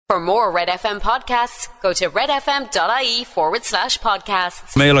For more Red FM podcasts, go to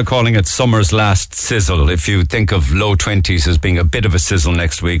redfm.ie/podcasts. Mail are calling it summer's last sizzle. If you think of low 20s as being a bit of a sizzle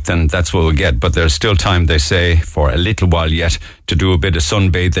next week, then that's what we'll get. But there's still time, they say, for a little while yet to do a bit of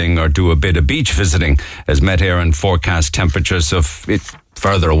sunbathing or do a bit of beach visiting, as Met Éireann forecast temperatures of it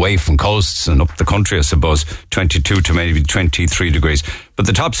further away from coasts and up the country, I suppose, 22 to maybe 23 degrees. But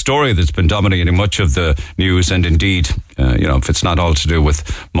the top story that's been dominating much of the news, and indeed, if it's not all to do with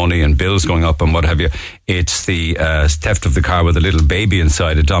money and bills going up and what have you, it's the theft of the car with a little baby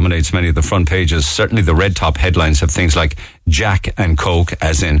inside. It dominates many of the front pages. Certainly the red top headlines have things like Jack and Coke,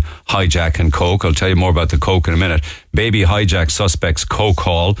 as in hijack and Coke. I'll tell you more about the Coke in a minute. Baby hijack suspects Coke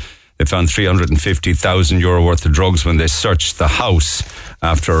haul. They found €350,000 worth of drugs when they searched the house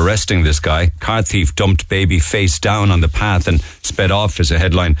after arresting this guy. Car thief dumped baby face down on the path and sped off is a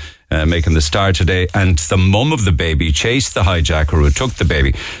headline making the Star today. And the mum of the baby chased the hijacker who took the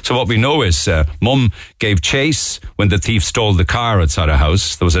baby. So what we know is mum gave chase when the thief stole the car outside her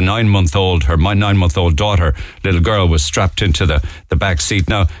house. There was a 9-month-old, her 9-month-old daughter, little girl, was strapped into the back seat.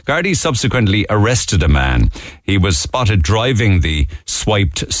 Now, Gardaí subsequently arrested a man. He was spotted driving the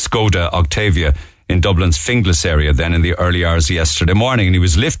swiped Skoda Octavia in Dublin's Finglas area then in the early hours yesterday morning, and he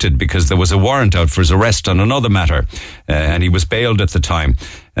was lifted because there was a warrant out for his arrest on another matter, and he was bailed at the time.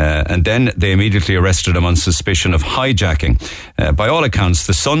 And then they immediately arrested him on suspicion of hijacking. By all accounts,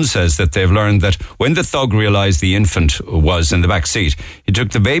 the Sun says that they've learned that when the thug realised the infant was in the back seat, he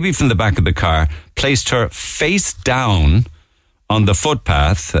took the baby from the back of the car, placed her face down on the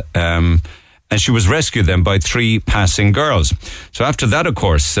footpath, and she was rescued then by 3 passing girls. So after that, of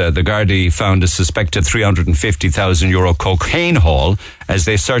course, the Gardaí found a suspected €350,000 cocaine haul as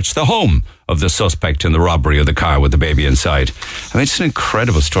they searched the home of the suspect in the robbery of the car with the baby inside. I mean, it's an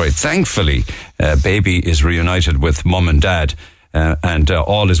incredible story. Thankfully, baby is reunited with mum and dad. And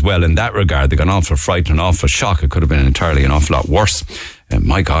all is well in that regard. They got an awful fright and an awful shock. It could have been entirely an awful lot worse.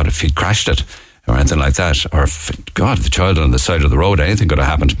 My God, if he'd crashed it or anything like that, or the child on the side of the road, anything could have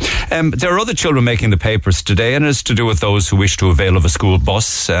happened. There are other children making the papers today, and it's to do with those who wish to avail of a school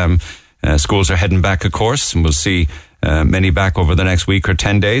bus. Schools are heading back, of course, and we'll see many back over the next week or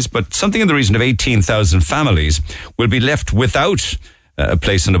 10 days. But something in the region of 18,000 families will be left without a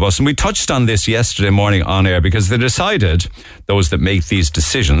place on the bus. And we touched on this yesterday morning on air because they decided, those that make these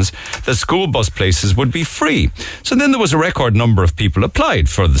decisions, that school bus places would be free. So then there was a record number of people applied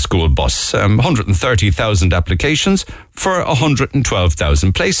for the school bus, 130,000 applications for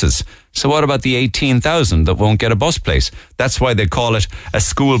 112,000 places. So what about the 18,000 that won't get a bus place? That's why they call it a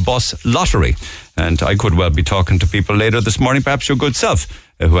school bus lottery. And I could well be talking to people later this morning, perhaps your good self,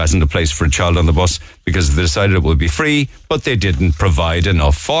 who hasn't a place for a child on the bus because they decided it would be free, but they didn't provide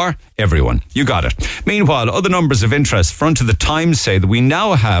enough for everyone. You got it. Meanwhile, other numbers of interest. Front of the Times say that we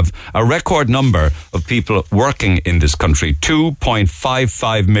now have a record number of people working in this country,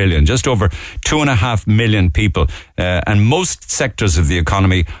 2.55 million, just over 2.5 million people. And most sectors of the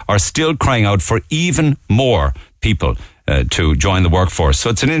economy are still crying out for even more people to join the workforce. So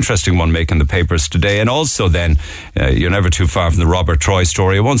it's an interesting one making the papers today. And also then, you're never too far from the Robert Troy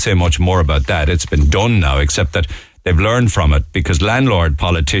story. I won't say much more about that. It's been done now, except that they've learned from it because landlord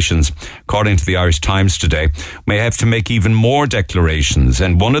politicians, according to the Irish Times today, may have to make even more declarations.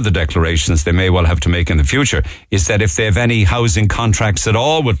 And one of the declarations they may well have to make in the future is that if they have any housing contracts at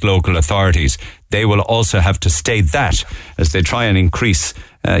all with local authorities, they will also have to state that as they try and increase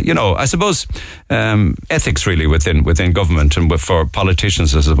I suppose ethics really within government and for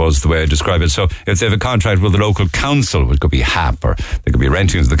politicians, I suppose is the way I describe it. So if they have a contract with the local council, which could be HAP or they could be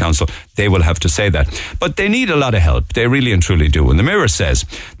renting to the council, they will have to say that. But they need a lot of help. They really and truly do. And the Mirror says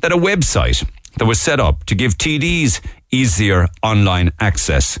that a website that was set up to give TDs easier online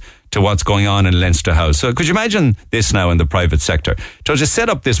access to what's going on in Leinster House. So could you imagine this now in the private sector? So to set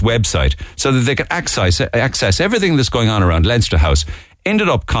up this website so that they can access everything that's going on around Leinster House ended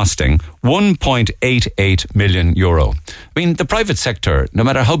up costing €1.88 million. I mean, the private sector, no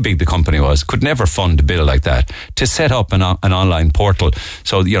matter how big the company was, could never fund a bill like that to set up an online portal.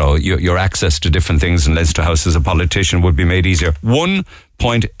 So, your access to different things in Leinster House as a politician would be made easier.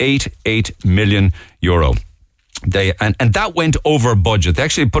 €1.88 million. And that went over budget. They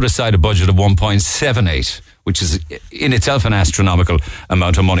actually put aside a budget of 1.78, which is in itself an astronomical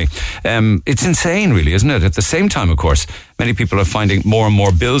amount of money. It's insane, really, isn't it? At the same time, of course, many people are finding more and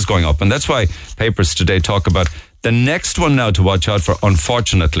more bills going up. And that's why papers today talk about the next one now to watch out for,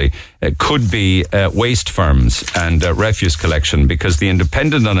 unfortunately, could be waste firms and refuse collection, because The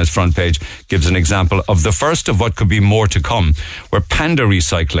Independent on its front page gives an example of the first of what could be more to come, where Panda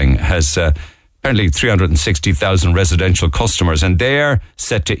Recycling has apparently 360,000 residential customers, and they're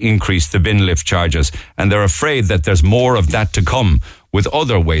set to increase the bin lift charges, and they're afraid that there's more of that to come with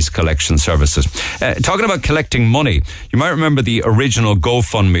other waste collection services. Talking about collecting money, you might remember the original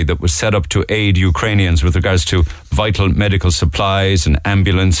GoFundMe that was set up to aid Ukrainians with regards to vital medical supplies and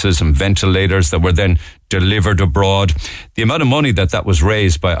ambulances and ventilators that were then delivered abroad. The amount of money that was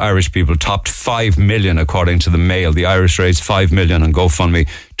raised by Irish people topped 5 million, according to the Mail. The Irish raised 5 million on GoFundMe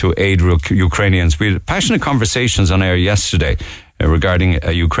to aid Ukrainians. We had passionate conversations on air yesterday regarding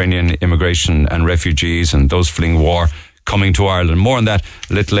Ukrainian immigration and refugees and those fleeing war coming to Ireland. More on that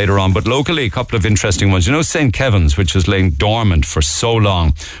a little later on. But locally, a couple of interesting ones. You know, St. Kevin's, which was laying dormant for so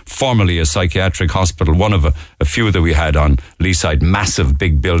long, formerly a psychiatric hospital, one of a few that we had on Leaside, massive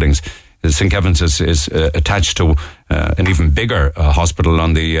big buildings. St. Kevin's is attached to an even bigger hospital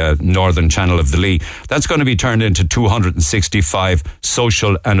on the northern channel of the Lee. That's going to be turned into 265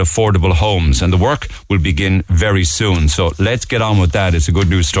 social and affordable homes, and the work will begin very soon. So let's get on with that. It's a good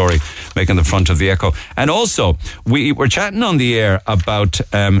news story making the front of the Echo. And also, we were chatting on the air about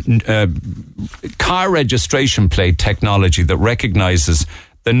car registration plate technology that recognises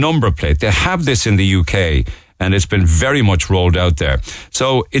the number plate. They have this in the UK, and it's been very much rolled out there.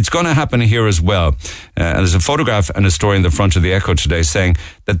 So it's going to happen here as well. And there's a photograph and a story in the front of the Echo today saying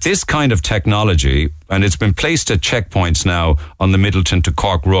that this kind of technology, and it's been placed at checkpoints now on the Middleton to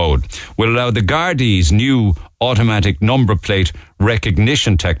Cork Road, will allow the Gardaí's new automatic number plate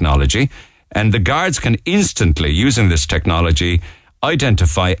recognition technology. And the guards can instantly, using this technology,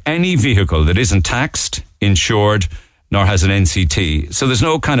 identify any vehicle that isn't taxed, insured, nor has an NCT. So there's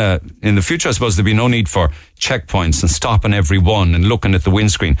no kind of, in the future, I suppose there'll be no need for checkpoints and stopping every one and looking at the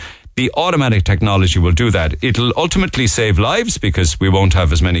windscreen. The automatic technology will do that. It'll ultimately save lives because we won't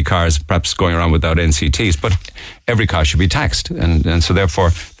have as many cars perhaps going around without NCTs, but every car should be taxed. And so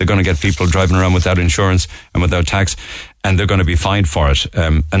therefore they're going to get people driving around without insurance and without tax, and they're going to be fined for it.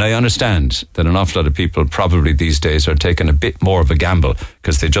 And I understand that an awful lot of people probably these days are taking a bit more of a gamble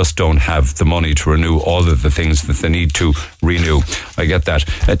because they just don't have the money to renew all of the things that they need to renew. I get that.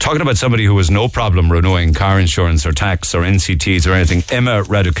 Talking about somebody who has no problem renewing car insurance or tax or NCTs or anything, Emma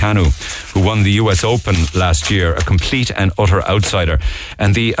Raducanu, who won the US Open last year, a complete and utter outsider.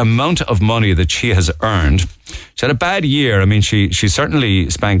 And the amount of money that she has earned, she had a bad year. I mean, she certainly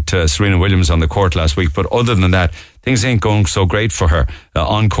spanked Serena Williams on the court last week, but other than that, things ain't going so great for her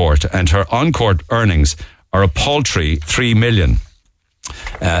on court. And her on-court earnings are a paltry 3 million.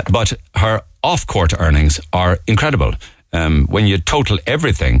 But her off-court earnings are incredible. When you total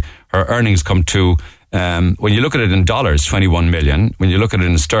everything, her earnings come to, when you look at it in dollars, 21 million. When you look at it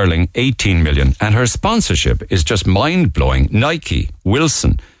in sterling, 18 million. And her sponsorship is just mind-blowing. Nike,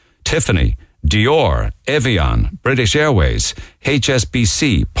 Wilson, Tiffany, Dior, Evian, British Airways,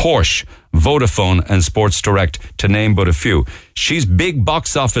 HSBC, Porsche, Vodafone and Sports Direct, to name but a few. She's big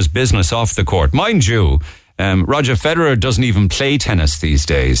box office business off the court. Mind you, Roger Federer doesn't even play tennis these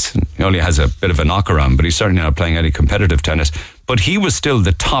days. He only has a bit of a knock-around, but he's certainly not playing any competitive tennis. But he was still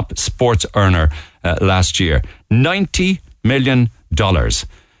the top sports earner last year. $90 million.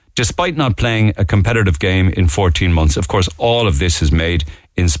 Despite not playing a competitive game in 14 months. Of course, all of this is made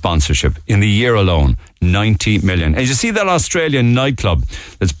in sponsorship. In the year alone, 90 million. And you see that Australian nightclub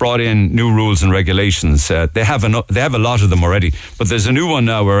that's brought in new rules and regulations. They have a lot of them already, but there's a new one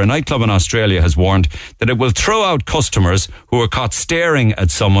now where a nightclub in Australia has warned that it will throw out customers who are caught staring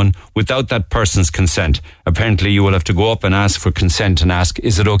at someone without that person's consent. Apparently, you will have to go up and ask for consent and ask,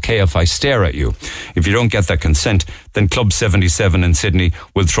 is it okay if I stare at you? If you don't get that consent, then Club 77 in Sydney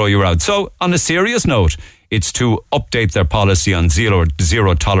will throw you out. So, on a serious note, it's to update their policy on zero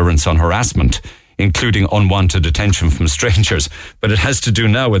tolerance on harassment, including unwanted attention from strangers. But it has to do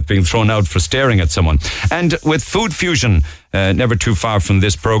now with being thrown out for staring at someone. And with Food Fusion, never too far from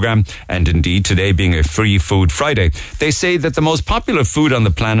this program, and indeed today being a Free Food Friday, they say that the most popular food on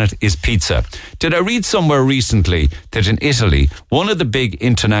the planet is pizza. Did I read somewhere recently that in Italy, one of the big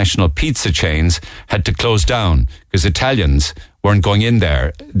international pizza chains had to close down because Italians weren't going in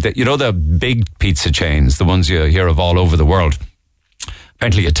there. The big pizza chains, the ones you hear of all over the world.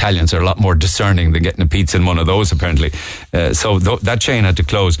 Apparently Italians are a lot more discerning than getting a pizza in one of those, apparently. So that chain had to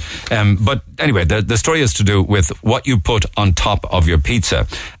close. But anyway, the story has to do with what you put on top of your pizza.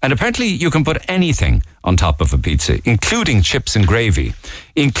 And apparently you can put anything on top of a pizza, including chips and gravy,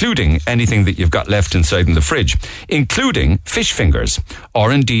 including anything that you've got left inside in the fridge, including fish fingers,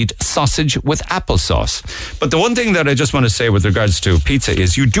 or indeed sausage with applesauce. But the one thing that I just want to say with regards to pizza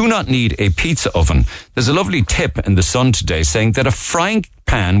is you do not need a pizza oven. There's a lovely tip in the Sun today saying that a frying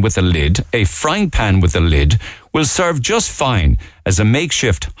pan with a lid will serve just fine as a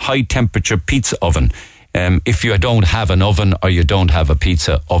makeshift high temperature pizza oven. If you don't have an oven or you don't have a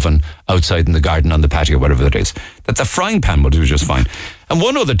pizza oven outside in the garden on the patio, whatever it is, that the frying pan will do just fine. And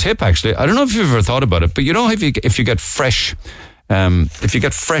one other tip, actually, I don't know if you've ever thought about it, but you know, if you get fresh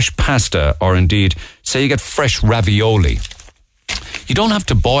pasta, or indeed, say you get fresh ravioli, you don't have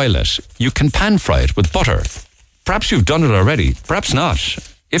to boil it. You can pan fry it with butter. Perhaps you've done it already. Perhaps not.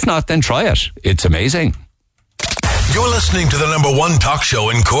 If not, then try it. It's amazing. You're listening to the number one talk show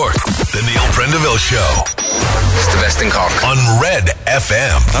in Cork, the Neil Prendeville Show. It's the best in Cork. On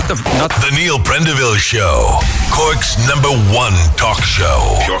RedFM. Not the Neil Prendeville Show. Cork's number one talk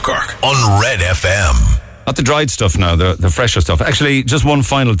show. Pure Cork. On RedFM. Not the dried stuff now, the fresher stuff. Actually, just one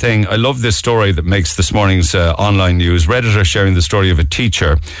final thing. I love this story that makes this morning's online news. Reddit are sharing the story of a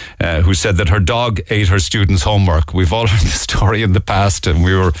teacher who said that her dog ate her students' homework. We've all heard the story in the past, and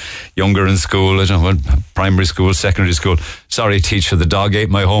we were younger in school, I don't know, primary school, secondary school. Sorry, teacher, the dog ate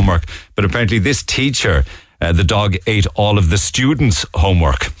my homework. But apparently this teacher, the dog ate all of the students'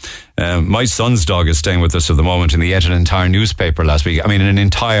 homework. My son's dog is staying with us at the moment, and he ate an entire newspaper last week. I mean, an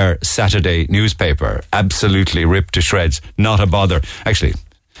entire Saturday newspaper. Absolutely ripped to shreds. Not a bother. Actually,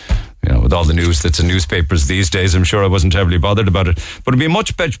 you know, with all the news that's in newspapers these days, I'm sure I wasn't terribly bothered about it. But it'd be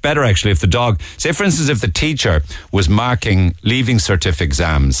much better, actually, if the dog, say, for instance, if the teacher was marking leaving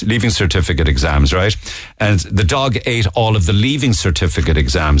certificate exams, right? And the dog ate all of the leaving certificate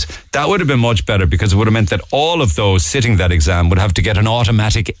exams. That would have been much better, because it would have meant that all of those sitting that exam would have to get an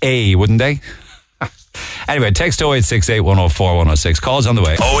automatic A, wouldn't they? Anyway, text 0868 104 106. Calls on the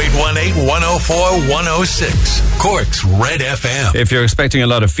way. 0818 104 106. Cork's Red FM. If you're expecting a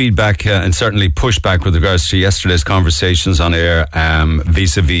lot of feedback and certainly pushback with regards to yesterday's conversations on air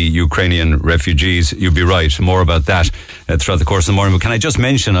vis-a-vis Ukrainian refugees, you'd be right. More about that throughout the course of the morning. But can I just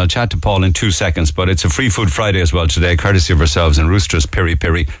mention, I'll chat to Paul in 2 seconds, but it's a Free Food Friday as well today, courtesy of ourselves and Roosters, Piri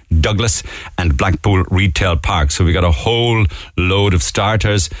Piri, Douglas and Blackpool Retail Park. So we got a whole load of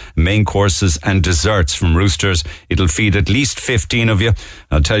starters, main courses and desserts from Roosters. It'll feed at least 15 of you.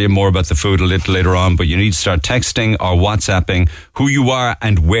 I'll tell you more about the food a little later on, but you need to start texting or WhatsApping who you are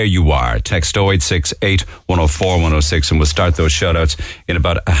and where you are. Text 0868 104 106 and we'll start those shout outs in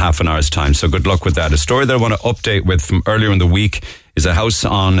about a half an hour's time. So good luck with that. A story that I want to update with from earlier in the week is a house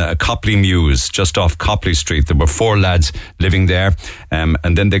on Copley Mews, just off Copley Street. There were 4 lads living there, and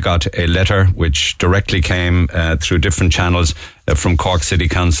then they got a letter which directly came through different channels from Cork City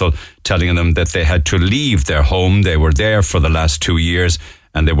Council telling them that they had to leave their home. They were there for the last 2 years,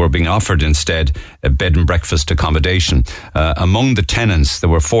 and they were being offered instead a bed and breakfast accommodation. Among the tenants, there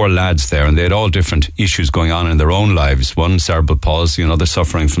were 4 lads there, and they had all different issues going on in their own lives. One cerebral palsy, another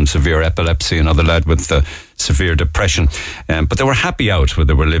suffering from severe epilepsy, another lad with severe depression. But they were happy out where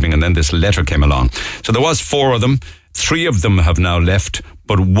they were living, and then this letter came along. So there was 4 of them. 3 of them have now left,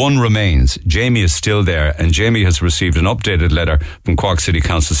 but 1 remains. Jamie is still there, and Jamie has received an updated letter from Cork City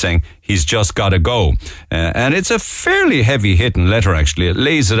Council saying he's just got to go. And it's a fairly heavy-hitting letter, actually. It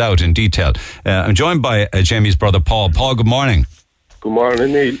lays it out in detail. I'm joined by Jamie's brother, Paul. Paul, good morning. Good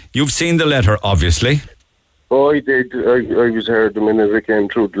morning, Neil. You've seen the letter, obviously. Oh, I did. I was heard the minute it came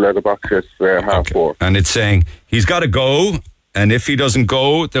through the letterbox at 4:30. And it's saying he's got to go, and if he doesn't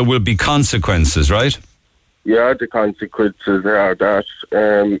go, there will be consequences, right? Yeah, the consequences are that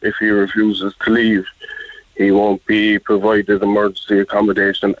if he refuses to leave, he won't be provided emergency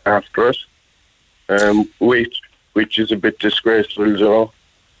accommodation after it, which is a bit disgraceful, you know.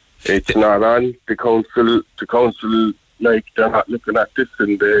 It's not on the council. The council, like, they're not looking at this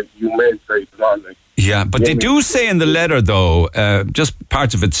in the humane side at all. Like, yeah, but they do say in the letter, though, just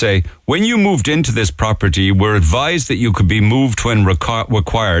parts of it say, when you moved into this property, you were advised that you could be moved when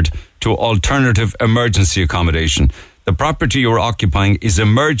required to alternative emergency accommodation. The property you're occupying is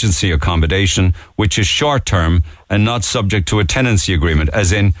emergency accommodation, which is short-term and not subject to a tenancy agreement,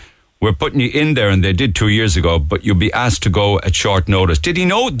 as in, we're putting you in there, and they did 2 years ago, but you'll be asked to go at short notice. Did they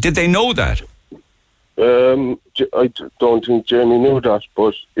know that? I don't think Jamie knew that,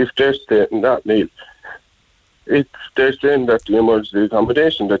 but if they're stating that, Neil, they're saying that the emergency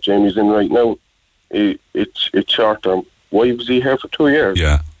accommodation that Jamie's in right now, it's short term. Why was he here for 2 years?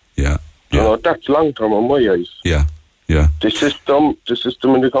 Yeah. You know, that's long term in my eyes. Yeah. The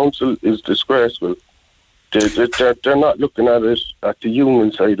system in the council is disgraceful. They're not looking at it at the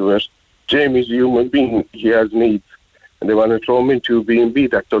human side of it. Jamie's a human being. He has needs. And they want to throw him into a B&B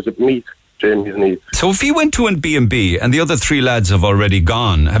that doesn't meet Jamie's needs. So if he went to a B&B and the other 3 lads have already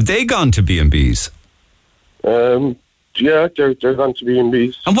gone, have they gone to B&Bs? Yeah, they're gone to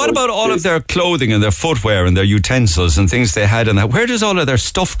B&Bs. And what about all of their clothing and their footwear and their utensils and things they had in that? Where does all of their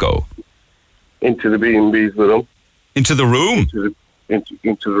stuff go? Into the B&Bs with them. Into the room?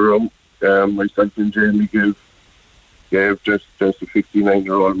 Into the room. Myself and Jamie gave just a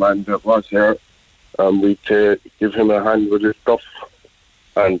 59-year-old man that was here. We give him a hand with his stuff.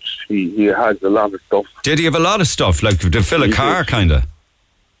 And he has a lot of stuff. Did he have a lot of stuff, like to fill a car, kind of?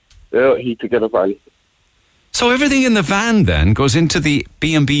 Yeah, he could get a van. So everything in the van then goes into the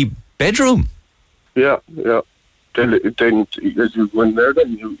B&B bedroom? Yeah. Then as you go in there,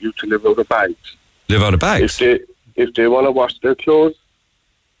 then you to live out of bags. Live out of bags? If they want to wash their clothes,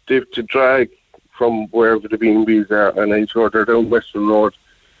 they have to drag from wherever the B&Bs are, and I'm sure they're down Western Road,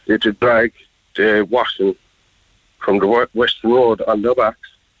 they have to drag the washing from the Western Road on their backs,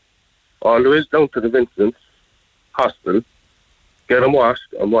 all the way down to the Vincent's Hospital, get them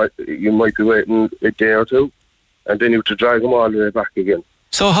washed, and you might be waiting a day or two, and then you have to drag them all the way back again.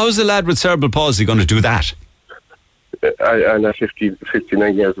 So how's the lad with cerebral palsy going to do that? And at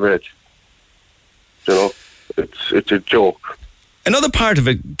 59 years of age. You know, it's a joke. Another part of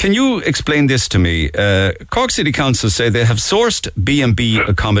it, can you explain this to me? Cork City Council say they have sourced B&B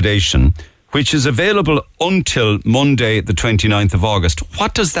accommodation which is available until Monday the 29th of August.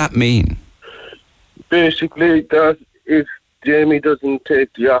 What does that mean? Basically, that if Jamie doesn't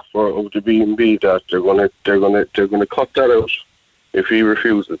take the offer of the B&B, that they're gonna cut that out if he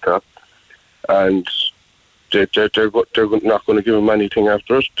refuses that, and they're not going to give him anything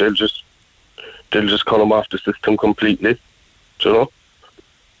after it. They'll just cut him off the system completely. You know,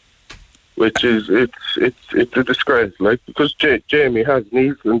 which is it's a disgrace, like, because Jamie has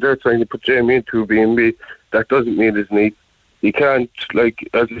needs, and they're trying to put Jamie into a B&B that doesn't meet his needs. He can't, like,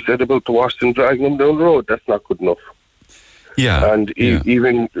 as you said about the washing and dragging him down the road, that's not good enough. Yeah. And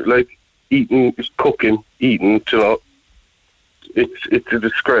even, like, eating, you know, it's a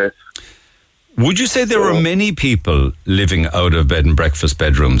disgrace. Would you say there are many people living out of bed and breakfast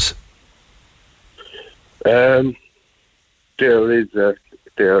bedrooms? There is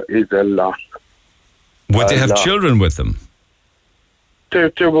a lot. Would they have children with them?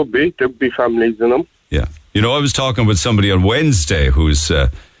 There would be. There would be families in them. Yeah. You know, I was talking with somebody on Wednesday whose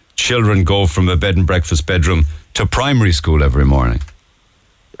children go from a bed and breakfast bedroom to primary school every morning.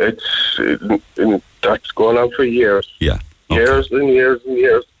 That's going on for years. Yeah. Okay. Years and years and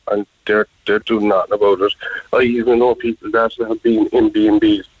years, and they're doing nothing about it. I even know people that have been in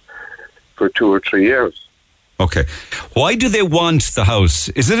B&Bs for 2 or 3 years. Okay. Why do they want the house?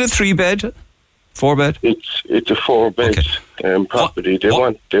 Is it a 3-bed? 4-bed? It's a 4-bed property. They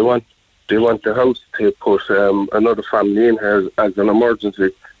want the house to put another family in here as an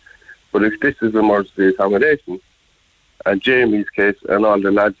emergency. But if this is emergency accommodation, and Jamie's case and all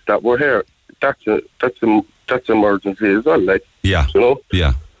the lads that were here, that's emergency as well, like. Yeah. You know?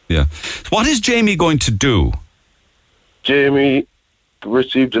 Yeah. What is Jamie going to do? Jamie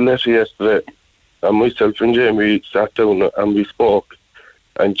received a letter yesterday, and myself and Jamie sat down and we spoke,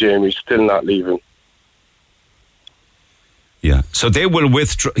 and Jamie's still not leaving. Yeah. So they will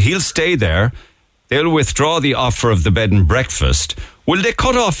withdraw. He'll stay there. They'll withdraw the offer of the bed and breakfast. Will they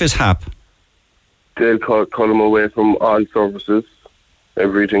cut off his HAP? They'll cut him away from all services,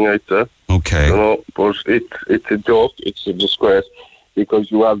 everything like that. Okay. You know, but it's a joke. It's a disgrace, because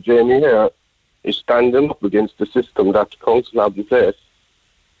you have Jamie here is standing up against the system that the council have in place,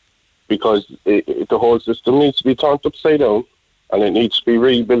 because the whole system needs to be turned upside down, and it needs to be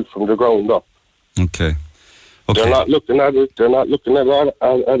rebuilt from the ground up. Okay. They're not looking at it. They're not looking at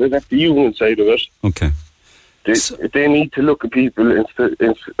it at the union side of it. Okay. They need to look at people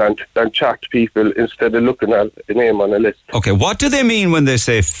and chat to people instead of looking at a name on a list. Okay, what do they mean when they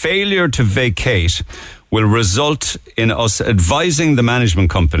say failure to vacate will result in us advising the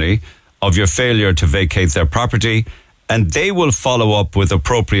management company of your failure to vacate their property, and they will follow up with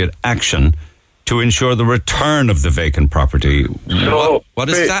appropriate action to ensure the return of the vacant property? So what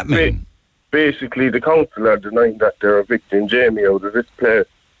does that mean? Basically, the council are denying that they're evicting Jamie out of this place,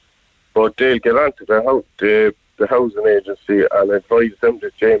 but they'll get onto the housing agency and advise them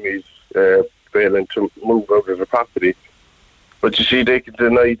that Jamie's failing to move out of the property. But you see, they can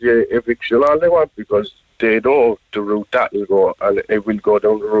deny the eviction all they want, because they know the route that will go, and it will go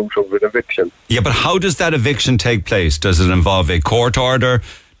down the route of an eviction. Yeah, but how does that eviction take place? Does it involve a court order?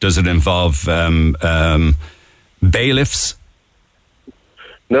 Does it involve bailiffs?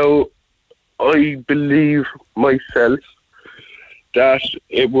 Now, I believe myself that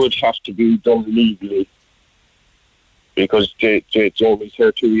it would have to be done legally, because Jamie's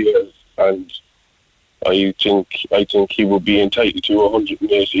here 2 years, and I think he would be entitled to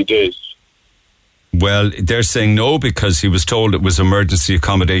 180 days. Well, they're saying no, because he was told it was emergency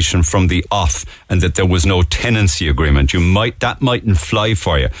accommodation from the off and that there was no tenancy agreement. That mightn't fly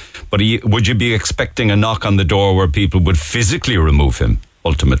for you. But would you be expecting a knock on the door where people would physically remove him,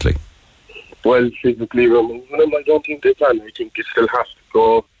 ultimately? Well, physically removing him, I don't think they can. I think he still has to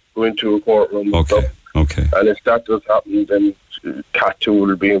go into a courtroom. Okay. And if that does happen, then CAT2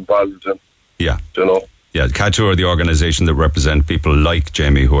 will be involved. Yeah. Yeah, CAT2 are the organisation that represent people like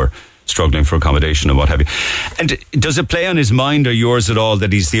Jamie who are struggling for accommodation and what have you. And does it play on his mind or yours at all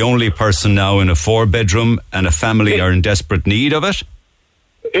that he's the only person now in a 4-bedroom and a family are in desperate need of it?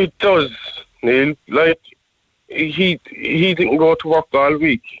 It does, Neil. Like, he didn't go to work all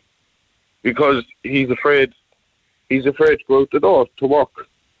week because he's afraid to go out the door to work,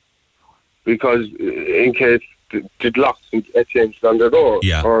 because in case the locks get changed on the door,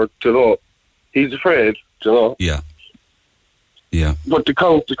 or he's afraid, Yeah. But the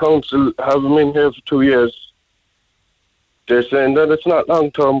council have him in here for 2 years. They're saying that it's not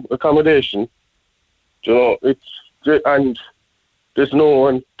long-term accommodation. And there's no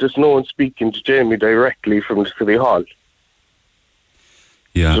one speaking to Jamie directly from the city hall.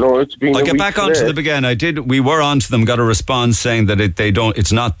 Yeah. It's been I'll get back onto them again. We were on to them, got a response saying that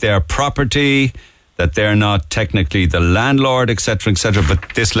it's not their property, that they're not technically the landlord, etc., but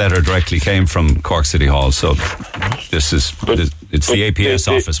this letter directly came from Cork City Hall, so it's the APS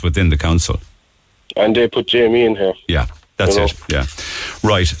office within the council. And they put Jamie in here. Yeah, that's it, yeah.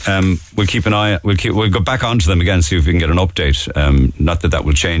 Right, we'll keep an eye, we'll go back onto them again, see if we can get an update. Not that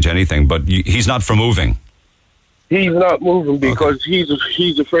will change anything, but he's not for moving. He's not moving because he's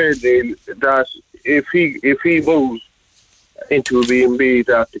afraid that if he moves into a B&B,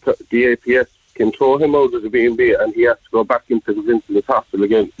 that the APS can throw him out of the B&B and he has to go back into the Vincent's Hostel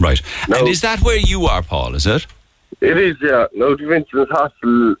again. Right. Now, and is that where you are, Paul, is it? It is, yeah. Now, the Vincent's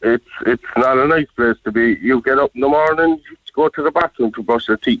Hostel, it's not a nice place to be. You get up in the morning, you go to the bathroom to brush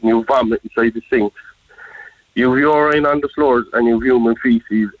your teeth, and you vomit inside the sink. You have urine on the floors and you have human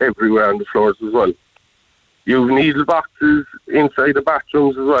feces everywhere on the floors as well. You have needle boxes inside the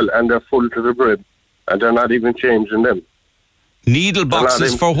bathrooms as well, and they're full to the brim, and they're not even changing them. Needle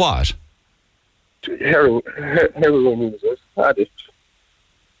boxes for what? Heroin users, addicts.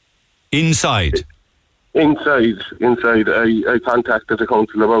 Inside? Inside. I contacted the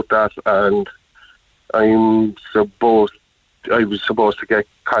council about that, and I was supposed to get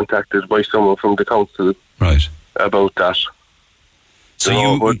contacted by someone from the council about that.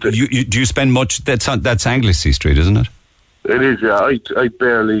 So do you spend much? That's Anglesey Street, isn't it? It is, yeah. I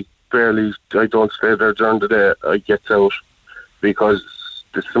barely. I don't stay there during the day. I get out because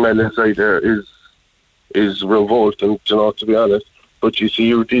the smell inside there is revolting, to be honest. But you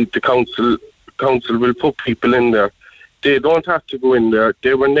see, the council will put people in there. They don't have to go in there.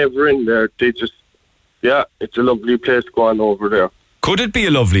 They were never in there. They just, it's a lovely place going over there. Could it be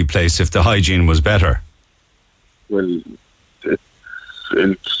a lovely place if the hygiene was better? Well,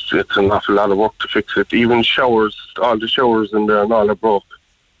 it's an awful lot of work to fix it. Even showers, all the showers in there and all are broke.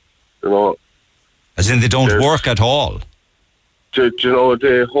 As in they don't work at all?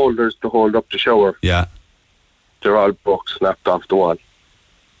 The holders to hold up the shower. Yeah. They're all broke, snapped off the wall.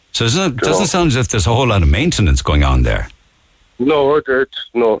 So it doesn't sound as if there's a whole lot of maintenance going on there. No, there's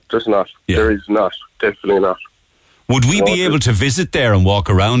not. Yeah. There is not. Definitely not. Would we be able to visit there and walk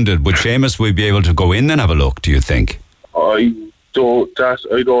around it? Would Seamus we be able to go in and have a look, do you think? I don't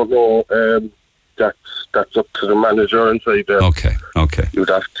know. That's up to the manager inside there. Okay. You'd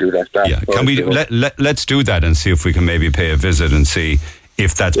have to do that. Yeah. Can we let's do that and see if we can maybe pay a visit and see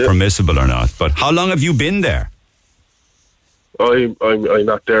if that's permissible or not. But how long have you been there? I'm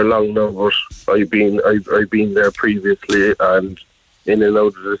not there long now, but I've been there previously and in and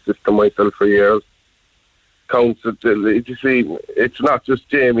out of the system myself for years. Council, you see, it's not just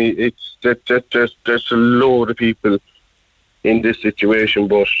Jamie. It's there's a load of people in this situation,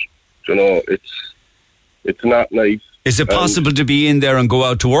 but it's not nice. Is it possible to be in there and go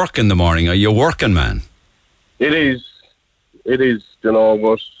out to work in the morning? Are you a working man? It is, but it's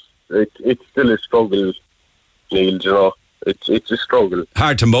still a struggle, Neil. It's a struggle.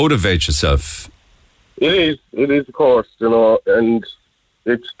 Hard to motivate yourself. It is, of course, and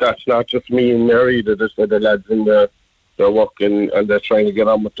that's not just me in there either. There's the lads in there, they're working and they're trying to get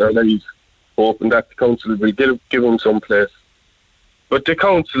on with their lives, hoping that the council will give them some place. But the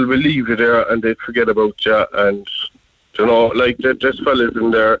council will leave you there and they'd forget about you. And, there's fellas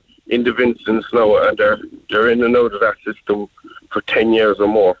in there in the Vincents now and they're in and out of that system for 10 years or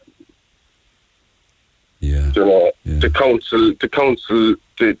more. Yeah. You know, Yeah. the council,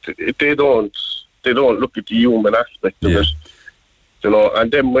 they don't look at the human aspect of it. You know,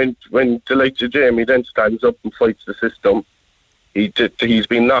 and then when the likes of Jamie then stands up and fights the system, he's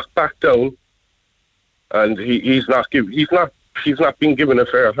been knocked back down, and he's not been given a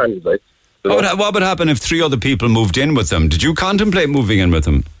fair hand. Like, what would happen if 3 other people moved in with them? Did you contemplate moving in with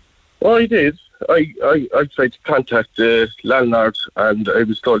them? Oh, I did. I tried to contact the landlord, and I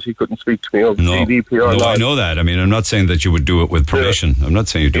was told he couldn't speak to me over GDPR. No, I know that. I mean, I'm not saying that you would do it with permission. Yeah. I'm not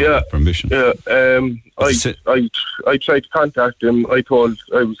saying you do it with permission. Yeah. I tried to contact him. I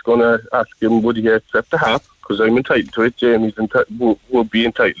was going to ask him would he accept the half, because I'm entitled to it. Jamie's would be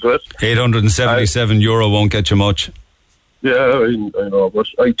entitled to it. €877 won't get you much. Yeah, I know, but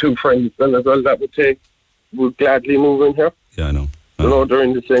I have 2 friends then as well that would gladly move in here. Yeah, I know. You know, they're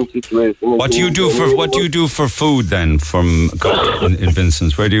in the same situation. What do you do for food then from in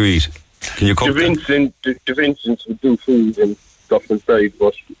Vincent's? Where do you eat? Can you cook? The Vincent's would do food and stuff inside,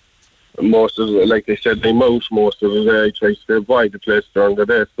 but most of it, like I said, they mouse most of it. I try to avoid the place during the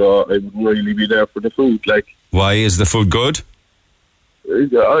day, so I wouldn't really be there for the food. Like, why is the food good?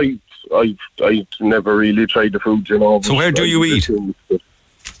 I never really tried the food, you know. So where do you eat?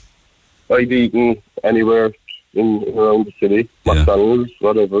 I've eaten anywhere around the city, McDonald's,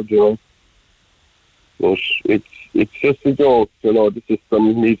 whatever, you know. But it's just a joke, you know. The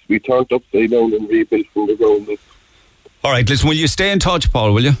system needs to be turned upside down and rebuilt from the ground up. All right, listen, will you stay in touch,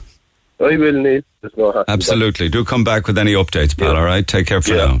 Paul, will you? I will, Neil. Absolutely. Do come back with any updates, pal, all right? Take care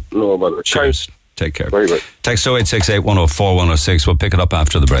for now. No bother. Cheers. Take care. Bye. Text 0868 104 106. We'll pick it up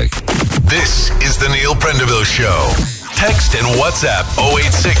after the break. This is the Neil Prendeville Show. Text and WhatsApp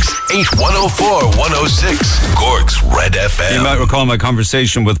 086 8104 106. Cork's Red FM. You might recall my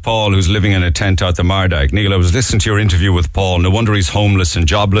conversation with Paul, who's living in a tent out the Mardyke. Neil, I was listening to your interview with Paul. No wonder he's homeless and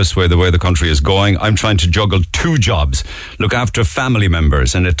jobless the way the country is going. I'm trying to juggle 2 jobs, look after family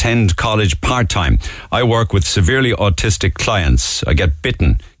members and attend college part-time. I work with severely autistic clients. I get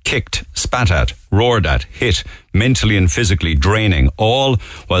bitten, kicked, spat at, roared at, hit, mentally and physically draining, all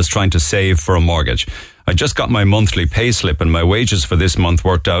whilst trying to save for a mortgage. I just got my monthly pay slip and my wages for this month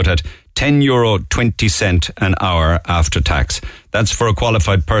worked out at €10.20 an hour after tax. That's for a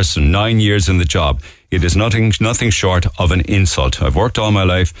qualified person, 9 years in the job. It is nothing short of an insult. I've worked all my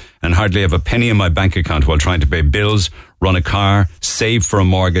life and hardly have a penny in my bank account while trying to pay bills, run a car, save for a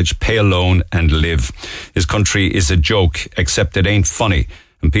mortgage, pay a loan and live. This country is a joke, except it ain't funny.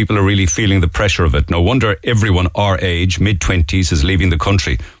 And people are really feeling the pressure of it. No wonder everyone our age, mid-20s, is leaving the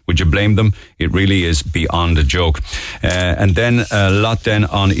country. Would you blame them? It really is beyond a joke. And then a lot then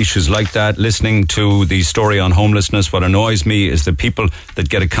on issues like that. Listening to the story on homelessness, what annoys me is the people that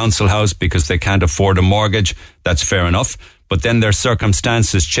get a council house because they can't afford a mortgage. That's fair enough. But then their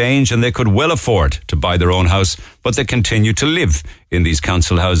circumstances change and they could well afford to buy their own house, but they continue to live in these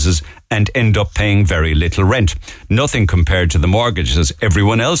council houses and end up paying very little rent. Nothing compared to the mortgages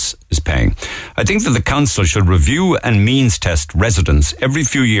everyone else is paying. I think that the council should review and means test residents every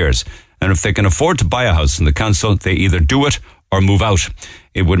few years. And if they can afford to buy a house in the council, they either do it or move out.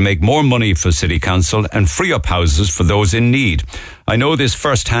 It would make more money for City Council and free up houses for those in need. I know this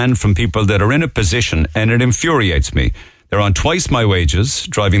firsthand from people that are in a position and it infuriates me. They're on twice my wages,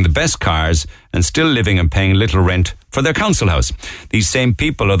 driving the best cars, and still living and paying little rent for their council house. These same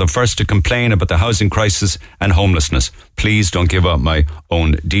people are the first to complain about the housing crisis and homelessness. Please don't give out my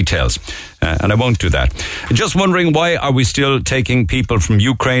own details. And I won't do that. Just wondering, why are we still taking people from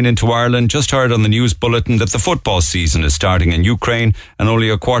Ukraine into Ireland? Just heard on the news bulletin that the football season is starting in Ukraine and only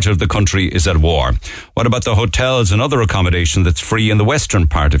a quarter of the country is at war. What about the hotels and other accommodation that's free in the western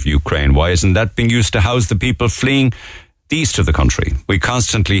part of Ukraine? Why isn't that being used to house the people fleeing the east of the country? We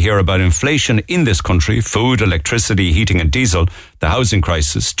constantly hear about inflation in this country: food, electricity, heating and diesel, the housing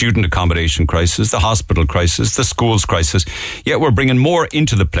crisis, student accommodation crisis, the hospital crisis, the schools crisis. Yet we're bringing more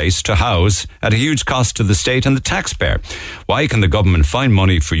into the place to house at a huge cost to the state and the taxpayer. Why can the government find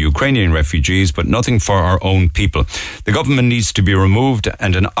money for Ukrainian refugees but nothing for our own people? The government needs to be removed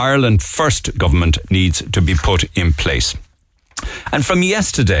and an Ireland First government needs to be put in place. And from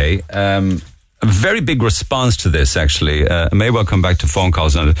yesterday, a very big response to this, actually. I may well come back to phone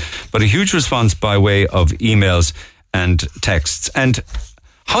calls on it, but a huge response by way of emails and texts. And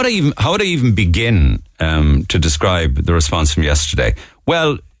how would I even begin to describe the response from yesterday?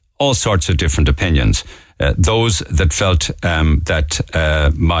 Well, all sorts of different opinions. Those that felt that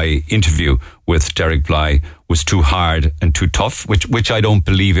my interview with Derek Bly was too hard and too tough, which I don't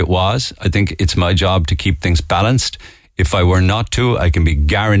believe it was. I think it's my job to keep things balanced If I were not to, I can be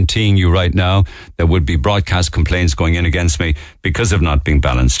guaranteeing you right now there would be broadcast complaints going in against me because of not being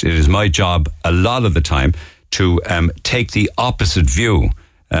balanced. It is my job a lot of the time to take the opposite view.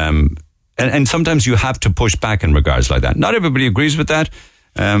 And sometimes you have to push back in regards like that. Not everybody agrees with that,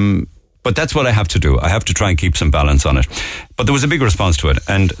 but that's what I have to do. I have to try and keep some balance on it. But there was a big response to it,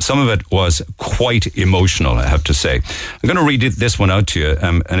 and some of it was quite emotional, I have to say. I'm going to read this one out to you,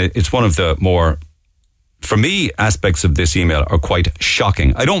 and it's one of the more, for me, aspects of this email are quite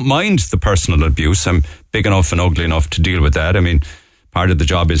shocking. I don't mind the personal abuse. I'm big enough and ugly enough to deal with that. I mean, part of the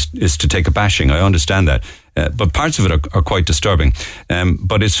job is to take a bashing. I understand that. But parts of it are quite disturbing.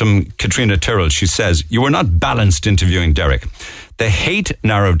 But it's from Katrina Tyrrell. She says, "You were not balanced interviewing Derek. The hate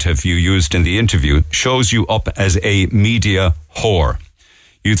narrative you used in the interview shows you up as a media whore.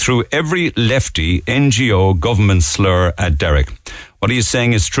 You threw every lefty, NGO, government slur at Derek. What he is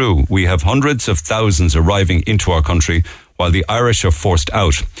saying is true. We have hundreds of thousands arriving into our country while the Irish are forced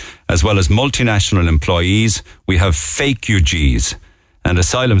out. As well as multinational employees, we have fake UGs and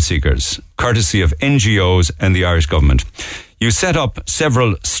asylum seekers, courtesy of NGOs and the Irish government. You set up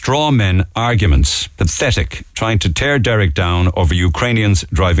several straw men arguments, pathetic, trying to tear Derek down over Ukrainians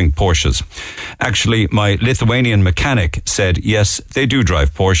driving Porsches. Actually, my Lithuanian mechanic said, yes, they do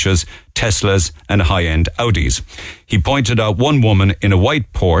drive Porsches, Teslas, and high-end Audis. He pointed out one woman in a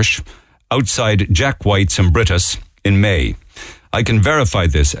white Porsche outside Jack White's in Britus in May. I can verify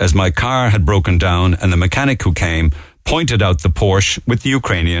this as my car had broken down and the mechanic who came pointed out the Porsche with the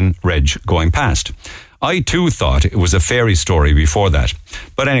Ukrainian reg going past. I too thought it was a fairy story before that.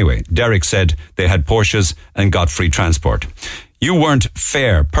 But anyway, Derek said they had Porsches and got free transport. You weren't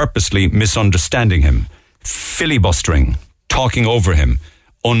fair, purposely misunderstanding him, filibustering, talking over him,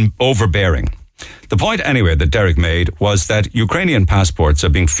 overbearing. The point anyway that Derek made was that Ukrainian passports are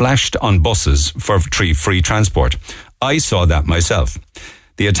being flashed on buses for free transport. I saw that myself.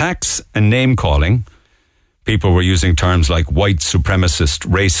 The attacks and name-calling, people were using terms like white supremacist,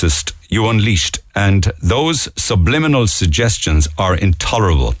 racist, you unleashed, and those subliminal suggestions are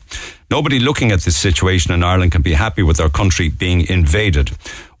intolerable. Nobody looking at this situation in Ireland can be happy with our country being invaded.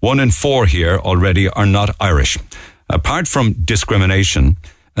 1 in 4 here already are not Irish. Apart from discrimination,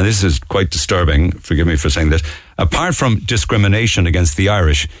 and this is quite disturbing, forgive me for saying this, apart from discrimination against the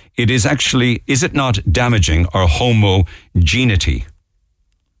Irish, is it not damaging our homogeneity?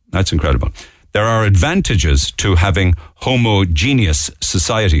 That's incredible. There are advantages to having homogeneous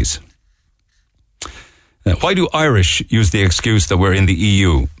societies. Why do Irish use the excuse that we're in the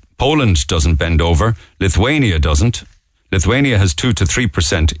EU? Poland doesn't bend over. Lithuania doesn't. Lithuania has 2 to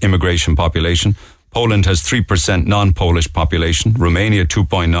 3% immigration population. Poland has 3% non-Polish population. Romania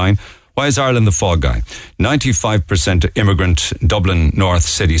 2.9%. Why is Ireland the fall guy? 95% immigrant Dublin North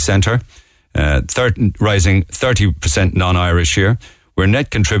city centre. Rising 30% non-Irish here. We're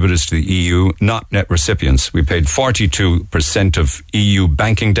net contributors to the EU, not net recipients. We paid 42% of EU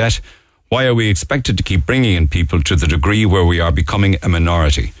banking debt. Why are we expected to keep bringing in people to the degree where we are becoming a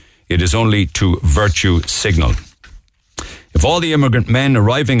minority? It is only to virtue signal. If all the immigrant men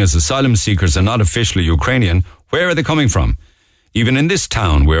arriving as asylum seekers are not officially Ukrainian, where are they coming from? Even in this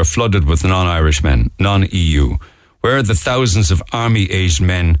town, we are flooded with non-Irish men, non-EU. Where are the thousands of army-aged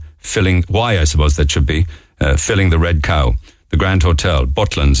men filling the Red Cow, the Grand Hotel,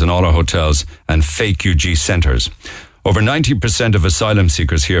 Butlins and all our hotels and fake UG centres? Over 90% of asylum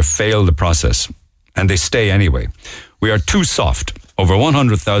seekers here fail the process, and they stay anyway. We are too soft. Over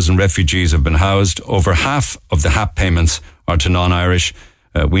 100,000 refugees have been housed. Over half of the HAP payments are to non-Irish.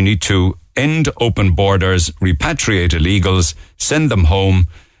 We need to end open borders, repatriate illegals, send them home.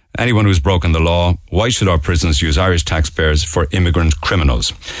 Anyone who's broken the law, why should our prisons use Irish taxpayers for immigrant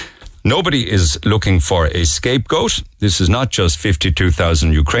criminals? Nobody is looking for a scapegoat. This is not just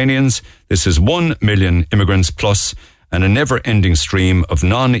 52,000 Ukrainians. This is 1 million immigrants plus, and a never-ending stream of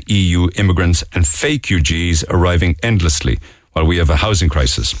non-EU immigrants and fake UGs arriving endlessly while we have a housing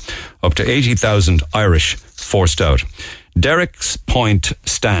crisis. Up to 80,000 Irish forced out. Derek's point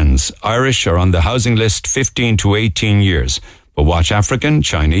stands. Irish are on the housing list 15 to 18 years. But watch African,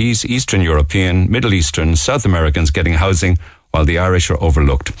 Chinese, Eastern European, Middle Eastern, South Americans getting housing while the Irish are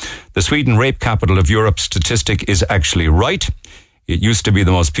overlooked. The Sweden rape capital of Europe statistic is actually right. It used to be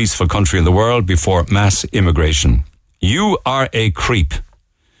the most peaceful country in the world before mass immigration. You are a creep.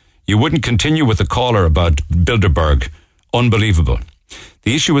 You wouldn't continue with the caller about Bilderberg. Unbelievable.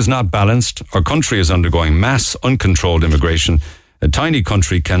 The issue is not balanced. Our country is undergoing mass, uncontrolled immigration. A tiny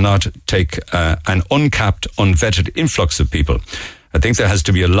country cannot take an uncapped, unvetted influx of people. I think there has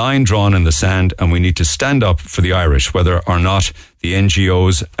to be a line drawn in the sand, and we need to stand up for the Irish, whether or not the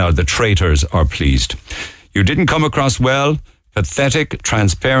NGOs or the traitors are pleased. You didn't come across well. Pathetic,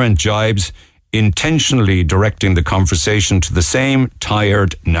 transparent jibes, intentionally directing the conversation to the same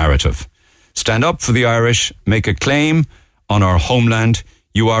tired narrative. Stand up for the Irish, make a claim on our homeland.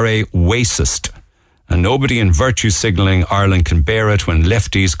 You are a racist. And nobody in virtue signalling Ireland can bear it when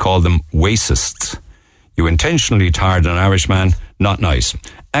lefties call them racists. You intentionally tired an Irishman, not nice.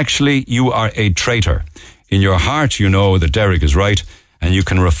 Actually, you are a traitor. In your heart, you know that Derek is right, and you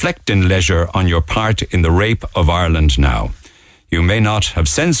can reflect in leisure on your part in the rape of Ireland now. You may not have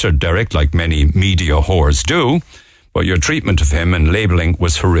censored Derek like many media whores do, but your treatment of him and labelling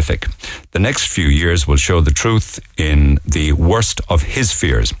was horrific. The next few years will show the truth in the worst of his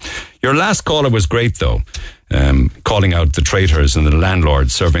fears. Your last caller was great, though, calling out the traitors and the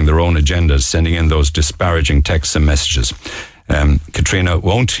landlords serving their own agendas, sending in those disparaging texts and messages. Katrina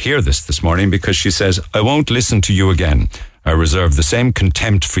won't hear this morning because she says, I won't listen to you again. I reserve the same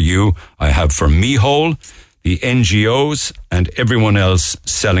contempt for you I have for Mehole, the NGOs, and everyone else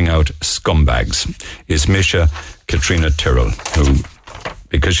selling out scumbags. Is Misha Katrina Tyrrell, who,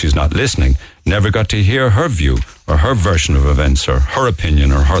 because she's not listening, never got to hear her view or her version of events or her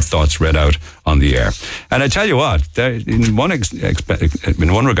opinion or her thoughts read out on the air. And I tell you what, in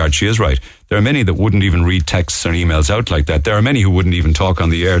one regard, she is right. There are many that wouldn't even read texts or emails out like that. There are many who wouldn't even talk on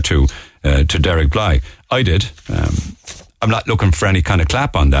the air to Derek Bly. I did. I'm not looking for any kind of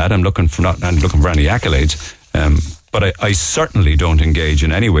clap on that. I'm not looking for any accolades. But I certainly don't engage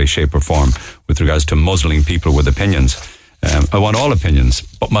in any way, shape or form with regards to muzzling people with opinions. I want all opinions.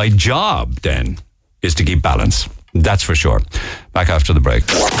 But my job then is to keep balance. That's for sure. Back after the break.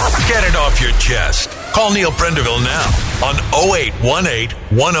 Get it off your chest. Call Neil Prendeville now on 0818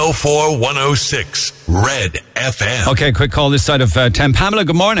 104 106 Red FM. Okay, quick call this side of 10. Pamela,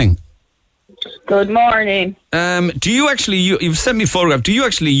 good morning. Good morning. Do you actually, you've sent me a photograph, do you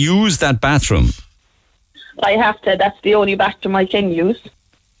actually use that bathroom? I have to. That's the only bathroom I can use.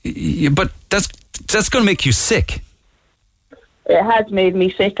 Yeah, but that's going to make you sick. It has made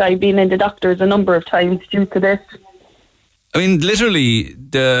me sick. I've been in the doctors a number of times due to this. I mean, literally,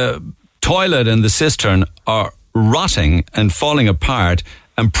 the toilet and the cistern are rotting and falling apart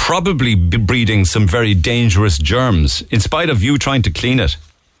and probably breeding some very dangerous germs, in spite of you trying to clean it.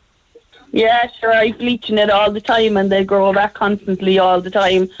 Yeah, sure. I'm bleaching it all the time and they grow back constantly all the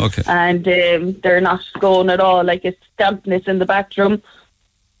time. Okay. And they're not going at all. Like, it's dampness in the bathroom.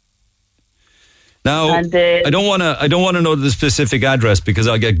 Now, and, I don't want to know the specific address because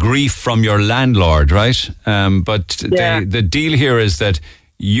I'll get grief from your landlord, right? But the deal here is that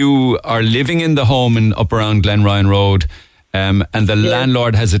you are living in the home up around Glenryan Road, and the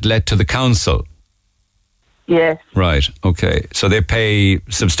landlord has it let to the council. Yes. Right. Okay. So they pay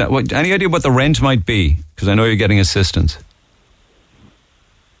any idea what the rent might be? Because I know you're getting assistance.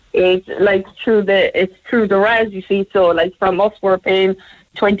 It's like through the RAS, you see. So like from us, we're paying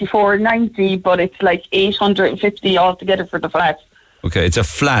 $24.90, but it's like $850 altogether for the flat. Okay, it's a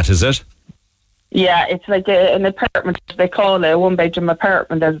flat, is it? Yeah, it's like an apartment. They call it a one-bedroom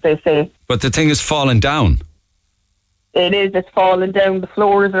apartment, as they say. But the thing is falling down. It is. It's falling down. The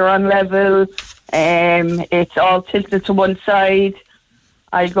floors are unlevel. It's all tilted to one side.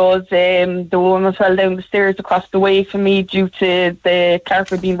 The woman fell down the stairs across the way from me due to the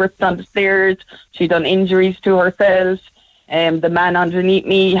carpet being ripped on the stairs. She done injuries to herself. The man underneath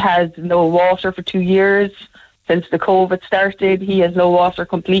me has no water for 2 years. Since the COVID started, he has no water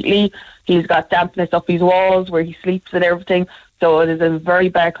completely. He's got dampness up his walls where he sleeps and everything. So it is in very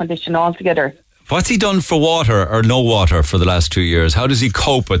bad condition altogether. What's he done for water or no water for the last 2 years? How does he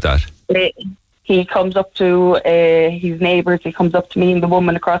cope with that? He comes up to his neighbours. He comes up to me and the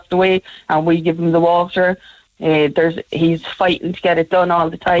woman across the way, and we give him the water. He's fighting to get it done all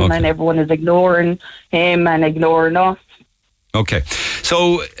the time, and everyone is ignoring him and ignoring us. Okay.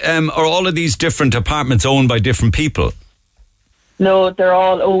 So are all of these different apartments owned by different people? No, they're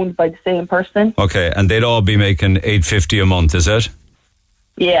all owned by the same person. Okay, and they'd all be making $850 a month, is it?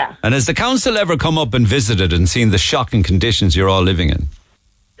 Yeah. And has the council ever come up and visited and seen the shocking conditions you're all living in?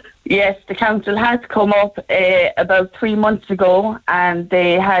 Yes, the council has come up about 3 months ago, and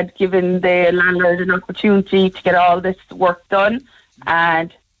they had given the landlord an opportunity to get all this work done,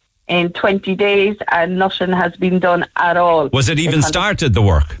 and in 20 days, and nothing has been done at all. Was it even started, the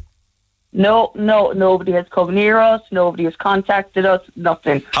work? No, nobody has come near us, nobody has contacted us,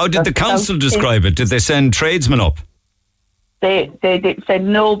 nothing. How did the council describe it? Did they send tradesmen up? They said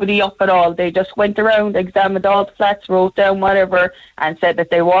nobody up at all. They just went around, examined all the flats, wrote down whatever, and said that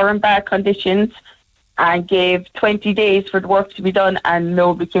they were in bad conditions, and gave 20 days for the work to be done, and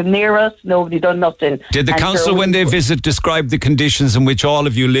nobody came near us, nobody done nothing. Did the council, when they visit, describe the conditions in which all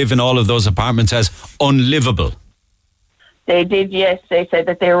of you live in all of those apartments as unlivable? They did, yes. They said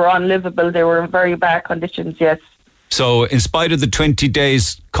that they were unlivable. They were in very bad conditions, yes. So in spite of the 20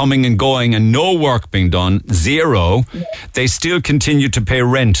 days coming and going and no work being done, zero, they still continue to pay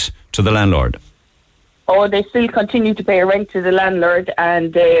rent to the landlord? Oh, they still continue to pay rent to the landlord,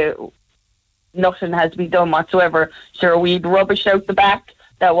 and nothing has been done whatsoever. Sure, we'd rubbish out the back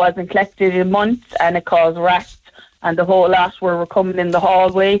that wasn't collected in months, and it caused rats, and the whole lot were coming in the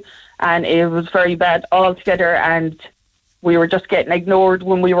hallway, and it was very bad altogether, and we were just getting ignored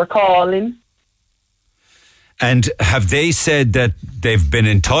when we were calling. And have they said that they've been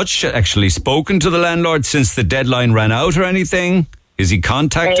in touch, actually spoken to the landlord since the deadline ran out or anything? Is he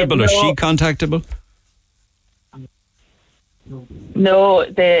contactable or she contactable? No,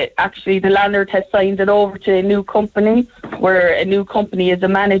 the landlord has signed it over to a new company, where a new company is a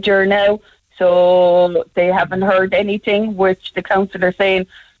manager now. So they haven't heard anything, which the council are saying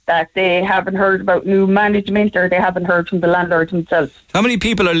that they haven't heard about new management, or they haven't heard from the landlord himself. How many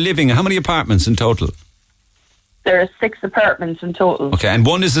people are living? How many apartments in total? There are 6 apartments in total. Okay, and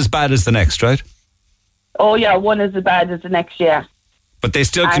one is as bad as the next, right? Oh yeah, one is as bad as the next, yeah. But they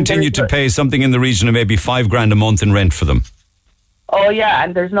still continue to pay something in the region of maybe $5,000 a month in rent for them. Oh yeah,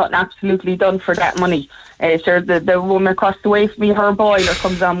 and there's nothing absolutely done for that money. Sure, the woman across the way from me, her boiler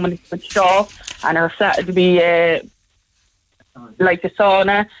comes on when it's switched off, and her flat to be like a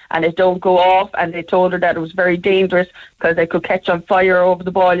sauna, and it don't go off, and they told her that it was very dangerous because they could catch on fire over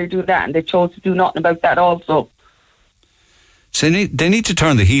the boiler, do that, and they chose to do nothing about that also. So they need to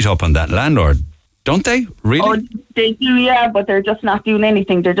turn the heat up on that landlord, don't they? Really? Oh, they do, yeah, but they're just not doing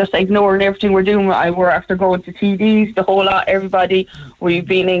anything. They're just ignoring everything we're doing. We're after going to TDs, the whole lot, everybody. We've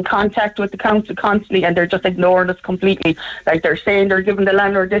been in contact with the council constantly, and they're just ignoring us completely. Like, they're saying they're giving the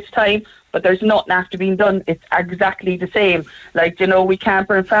landlord this time, but there's nothing after being done. It's exactly the same. Like, you know, we can't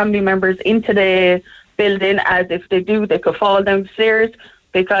bring family members into the building, as if they do, they could fall down the stairs.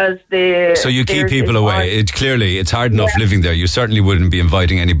 Because so you keep people away. It's hard enough living there. You certainly wouldn't be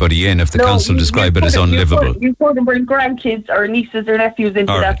inviting anybody in if the council describe it as unlivable. You couldn't bring grandkids or nieces or nephews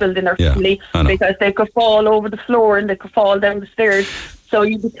into that building or family, because they could fall over the floor and they could fall down the stairs. So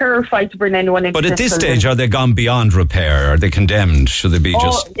you'd be terrified to bring anyone into. But at this stage, are they gone beyond repair? Are they condemned? Should they be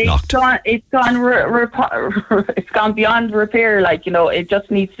just knocked? It's gone beyond repair. Like, you know, it just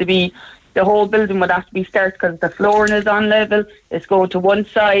needs to be. The whole building would have to be started, because the flooring is on level. It's going to one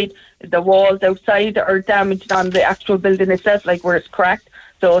side. The walls outside are damaged on the actual building itself, like where it's cracked.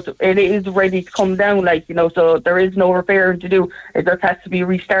 So it is ready to come down, like, you know, so there is no repairing to do. It just has to be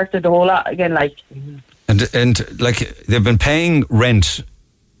restarted, the whole lot again, like. And like, they've been paying rent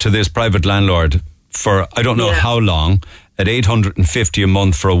to this private landlord for, I don't know how long, at $850 a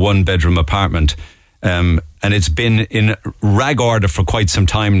month for a 1-bedroom apartment. And it's been in rag order for quite some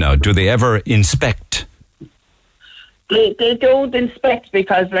time now. Do they ever inspect? They don't inspect,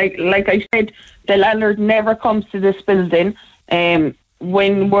 because, like I said, the landlord never comes to this building.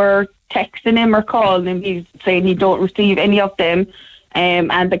 When we're texting him or calling him, he's saying he don't receive any of them.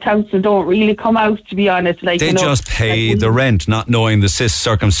 And the council don't really come out, to be honest. Like, they just pay the rent, not knowing the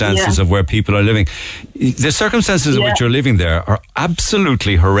circumstances of where people are living. The circumstances in which you're living there are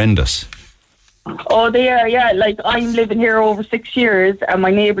absolutely horrendous. Oh, they are, yeah. Like, I'm living here over 6 years, and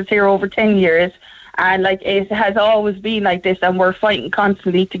my neighbour's here over 10 years, and like, it has always been like this, and we're fighting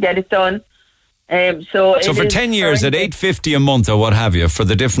constantly to get it done. So for 10 years at $850 a month or what have you for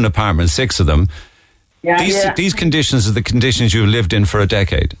the different apartments, 6 of them. These conditions are the conditions you've lived in for a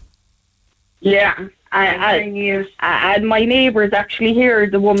decade. Yeah. And my neighbour is actually here,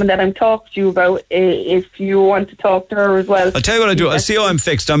 the woman that I'm talking to you about, if you want to talk to her as well. I'll tell you what I'll do. I'll see how I'm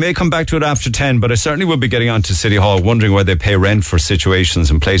fixed. I may come back to it after 10, but I certainly will be getting on to City Hall, wondering where they pay rent for situations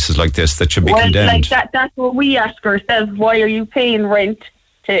and places like this that should be condemned. Like that's what we ask ourselves. Why are you paying rent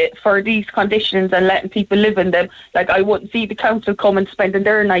for these conditions and letting people live in them? Like, I wouldn't see the council come and spending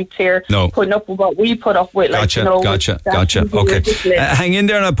their nights here putting up with what we put up with. Like, Gotcha. Okay. Hang in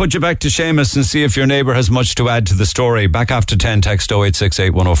there, and I'll put you back to Seamus and see if your neighbour has much to add to the story. Back after 10, text 0868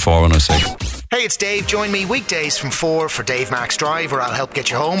 104 106. Hey, it's Dave. Join me weekdays from 4 for Dave Max Drive, where I'll help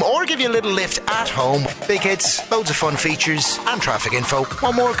get you home or give you a little lift at home. Big hits, loads of fun features and traffic info.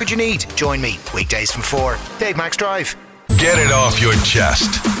 What more could you need? Join me weekdays from 4. Dave Max Drive. Get it off your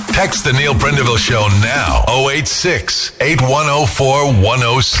chest. Text the Neil Prendeville Show now. 086 8104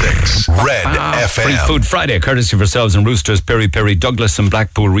 106. Red FM. Free Food Friday, courtesy of ourselves and Roosters, Piri Piri, Douglas and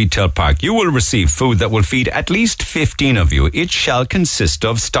Blackpool Retail Park. You will receive food that will feed at least 15 of you. It shall consist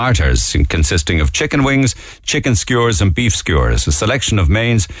of starters, consisting of chicken wings, chicken skewers and beef skewers, a selection of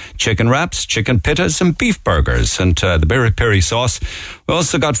mains, chicken wraps, chicken pittas and beef burgers, and the Piri Piri sauce. We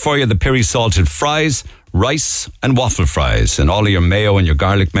also got for you the Piri salted fries, rice and waffle fries, and all of your mayo and your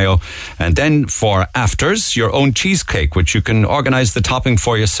garlic mayo. And then for afters, your own cheesecake, which you can organise the topping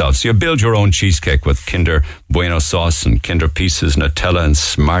for yourself. So you build your own cheesecake with Kinder Bueno sauce and Kinder Pieces, Nutella and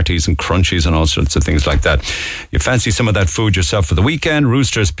Smarties and Crunchies and all sorts of things like that. You fancy some of that food yourself for the weekend?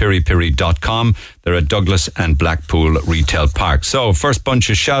 roosterspiripiri.com. They're at Douglas and Blackpool Retail Park. So first bunch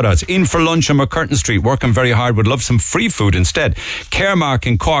of shout outs. In for lunch on McCurtain Street, working very hard, would love some free food instead. Caremark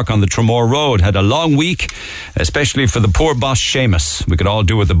in Cork on the Tremore Road had a long week, especially for the poor boss Seamus. We could all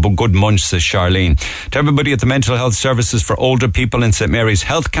do with a good munch, says Charlene. To everybody at the Mental Health Services for Older People in St Mary's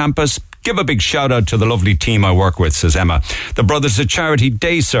Health Campus, give a big shout out to the lovely team I work with, says Emma. The Brothers of Charity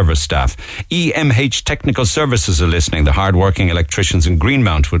Day Service staff. EMH Technical Services are listening. The hard-working electricians in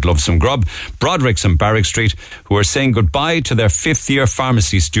Greenmount would love some grub. Broderick's and Barrack Street, who are saying goodbye to their 5th-year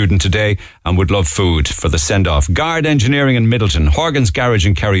pharmacy student today and would love food for the send-off. Guard Engineering in Middleton. Horgan's Garage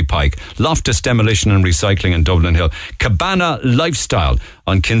in Kerry Pike. Loftus Demolition and Recycling in Dublin Hill. Cabana Lifestyle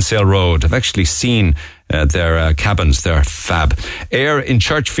on Kinsale Road. I've actually seen their cabins, they're fab. Air in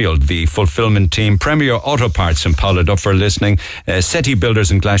Churchfield, the fulfillment team. Premier Auto Parts in Powladuffer listening. SETI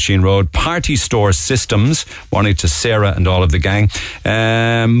Builders in Glasheen Road. Party Store Systems, morning to Sarah and all of the gang.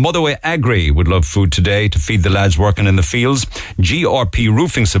 Motherway Agri would love food today to feed the lads working in the fields. GRP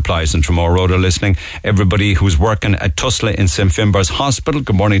Roofing Supplies in Tremore Road are listening. Everybody who's working at Tusla in St Finbarr's Hospital,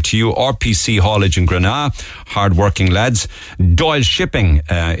 good morning to you. RPC Haulage in Granada, hard working lads. Doyle Shipping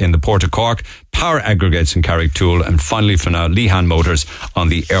in the Port of Cork. Power Aggregates in Carricktool, and finally for now, Lehan Motors on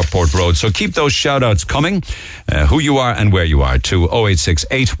the Airport Road. So keep those shout outs coming, who you are and where you are, to 086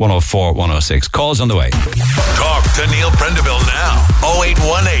 8104 106. Calls on the way. Talk to Neil Prendeville now.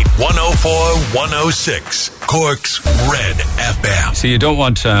 0818 104 106. Cork's Red FM. So you don't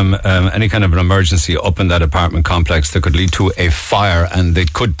want any kind of an emergency up in that apartment complex that could lead to a fire, and there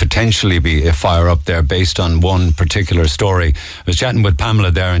could potentially be a fire up there based on one particular story. I was chatting with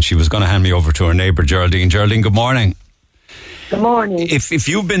Pamela there, and she was going to hand me over to her neighbour Geraldine. Geraldine, good morning. Good morning. If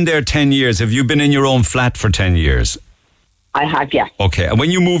you've been there 10 years, have you been in your own flat for 10 years? I have, yeah. Okay, and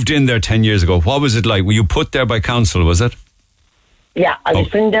when you moved in there 10 years ago, what was it like? Were you put there by council, was it? Yeah, I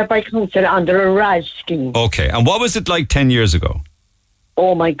was in there by council under a RAS scheme. Okay, and what was it like 10 years ago?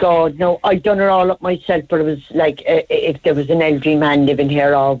 Oh my God, no, I'd done it all up myself, but it was like if there was an elderly man living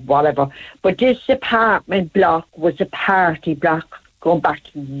here or whatever. But this apartment block was a party block going back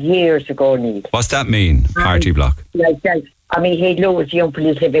years ago, Neil. What's that mean, party block? Like that. I mean, he had loads of young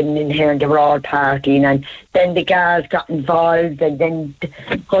police living in here and they were all partying, and then the guards got involved, and then,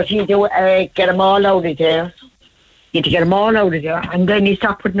 because he'd get them all out of there. He had to get them all out of there, and then he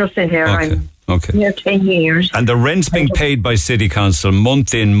stopped putting us in here. Okay. Here 10 years. And the rent's being paid by City Council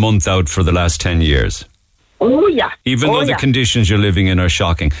month in, month out for the last 10 years? Oh, yeah. Even though the conditions you're living in are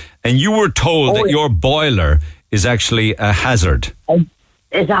shocking. And you were told that your boiler is actually a hazard.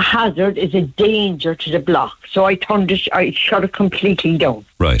 It's a hazard, it's a danger to the block. So I shut it completely down.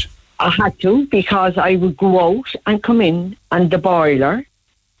 Right. I had to, because I would go out and come in, and the boiler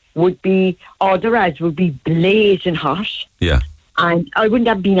would be, or the rads would be blazing hot. Yeah. And I wouldn't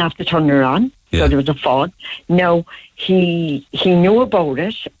have been able to turn it on. Yeah. So there was a fault. No, he knew about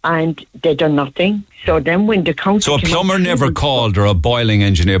it, and they done nothing. So then when the council... So a plumber never called, or a boiler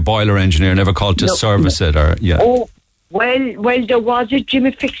engineer never called to service it, or... Yeah. Oh, well, there was a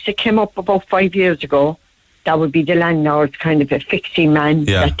Jimmy Fix that came up about 5 years ago. That would be the landlord, kind of a fixing man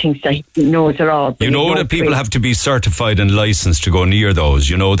that thinks that he knows it all. You know that people have to be certified and licensed to go near those,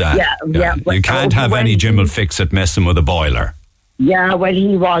 you know that? Yeah. You can't have any Jim will fix it messing with a boiler. Yeah, well,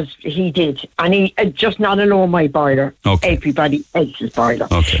 he did. And he, just not alone my boiler, everybody else's boiler.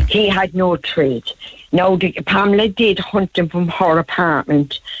 Okay. He had no trade. Now, Pamela did hunt him from her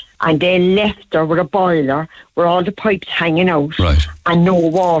apartment, and they left her with a boiler where all the pipes hanging out, and no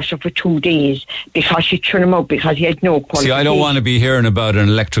water for 2 days, because she threw him out because he had no qualification. See, I don't want to be hearing about an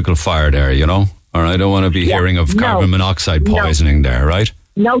electrical fire there, you know? Or I don't want to be hearing of carbon monoxide poisoning there, right?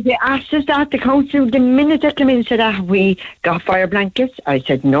 No, they asked us that, the council, the minute they came in and said, have we got fire blankets? I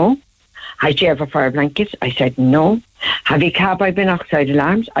said, no. Had you ever fire blankets? I said, no. Have you carbon monoxide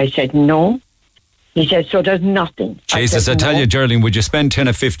alarms? I said, no. He said, so there's nothing. Jesus, I tell you, Geraldine, would you spend 10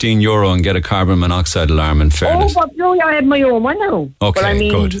 or 15 euro and get a carbon monoxide alarm, in fairness? Oh, but no, I have my own one now. Okay, but I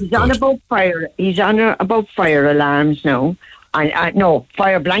mean, good. He's on about fire. He's on about fire alarms now. And no,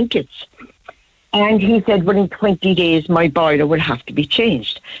 fire blankets. And he said, within 20 days, my boiler will have to be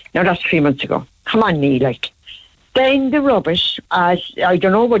changed. Now, that's 3 months ago. Come on, Neil, like. Then the rubbish, I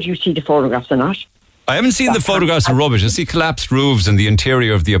don't know whether you see the photographs or not. I haven't seen the photographs of rubbish. I see collapsed roofs and the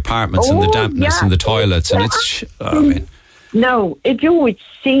interior of the apartments and the dampness and the toilets. And it's, No, if you would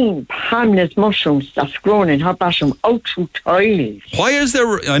see Pamela's mushrooms that's grown in her bathroom out through tiles. Why is there...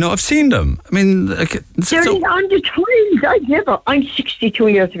 I know, I've seen them. I mean... They're on the tiles. I'm 62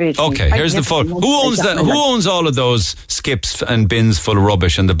 years of age. Okay, here's the photo. Who owns that? Who owns all of those skips and bins full of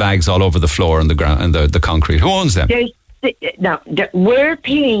rubbish and the bags all over the floor and the ground and the concrete? Who owns them? Now, we're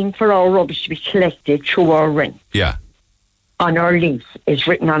paying for our rubbish to be collected through our rent. Yeah. On our lease. It's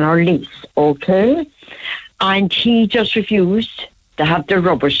written on our lease, okay? And he just refused to have the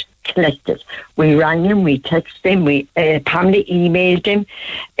rubbish collected. We rang him, we texted him, Pamela emailed him.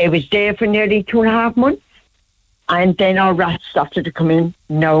 It was there for nearly 2.5 months. And then our rats started to come in.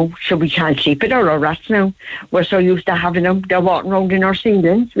 No, so we can't sleep with our rats now. We're so used to having them. They're walking around in our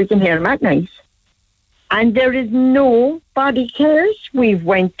ceilings. We can hear them at night. And there is nobody cares. We've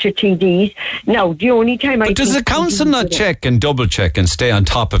went to TDs. Now, the only time But does the council not check and double check and stay on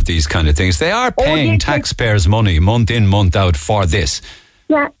top of these kind of things? They are paying taxpayers' money month in, month out for this.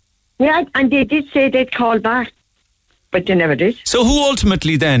 Yeah, and they did say they'd call back, but they never did. So who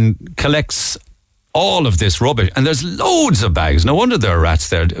ultimately then collects all of this rubbish? And there's loads of bags. No wonder there are rats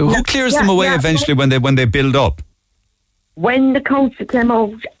there. Who clears them away eventually when they build up? When the council came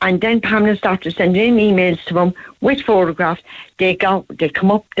out and then Pamela started sending in emails to them with photographs, they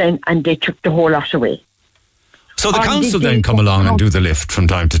come up then and they took the whole lot away. So the council then come along and do the lift from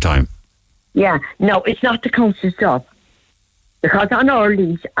time to time? Yeah, no, it's not the council's job. Because on our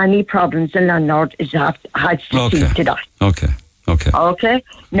lease, any problems the landlord has to see to that. Okay.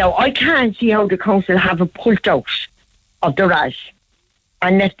 Now, I can't see how the council haven't pulled out of the rash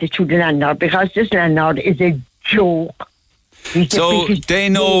and left it to the landlord, because this landlord is a joke. So they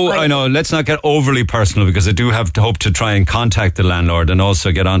know, I know, let's not get overly personal, because I do have to hope to try and contact the landlord and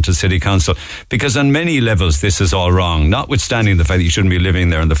also get on to City Council, because on many levels this is all wrong, notwithstanding the fact that you shouldn't be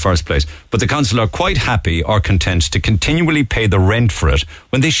living there in the first place. But the council are quite happy or content to continually pay the rent for it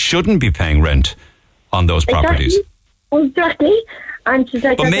when they shouldn't be paying rent on those properties. Exactly.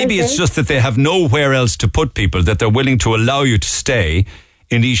 But maybe it's just that they have nowhere else to put people, that they're willing to allow you to stay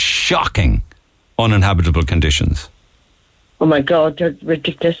in these shocking, uninhabitable conditions. Oh my God, they're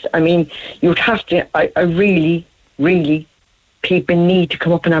ridiculous. I mean, you'd have to, I really, people need to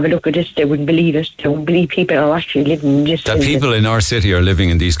come up and have a look at this. They wouldn't believe it. They wouldn't believe people are actually living in this. That people in our city are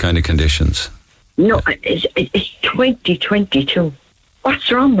living in these kind of conditions. No, it's 2022.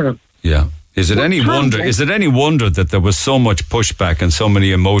 What's wrong with them? Yeah. Is it any wonder that there was so much pushback and so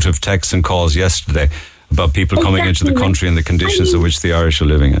many emotive texts and calls yesterday about people coming into the country and the conditions in which the Irish are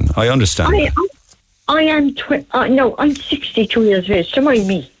living in? I understand. I'm 62 years of age. So mind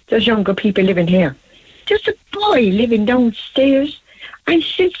me, there's younger people living here. There's a boy living downstairs, and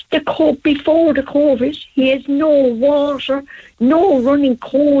since before the COVID, he has no water, no running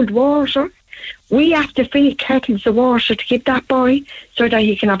cold water. We have to fill kettles of water to give that boy so that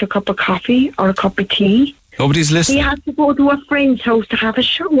he can have a cup of coffee or a cup of tea. Nobody's listening. He has to go to a friend's house to have a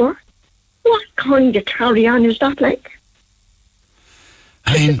shower. What kind of carry-on is that like?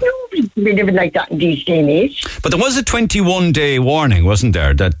 I mean, nobody's living like that in these day and age. But there was a 21-day can't wasn't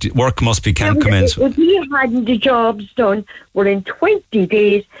there, that work can't commence. If we hadn't the jobs done, within 20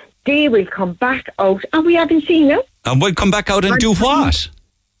 days, they will come back out, and we haven't seen them. And we'll come back out and do what?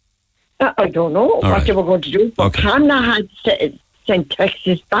 I don't know what they were going to do. But Pamela had sent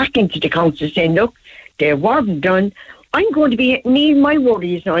texts back into the council saying, look, they weren't done. I'm going to be, my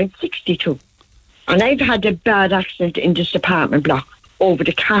worry is now, I'm 62. And I've had a bad accident in this apartment block over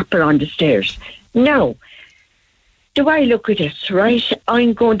the capper on the stairs. Now, do I look at this, right?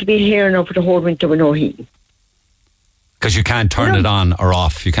 I'm going to be here now for the whole winter with no heating. Because you can't turn it on or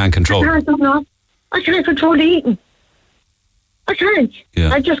off. You can't control it. I can't control the heating. I can't.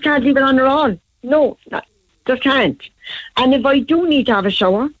 Yeah. I just can't leave it on or on. No, just can't. And if I do need to have a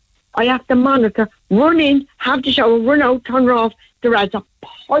shower, I have to monitor, run in, have the shower, run out, turn her off. There is a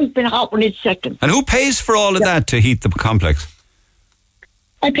piping hot when it's second. And who pays for all of that to heat the complex?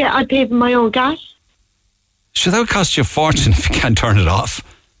 I pay for my own gas. Sure, that would cost you a fortune if you can't turn it off.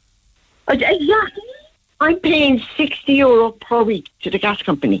 Exactly. I'm paying €60 per week to the gas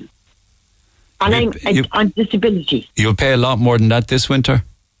company. And I'm on disability. You'll pay a lot more than that this winter?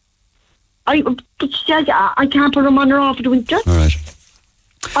 I can't put them on or off for the winter. All right.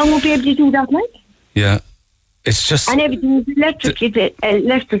 I won't be able to do that, like. Yeah. It's just... And everything is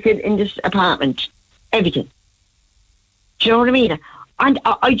electric in this apartment. Everything. Do you know what I mean? And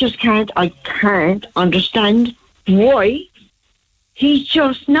I just can't understand why he's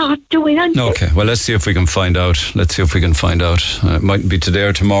just not doing anything. Okay, well, let's see if we can find out. It mightn't be today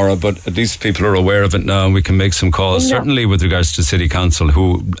or tomorrow, but at least people are aware of it now and we can make some calls. No. Certainly with regards to City Council,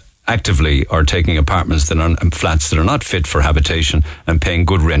 who actively are taking apartments and flats that are not fit for habitation and paying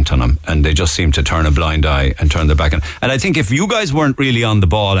good rent on them, and they just seem to turn a blind eye and turn their back on. And I think if you guys weren't really on the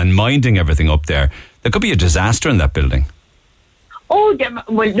ball and minding everything up there could be a disaster in that building. Oh,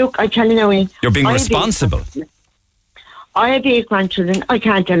 well, look, I tell you now, you're being responsible. I have 8 grandchildren. I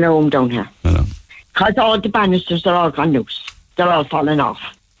can't allow them down here. I know. Because all the banisters are all gone loose. They're all falling off.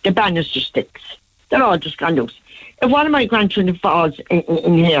 The banister sticks. They're all just gone loose. If one of my grandchildren falls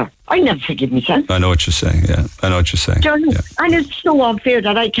in here, I never forgive myself. I know what you're saying, yeah. I know what you're saying. Yeah. And it's so unfair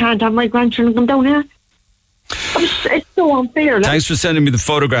that I can't have my grandchildren come down here. It's so unfair. Like. Thanks for sending me the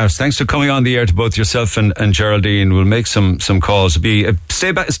photographs. Thanks for coming on the air to both yourself and Geraldine. We'll make some calls.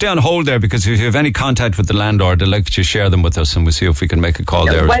 Stay on hold there, because if you have any contact with the landlord, I'd like you to share them with us, and we'll see if we can make a call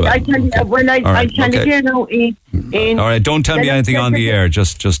there as well. I tell you now, all right, don't tell me anything on the air.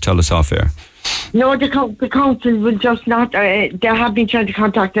 Just tell us off air. No, the council will just not. They have been trying to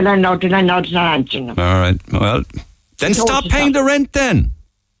contact the landlord. The landlord's not answering them. All right. Well, then stop paying the rent then.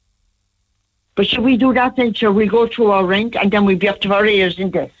 But should we do that then? Sure, we'll go through our rent and then we'll be up to our ears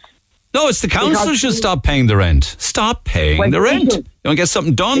in this. No, it's the council should stop paying the rent. Stop paying the rent. You want to get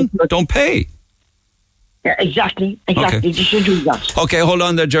something done? Don't pay. Yeah, exactly. Okay. You should do that. Okay, hold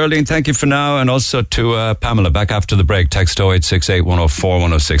on there, Geraldine. Thank you for now. And also to Pamela, back after the break. Text 0868 104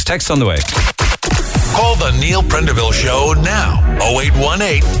 106. Text on the way. Call the Neil Prendeville Show now.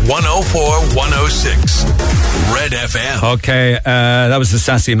 0818 104 106. Red FM. Okay, that was a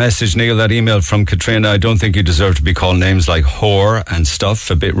sassy message, Neil, that email from Katrina. I don't think you deserve to be called names like whore and stuff.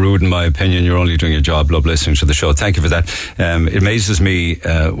 A bit rude in my opinion. You're only doing your job. Love listening to the show. Thank you for that. It amazes me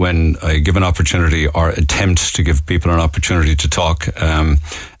when I give an opportunity or attempt to give people an opportunity to talk and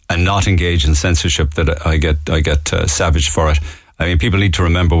not engage in censorship that I get savage for it. I mean, people need to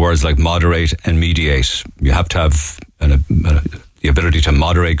remember words like moderate and mediate. You have to have the ability to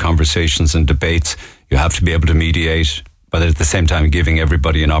moderate conversations and debates. You have to be able to mediate, but at the same time giving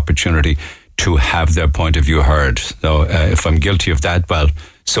everybody an opportunity to have their point of view heard. So if I'm guilty of that, well,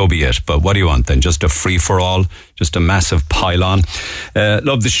 so be it. But what do you want then? Just a free-for-all? Just a massive pile-on?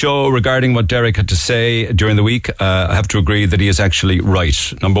 Love the show. Regarding what Derek had to say during the week, I have to agree that he is actually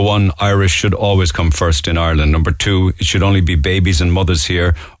right. Number one, Irish should always come first in Ireland. Number two, it should only be babies and mothers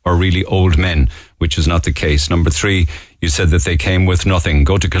here or really old men, which is not the case. Number three, you said that they came with nothing.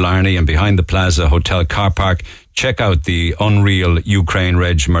 Go to Killarney and behind the Plaza Hotel car park, check out the unreal Ukraine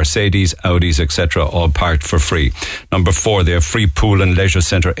Reg Mercedes, Audis, etc., all parked for free. Number four, they have free pool and leisure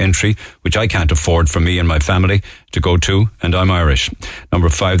centre entry, which I can't afford for me and my family to go to, and I'm Irish. Number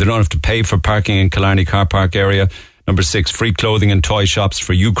five, they don't have to pay for parking in Killarney car park area. Number six, free clothing and toy shops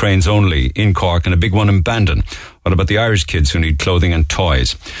for Ukrainians only in Cork, and a big one in Bandon. What about the Irish kids who need clothing and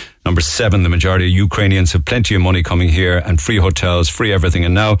toys? Number seven, the majority of Ukrainians have plenty of money coming here and free hotels, free everything,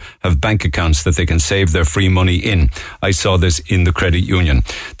 and now have bank accounts that they can save their free money in. I saw this in the credit union.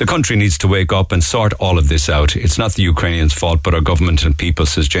 The country needs to wake up and sort all of this out. It's not the Ukrainians' fault, but our government and people,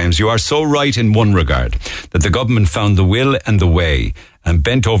 says James. You are so right in one regard, that the government found the will and the way and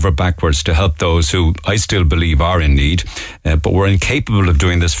bent over backwards to help those who I still believe are in need, but we're incapable of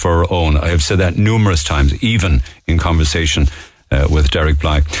doing this for our own. I have said that numerous times, even in conversation with Derek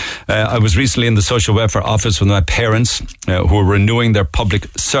Bly. I was recently in the social welfare office with my parents who were renewing their public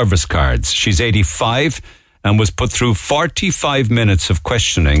service cards. She's 85 and was put through 45 minutes of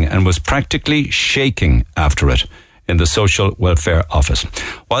questioning and was practically shaking after it in the social welfare office.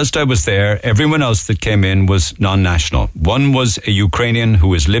 Whilst I was there, everyone else that came in was non-national. One was a Ukrainian who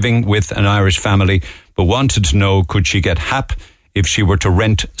was living with an Irish family but wanted to know, could she get HAP if she were to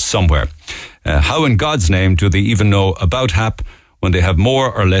rent somewhere? How in God's name do they even know about HAP when they have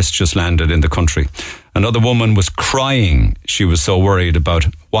more or less just landed in the country? Another woman was crying. She was so worried about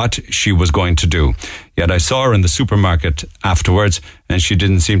what she was going to do. Yet I saw her in the supermarket afterwards and she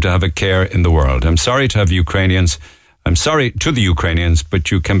didn't seem to have a care in the world. I'm sorry to the Ukrainians, but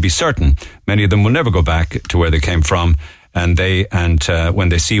you can be certain many of them will never go back to where they came from when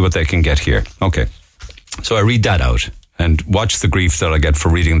they see what they can get here. Okay. So I read that out. And watch the grief that I get for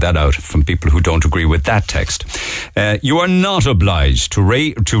reading that out from people who don't agree with that text. You are not obliged to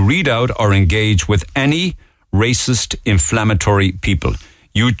read out or engage with any racist, inflammatory people.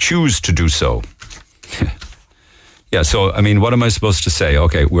 You choose to do so. Yeah, so, I mean, what am I supposed to say?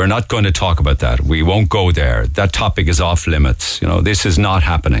 Okay, we're not going to talk about that. We won't go there. That topic is off limits. You know, this is not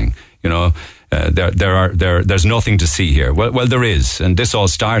happening. You know, there's nothing to see here. Well, there is. And this all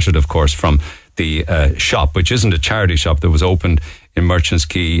started, of course, from the shop, which isn't a charity shop, that was opened in Merchants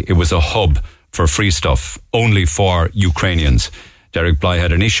Quay. It was a hub for free stuff, only for Ukrainians. Derek Bly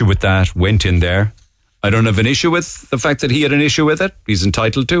had an issue with that, went in there. I don't have an issue with the fact that he had an issue with it. He's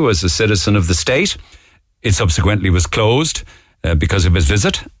entitled to as a citizen of the state. It subsequently was closed because of his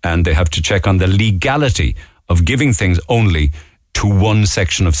visit, and they have to check on the legality of giving things only to one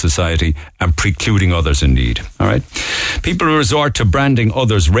section of society and precluding others in need. All right? People resort to branding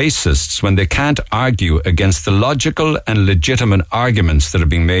others racists when they can't argue against the logical and legitimate arguments that are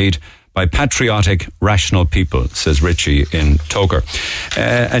being made by patriotic, rational people, says Richie in Toker.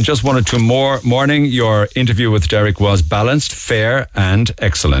 And just one or two more. Morning, your interview with Derek was balanced, fair and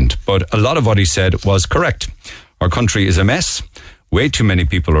excellent. But a lot of what he said was correct. Our country is a mess. Way too many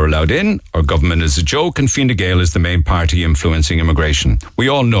people are allowed in. Our government is a joke, and Fine Gael is the main party influencing immigration. We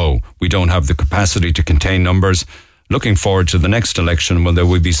all know we don't have the capacity to contain numbers. Looking forward to the next election when there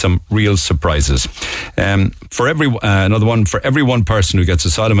will be some real surprises. For every one person who gets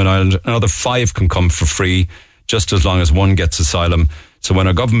asylum in Ireland, another 5 can come for free, just as long as one gets asylum. So when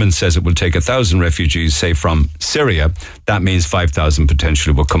our government says it will take 1,000 refugees, say from Syria, that means 5,000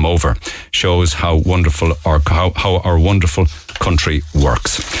 potentially will come over. Shows how wonderful how our wonderful country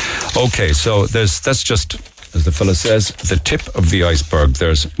works. Okay, so that's just, as the fella says, the tip of the iceberg.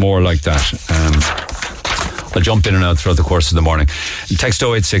 There's more like that. I'll jump in and out throughout the course of the morning. Text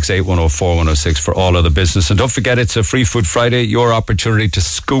 0868 104 106 for all other business. And don't forget, it's a Free Food Friday. Your opportunity to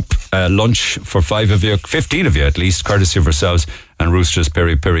scoop lunch for 5 of you, 15 of you at least, courtesy of ourselves and Roosters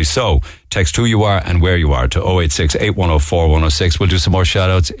Piri Piri. So text who you are and where you are to 0868 104 106. We'll do some more shout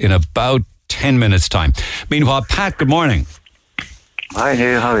outs in about 10 minutes time. Meanwhile, Pat, good morning. Hi,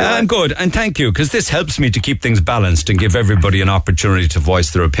 Neil. How are you? I'm good, and thank you, because this helps me to keep things balanced and give everybody an opportunity to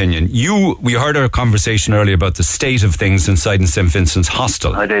voice their opinion. We heard our conversation earlier about the state of things inside in St. Vincent's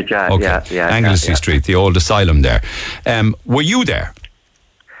Hostel. I did, yeah. Okay. Yeah, Anglesey Street, the old asylum there. Were you there?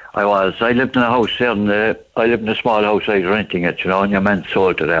 I was. I lived in a house there, I lived in a small house. I was renting it, and your man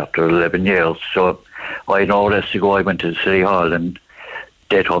sold it after 11 years. So I had no rest to go. I went to the City Hall, and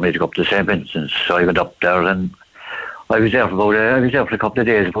they told me to go up to St. Vincent's. So I went up there, and I was there for a couple of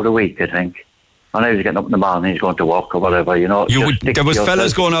days, about a week, I think. And I was getting up in the morning, going to work or whatever, There was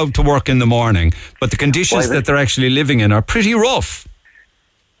fellas going out to work in the morning, but the conditions that they're actually living in are pretty rough.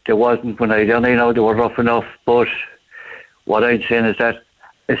 There wasn't when I done, they were rough enough, but what I'm saying is that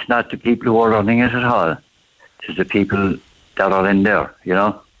it's not the people who are running it at all. It's the people that are in there,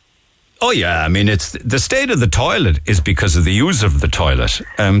 Oh yeah, I mean, it's the state of the toilet is because of the use of the toilet.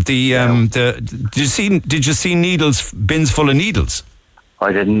 Did you see bins full of needles?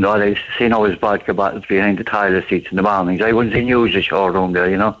 I didn't know. I seen always vodka bottles behind the toilet seats in the mornings. I wouldn't use the shower room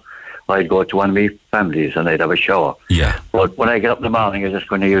there, I'd go to one of my families and I'd have a shower. Yeah. But when I get up in the morning, I'm just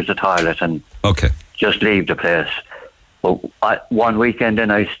going to use the toilet and just leave the place. But one weekend then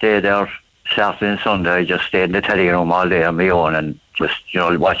I stayed there, Saturday and Sunday. I just stayed in the telly room all day on my own and just,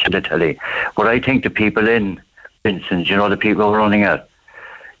 watching the telly. But I think the people in Vincent's, the people who are running it,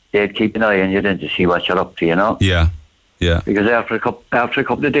 they'd keep an eye on you then to see what you're up to, Yeah, yeah. Because after a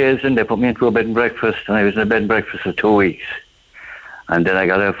couple of days, then they put me into a bed and breakfast, and I was in a bed and breakfast for 2 weeks. And then I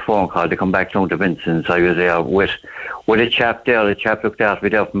got a phone call to come back down to Vincent's. I was there with a chap there. The chap looked after me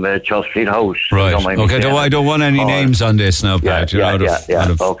there from Charles Street House. Right. I don't want any names on this now, Pat. Out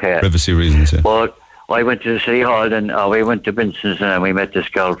of privacy reasons. Yeah. But I went to the City Hall, and we went to Vincent's, and we met this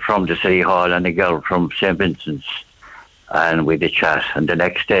girl from the City Hall and a girl from St. Vincent's. And we did chat. And the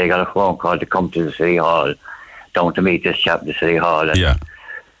next day I got a phone call to come to the City Hall, down to meet this chap in the City Hall. And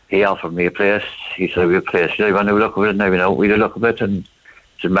he offered me a place. He said, "We have a place. I want to look at it." And we did look at it, and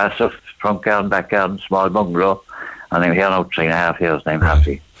it's a massive front garden, back garden, small bungalow. And I'm here now 3.5 years, and I'm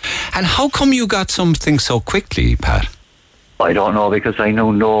happy. And how come you got something so quickly, Pat? I don't know, because I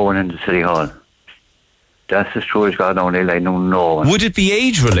knew no one in the City Hall. That's as true as God knows. I knew no one. Would it be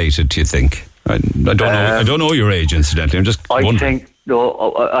age related, do you think? I don't know. I don't know your age, incidentally. I'm just wondering.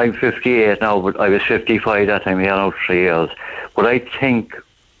 I'm 58 now, but I was 55 that time. Here now 3 years. But I think,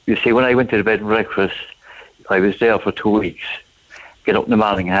 you see, when I went to the bed and breakfast, I was there for 2 weeks. Get up in the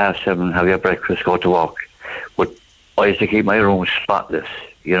morning, 7:30, have your breakfast, go to work. But I used to keep my room spotless,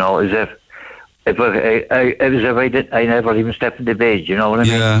 as if I never even stepped in the bed, you know what I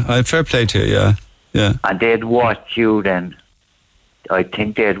mean? Yeah, fair play to you, yeah. And they'd watch you then. I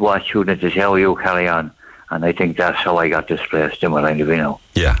think they'd watch you then to see how you carry on. And I think that's how I got displaced in what I live in now.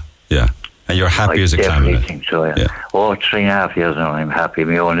 Yeah. And you're happy as a climate. I definitely think so, yeah. 3.5 years now, I'm happy.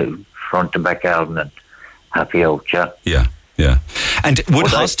 My own front and back garden and happy out, Yeah. And would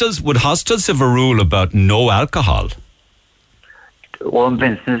hostels have a rule about no alcohol? Well, in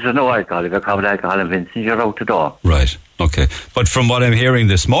Vincent's, there's no alcohol. If you have alcohol in Vincent's, you're out the door. Right, okay. But from what I'm hearing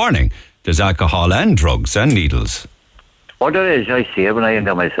this morning, there's alcohol and drugs and needles. Oh, there is. I see it when I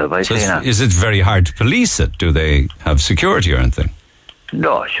enter myself. Is it very hard to police it? Do they have security or anything?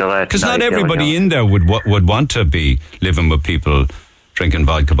 No, sure. Because not everybody in there would want to be living with people drinking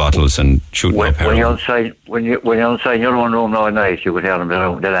vodka bottles and shooting up heroin. When you're outside in your own room now at night, you could hear them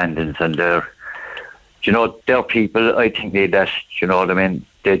around the landings, and they're people, I think they just, you know what I mean?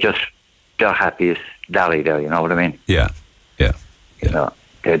 They're happy as Larry there, you know what I mean? Yeah. You know,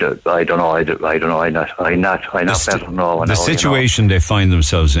 I don't know. I'm not better know. The situation they find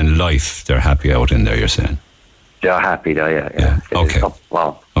themselves in life, they're happy out in there, you're saying? They're happy there, yeah. Okay.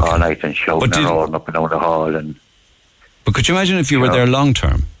 All night and shouting and rolling up and down the hall. But could you imagine if you were there long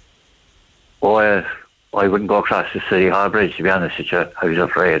term? Oh, I wouldn't go across the City Hall Bridge, to be honest with you. I was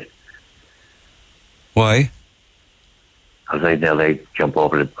afraid. Why? Because I'd nearly jump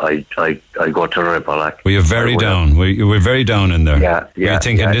over it. I'd go to the river. Like, were you very down? You were very down in there? Yeah. Were you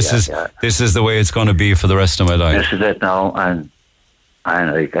thinking this is the way it's going to be for the rest of my life? This is it now, and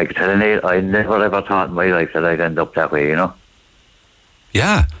I could tell you, I never ever thought in my life that I'd end up that way, you know?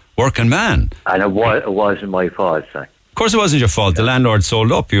 Yeah, working man. And it wasn't my fault, like. Of course it wasn't your fault. The landlord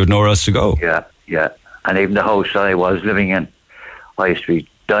sold up. You had nowhere else to go. Yeah. And even the house that I was living in, I used to be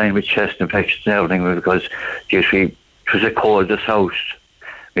dying with chest infections and everything because it was the coldest house.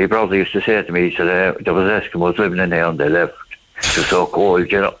 My brother used to say to me, he said, there was Eskimos living in there and they left. It was so cold,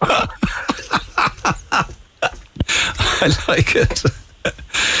 you know. I like it.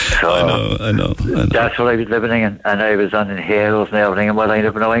 So I know. That's what I was living in, and I was on inhalers and everything, and what I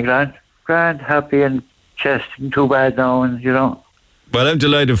never know, grand, happy, and chest isn't too bad now, and you know. Well, I'm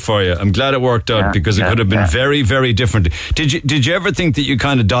delighted for you. I'm glad it worked out because it could have been very, very different. Did you ever think that you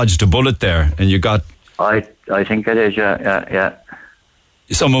kind of dodged a bullet there and you got? I think it is, yeah.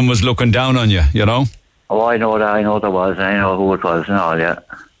 Someone was looking down on you, you know? Oh, I know there was. I know who it was and all, yeah.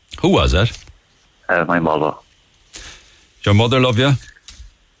 Who was it? My mother. Your mother love you?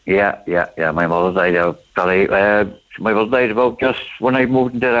 Yeah. My mother died my mother died about just when I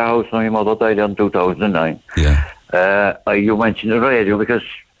moved into the house. My mother died in 2009. Yeah. You mentioned the radio because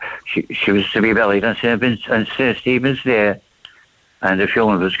she was to be buried on St. Stephen's Day, and the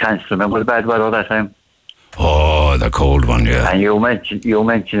funeral was cancelled. Remember the bad weather that time? Oh, the cold one, yeah. And you mentioned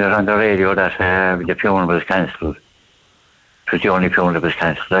it on the radio that the funeral was cancelled. It was the only funeral that was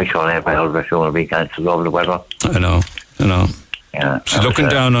cancelled. I sure never heard of a funeral being cancelled over the weather. I know. Yeah, she's looking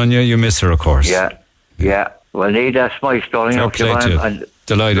down on you. You miss her, of course. Yeah. Well, that's my story.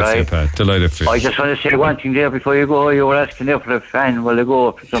 Delighted for you, Pat. Delighted for you. I just want to say one thing there before you go. You were asking there for a fan. Will I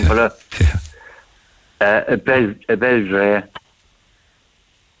go for some for a Belgrade?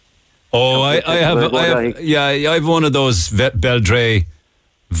 Oh, I have one of those Belgrade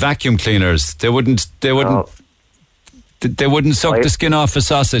vacuum cleaners. They wouldn't suck the skin off a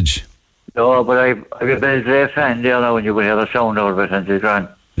sausage. No, but I'm a Belgrade fan there now, and you will hear the sound out of it and it's gone.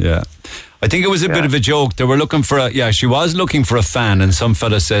 Yeah. I think it was a bit of a joke. They were looking for she was looking for a fan, and some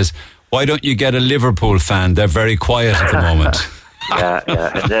fella says, why don't you get a Liverpool fan? They're very quiet at the moment.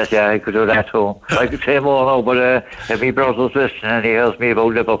 I could do that too. I could say more now, but if my brother's listening and he hears me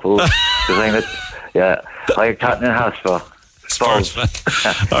about Liverpool, because I'm Tottenham Hotspur. Sportsman.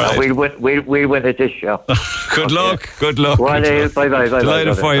 All right. We'll win it this year. Good luck. Bye.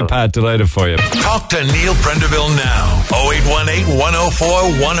 Delighted for you, Pat. Delighted for you. Talk to Neil Prendeville now. 0818 104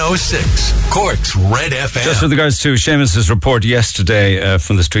 106. Cork's Red FM. Just with regards to Seamus's report yesterday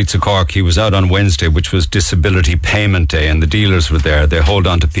from the streets of Cork, he was out on Wednesday, which was Disability Payment Day, and the dealers were there. They hold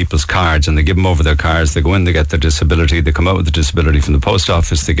on to people's cards and they give them over their cards. They go in, they get their disability, they come out with the disability from the post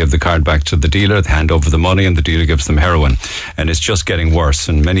office, they give the card back to the dealer, they hand over the money, and the dealer gives them heroin. And it's just getting worse,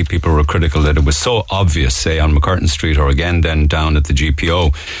 and many people were critical that it was so obvious, say on McCurtain Street or again then down at the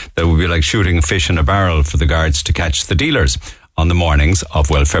GPO, that it would be like shooting a fish in a barrel for the guards to catch the dealers on the mornings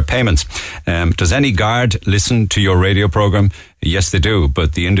of welfare payments. Does any guard listen to your radio programme? Yes, they do,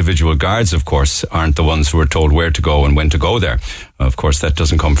 but the individual guards, of course, aren't the ones who are told where to go and when to go there. Of course, that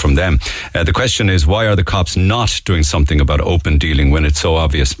doesn't come from them. The question is, why are the cops not doing something about open dealing when it's so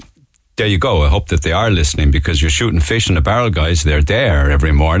obvious? There you go. I hope that they are listening, because you're shooting fish in a barrel, guys. They're there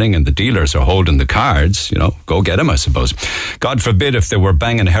every morning and the dealers are holding the cards. Go get them, I suppose. God forbid if they were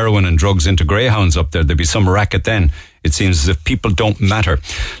banging heroin and drugs into greyhounds up there, there'd be some racket then It seems as if people don't matter.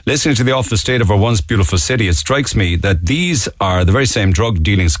 Listening to the awful state of our once beautiful city, it strikes me that these are the very same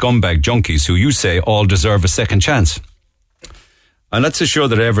drug-dealing scumbag junkies who you say all deserve a second chance. I'm not so sure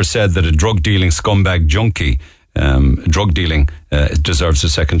that I ever said that a drug-dealing scumbag junkie deserves a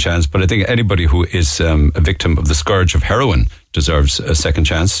second chance, but I think anybody who is a victim of the scourge of heroin deserves a second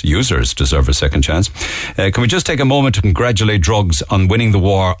chance. Users deserve a second chance. Can we just take a moment to congratulate drugs on winning the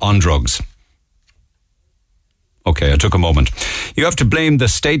war on drugs? Okay, I took a moment. You have to blame the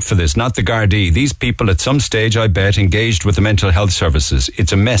state for this, not the Gardaí. These people at some stage, I bet, engaged with the mental health services.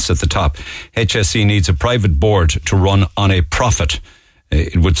 It's a mess at the top. HSE needs a private board to run on a profit.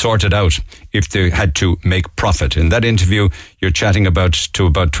 It would sort it out if they had to make profit. In that interview, you're chatting about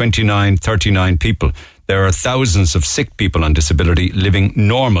 29, 39 people. There are thousands of sick people on disability living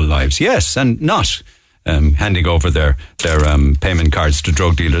normal lives. Yes, and not handing over their payment cards to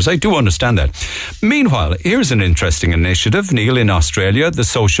drug dealers. I do understand that. Meanwhile, here's an interesting initiative, Neil, in Australia. The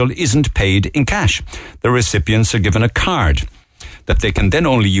social isn't paid in cash. The recipients are given a card that they can then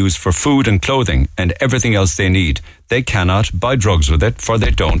only use for food and clothing and everything else they need. They cannot buy drugs with it, for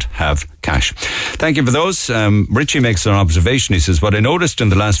they don't have cash. Thank you for those. Richie makes an observation. He says, what I noticed in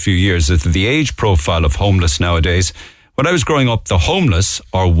the last few years is that the age profile of homeless nowadays, when I was growing up, the homeless,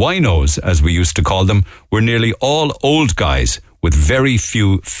 or winos as we used to call them, were nearly all old guys, with very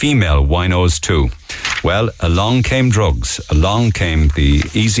few female winos too. Well, along came drugs. Along came the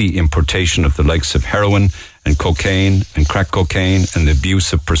easy importation of the likes of heroin and cocaine and crack cocaine and the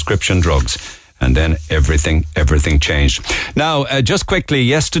abuse of prescription drugs. And then everything changed. Now, just quickly,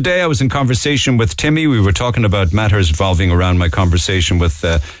 yesterday I was in conversation with Timmy. We were talking about matters revolving around my conversation with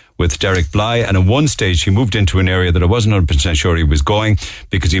Derek Bly, and at one stage he moved into an area that I wasn't 100% sure he was going,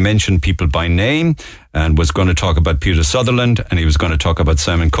 because he mentioned people by name and was going to talk about Peter Sutherland, and he was going to talk about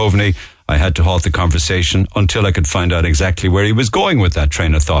Simon Coveney. I had to halt the conversation until I could find out exactly where he was going with that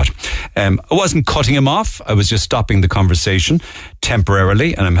train of thought. I wasn't cutting him off. I was just stopping the conversation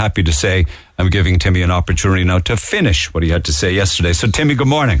temporarily, and I'm happy to say I'm giving Timmy an opportunity now to finish what he had to say yesterday. So, Timmy, good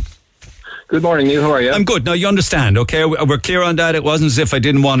morning. Good morning, Neil. How are you? I'm good. Now, you understand, okay? We're clear on that. It wasn't as if I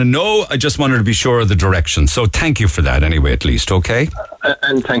didn't want to know. I just wanted to be sure of the direction. So thank you for that anyway, at least, okay?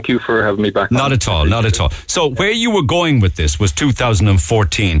 And thank you for having me back. Not at all. So where you were going with this was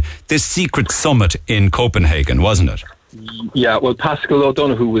 2014, this secret summit in Copenhagen, wasn't it? Yeah, well, Pascal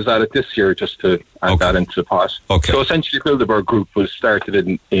O'Donoghue was at it this year, just to add that into the pot. Okay. So essentially, Bilderberg Group was started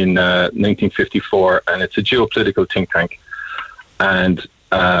in 1954, and it's a geopolitical think tank. And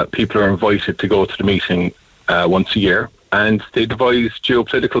people are invited to go to the meeting once a year, and they devise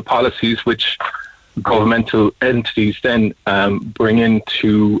geopolitical policies which governmental entities then bring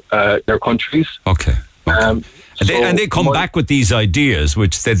into their countries. Okay. And they come back with these ideas,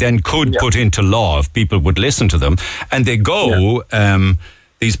 which they then could put into law if people would listen to them. And they go,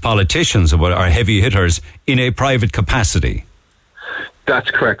 these politicians are heavy hitters, in a private capacity.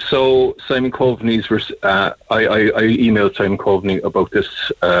 That's correct. So Simon Coveney's, I emailed Simon Coveney about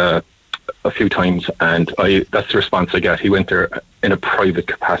this a few times, and that's the response I got. He went there in a private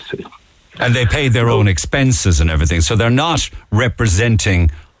capacity. And they paid their own expenses and everything, so they're not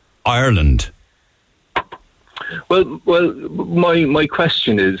representing Ireland. Well, my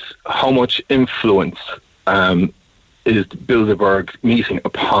question is, how much influence is the Bilderberg meeting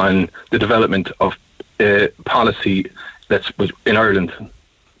upon the development of policy that's in Ireland?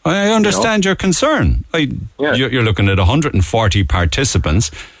 I understand your concern. You're looking at 140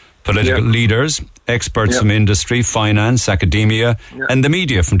 participants, political leaders, experts from industry, finance, academia, and the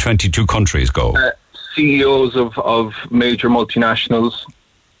media from 22 countries go. CEOs of major multinationals,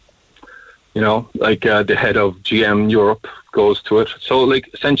 like the head of GM Europe goes to it. So, like,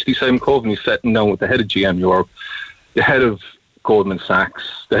 essentially Simon Coveney sitting down with the head of GM Europe, the head of Goldman Sachs,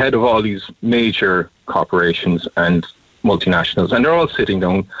 the head of all these major corporations and multinationals, and they're all sitting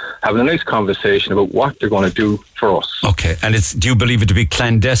down having a nice conversation about what they're going to do for us. Okay, and do you believe it to be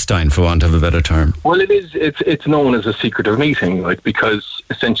clandestine, for want of a better term? Well, it is. It's known as a secretive meeting, because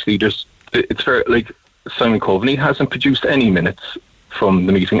essentially it's very, Simon Coveney hasn't produced any minutes from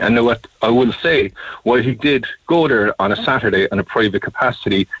the meeting, and what I will say, while he did go there on a Saturday in a private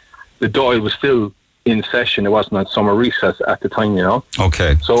capacity, the Dáil was still in session. It wasn't on summer recess at the time,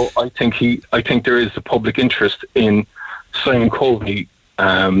 Okay. So I think there is a public interest in Simon Coveney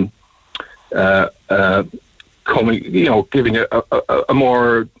giving a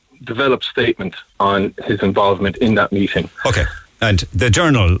more developed statement on his involvement in that meeting. Okay. And the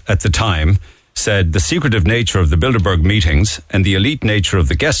Journal at the time said the secretive nature of the Bilderberg meetings and the elite nature of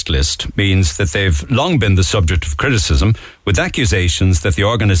the guest list means that they've long been the subject of criticism, with accusations that the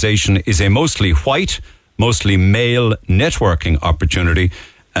organisation is a mostly white, mostly male networking opportunity,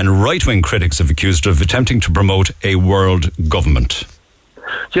 and right-wing critics have accused her of attempting to promote a world government.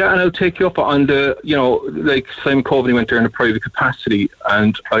 Yeah, and I'll take you up on the, like Simon Coveney went there in a private capacity,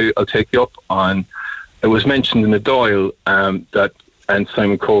 and I'll take you up on, it was mentioned in the Dáil that, and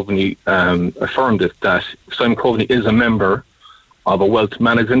Simon Coveney affirmed it, that Simon Coveney is a member of a wealth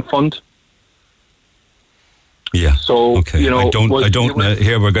management fund. Yeah. So okay. I don't.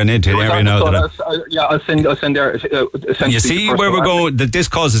 Here we're going into an area now I'll send there. You see where we're going. That this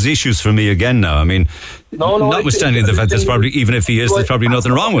causes issues for me again now. I mean, notwithstanding the fact there's probably, even if he is, there's probably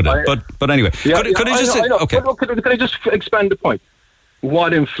nothing wrong with it. But anyway, could I just say, okay? Could I just expand the point?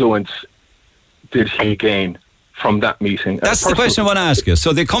 What influence did he gain from that meeting? That's the question I want to ask you.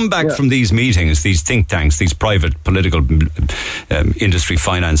 So they come back from these meetings, these think tanks, these private political industry,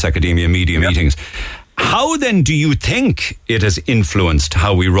 finance, academia, media meetings. How then do you think it has influenced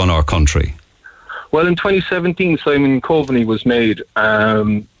how we run our country? Well, in 2017, Simon Coveney was made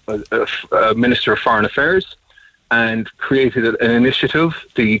Minister of Foreign Affairs and created an initiative,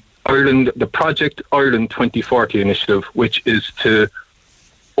 the Project Ireland 2040 initiative, which is to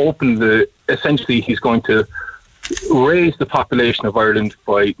open essentially he's going to raise the population of Ireland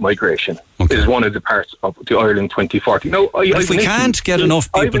by migration. Is one of the parts of the Ireland 2040. Now, if we can't get enough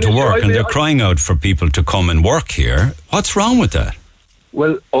people to work and they're crying out for people to come and work here, what's wrong with that?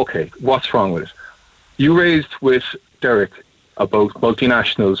 Well, okay, what's wrong with it? You raised with Derek about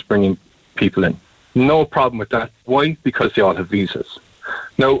multinationals bringing people in. No problem with that. Why? Because they all have visas.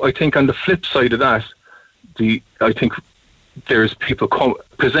 Now, I think on the flip side of that, I think there's people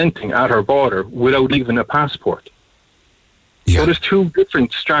presenting at our border without even a passport. Yeah. So there's two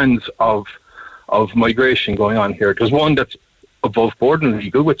different strands of migration going on here. There's one that's above board and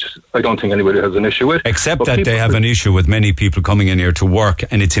legal, which I don't think anybody has an issue with. Except that they have an issue with many people coming in here to work,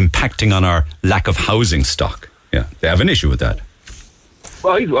 and it's impacting on our lack of housing stock. Yeah, they have an issue with that.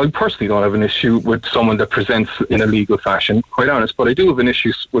 Well, I personally don't have an issue with someone that presents in a legal fashion, quite honest, but I do have an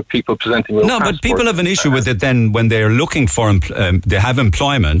issue with people presenting with passports. But people have an issue with it then when they're looking for, they have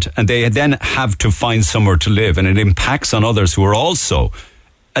employment and they then have to find somewhere to live, and it impacts on others who are also,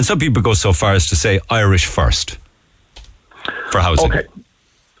 and some people go so far as to say Irish first for housing. Okay.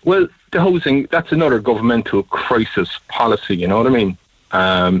 Well, the housing, that's another governmental crisis policy, you know what I mean?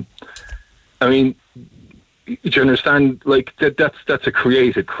 I mean, do you understand? Like that's a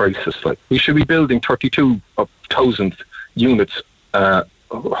created crisis. Like we should be building 32,000 units,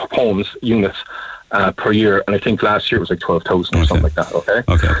 homes units per year, and I think last year it was like 12,000 or something like that.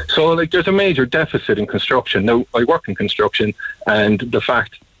 Okay. So like there's a major deficit in construction. Now I work in construction, and the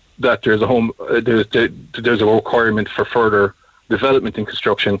fact that there's a requirement for further development in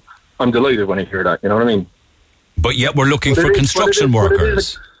construction, I'm delighted when I hear that. You know what I mean? But yet we're looking for construction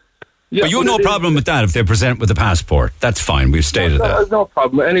workers. Yeah, but you have no problem with that if they present with a passport. That's fine. We've stated that. No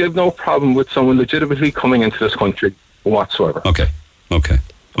problem. And I have no problem with someone legitimately coming into this country whatsoever. Okay.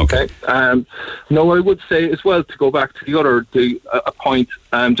 No, I would say as well, to go back to the point,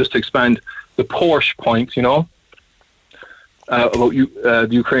 just to expand the Porsche point, you know, about the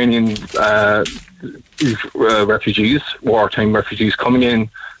Ukrainian refugees, wartime refugees coming in,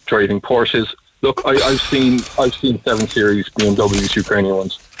 driving Porsches. Look, I've seen 7 Series BMWs, Ukrainian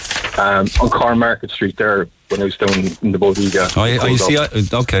ones, on Cork Market Street there when I was down in the Bodega. I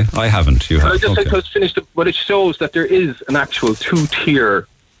haven't. You have. I just think I was finished, but it shows that there is an actual 2-tier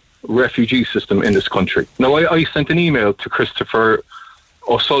refugee system in this country. Now, I sent an email to Christopher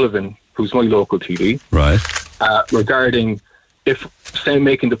O'Sullivan, who's my local TD, right, regarding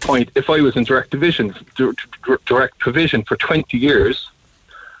making the point, if I was in direct provision for 20 years,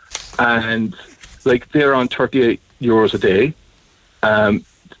 and like they're on €38 a day.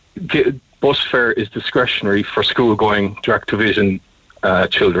 Bus fare is discretionary for school-going direct provision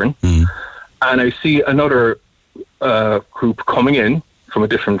children, and I see another group coming in from a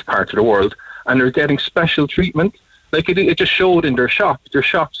different part of the world, and they're getting special treatment. Like it just showed in their shop. Their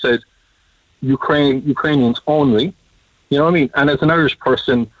shop said Ukrainians only. You know what I mean? And as an Irish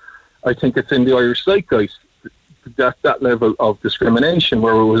person, I think it's in the Irish zeitgeist that level of discrimination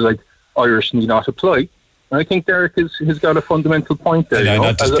where it was like Irish need not apply. And I think Derek has got a fundamental point there.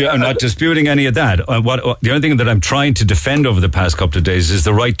 I'm not disputing any of that. The only thing that I'm trying to defend over the past couple of days is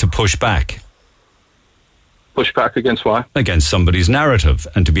the right to push back. Push back against what? Against somebody's narrative,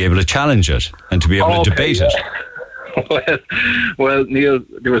 and to be able to challenge it and to be able to debate it. Well, Neil,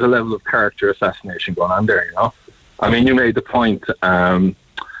 there was a level of character assassination going on there, you know. I mean, you made the point.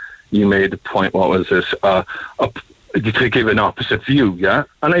 What was this? To give an opposite view, yeah?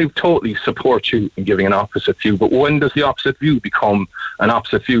 And I totally support you in giving an opposite view, but when does the opposite view become an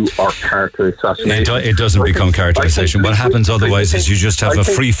opposite view or character assassination. It doesn't become characterization. What happens otherwise is you just have a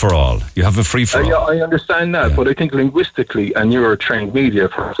free-for-all. You have a free-for-all. Yeah, I understand that, but I think linguistically, and you're a trained media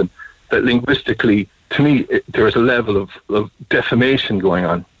person, that linguistically, to me, there is a level of defamation going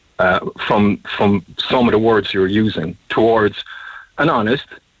on from some of the words you're using towards an honest,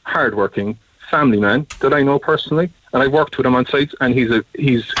 hard-working family man that I know personally, and I worked with him on sites, and he's a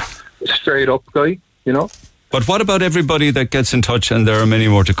straight-up guy, you know. But what about everybody that gets in touch, and there are many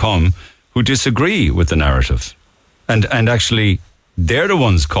more to come, who disagree with the narrative? And actually, they're the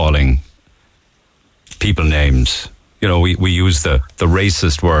ones calling people names. You know, we use the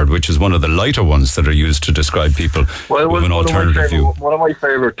racist word, which is one of the lighter ones that are used to describe people with an alternative view. One of my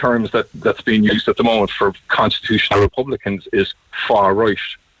favourite terms that's being used at the moment for constitutional Republicans is far right,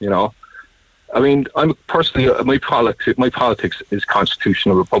 you know. I mean, I'm personally, my politics is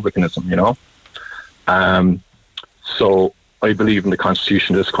constitutional Republicanism, you know. So I believe in the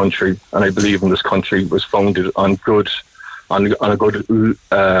Constitution of this country, and I believe in this country was founded on a good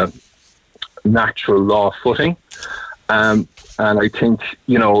natural law footing. And I think,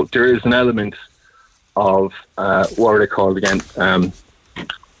 you know, there is an element of what are they called again?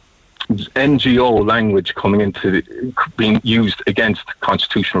 NGO language coming into being used against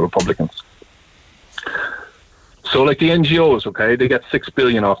constitutional Republicans. So, like the NGOs, okay, they get $6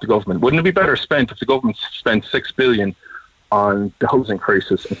 billion off the government. Wouldn't it be better spent if the government spent $6 billion on the housing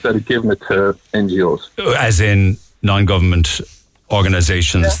crisis instead of giving it to NGOs? As in non-government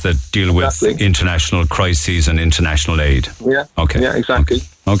organisations that deal with international crises and international aid. Yeah. Okay. Yeah, exactly.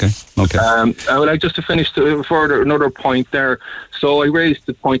 Okay. I would like just to finish further another point there. So I raised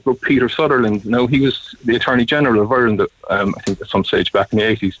the point about Peter Sutherland. Now, he was the Attorney General of Ireland, I think at some stage back in the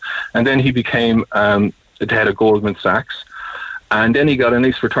 80s, and then he became the head of Goldman Sachs, and then he got a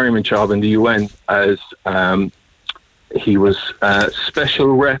nice retirement job in the UN as he was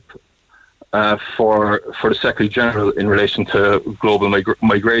special rep for the Secretary General in relation to global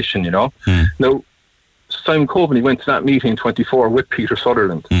migration, you know. Now, Simon Coveney went to that meeting in 24 with Peter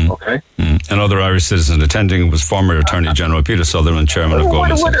Sutherland, okay? And other Irish citizens attending was former Attorney General Peter Sutherland, chairman of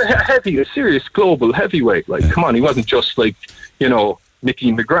Goldman Sachs. What a serious global heavyweight. Like, come on, he wasn't just like, you know,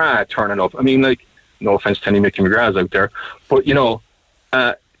 Mickey McGrath turning up. I mean, like, no offence to any Mickey McGraths out there, but, you know,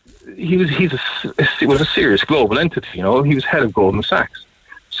 he was a serious global entity, you know. He was head of Goldman Sachs.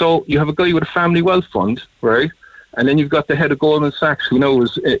 So you have a guy with a family wealth fund, right? And then you've got the head of Goldman Sachs, who now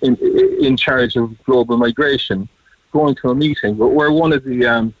is in charge of global migration, going to a meeting where one of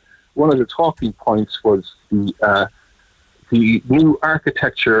the talking points was the new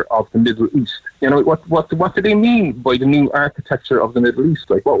architecture of the Middle East. You know, what do they mean by the new architecture of the Middle East?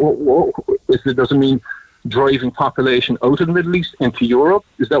 Like, does it mean driving population out of the Middle East into Europe?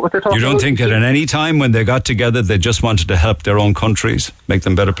 Is that what they're talking about? You don't think that at any time when they got together they just wanted to help their own countries, make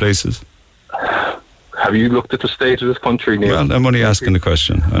them better places? Have you looked at the state of this country, Neil? Well, I'm only asking the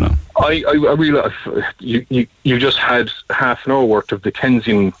question. I know. I realise you just had half an hour worth of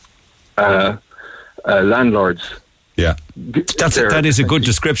Dickensian landlords. Yeah, that is a good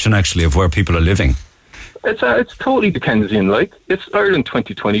description actually of where people are living. It's totally Dickensian, like it's Ireland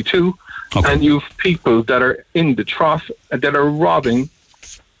 2022. Okay. And you've people that are in the trough that are robbing.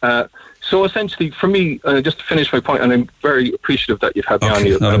 So essentially, for me, just to finish my point, and I'm very appreciative that you've had me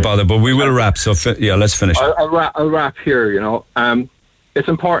on. Not a bother, but we will wrap. So let's finish. I'll wrap here. You know, it's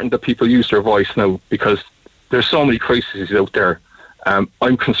important that people use their voice now because there's so many crises out there.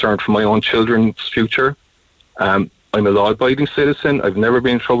 I'm concerned for my own children's future. I'm a law-abiding citizen. I've never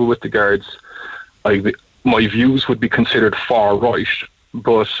been in trouble with the guards. My views would be considered far right,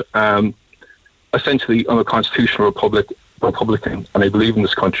 but essentially I'm a constitutional Republican, and I believe in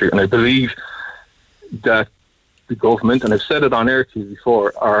this country, and I believe that the government, and I've said it on air to you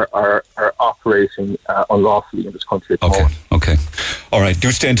before, are operating unlawfully in this country at the moment. Okay. All right.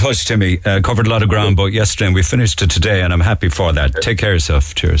 Do stay in touch, Timmy. Covered a lot of ground, but yesterday, and we finished it today, and I'm happy for that. Take care of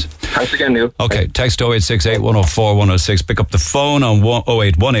yourself. Cheers. Thanks again, Neil. Okay. Text 0868 104 106. Pick up the phone on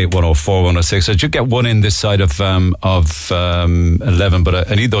 0818 104 106. I should get one in this side of 11,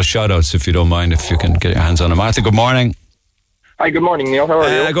 but I need those shout-outs if you don't mind, if you can get your hands on them. Martha, good morning. Hi, good morning, Neil. How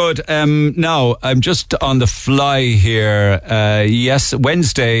are you? Good. Now, I'm just on the fly here. Yes,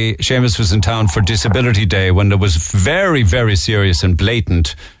 Wednesday, Seamus was in town for Disability Day when there was very, very serious and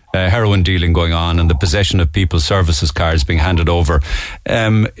blatant heroin dealing going on and the possession of people's services cards being handed over.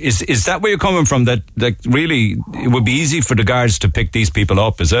 Is that where you're coming from? That really it would be easy for the guards to pick these people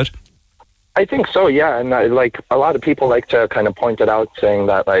up, is it? I think so, yeah. And a lot of people like to kind of point it out, saying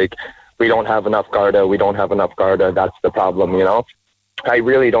that we don't have enough Garda, that's the problem, you know. I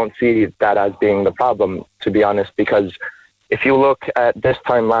really don't see that as being the problem, to be honest, because if you look at this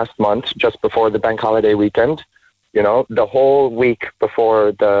time last month, just before the bank holiday weekend, you know, the whole week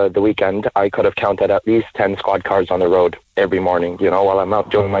before the weekend, I could have counted at least 10 squad cars on the road every morning, you know, while I'm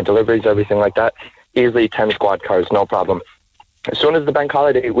out doing my deliveries, everything like that. Easily 10 squad cars, no problem. As soon as the bank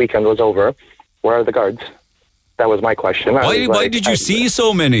holiday weekend was over, where are the guards? That was my question. Why did you see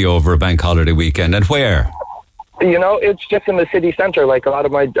so many over a bank holiday weekend, and where? You know, it's just in the city centre. Like, a lot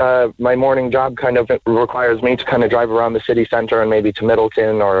of my morning job kind of requires me to kind of drive around the city centre and maybe to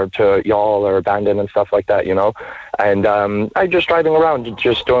Middleton or to Youghal or Bandon and stuff like that, you know. And I'm just driving around,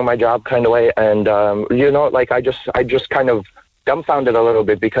 just doing my job kind of way. And, you know, like, I just kind of dumbfounded a little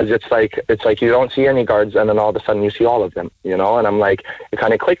bit, because it's like you don't see any guards and then all of a sudden you see all of them, you know. And I'm like, it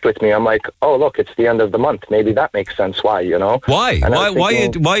kind of clicked with me. I'm like, oh, look, it's the end of the month, maybe that makes sense. Why, you know? Why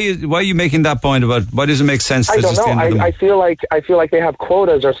are you making that point about why does it make sense? I don't know. I feel like they have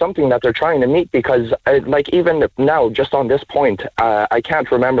quotas or something that they're trying to meet, because like even now, just on this point, I can't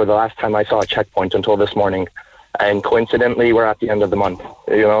remember the last time I saw a checkpoint until this morning, and coincidentally we're at the end of the month,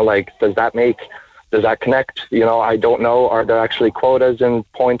 you know. Like, does that connect? You know, I don't know. Are there actually quotas in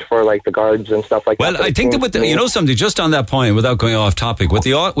point for like the guards and stuff like that? Well, I think that with you know something, just on that point, without going off topic, with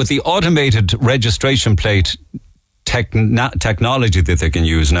the automated registration plate technology that they can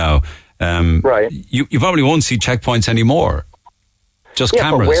use now, right? You probably won't see checkpoints anymore. Just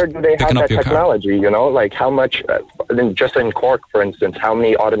cameras. But where do they have that technology? You know, like how much? Just in Cork, for instance, how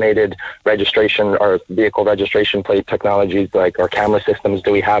many automated registration or vehicle registration plate technologies, like, or camera systems,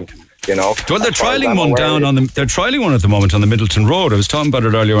 do we have? You know, well, they're trialling one they're trialling one at the moment on the Middleton Road. I was talking about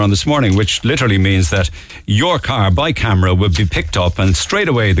it earlier on this morning, which literally means that your car by camera will be picked up, and straight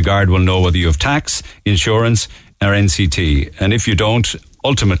away the guard will know whether you have tax, insurance, or NCT. And if you don't,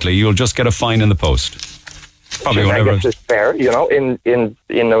 ultimately you'll just get a fine in the post. Probably whatever. I guess it's fair, you know, in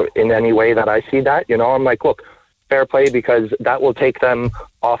any way that I see that, you know. I'm like, look, fair play, because that will take them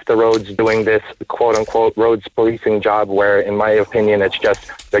off the roads doing this quote-unquote roads policing job, where in my opinion it's just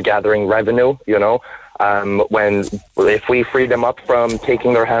they're gathering revenue, you know. If we free them up from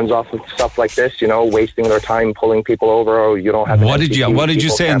taking their hands off of stuff like this, you know, wasting their time pulling people over, or you don't have... What did you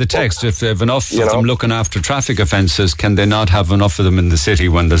say in the text? If they have enough of them looking after traffic offences, can they not have enough of them in the city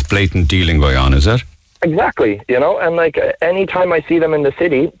when there's blatant dealing going on, is it? Exactly, you know, and like anytime I see them in the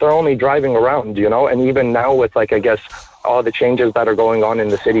city, they're only driving around, you know. And even now with, like, I guess all the changes that are going on in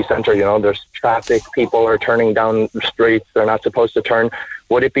the city centre, you know, there's traffic, people are turning down the streets they're not supposed to turn.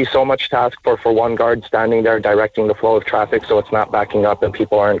 Would it be so much to ask for one guard standing there directing the flow of traffic so it's not backing up and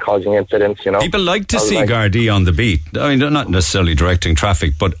people aren't causing incidents, you know? People like to see Gardaí on the beat. I mean, they're not necessarily directing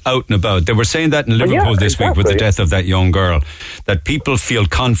traffic, but out and about. They were saying that in Liverpool this week with the death of that young girl, that people feel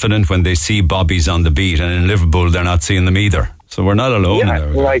confident when they see bobbies on the beat, and in Liverpool they're not seeing them either. So we're not alone there.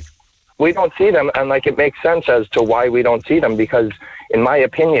 Like, we don't see them, and like it makes sense as to why we don't see them, because in my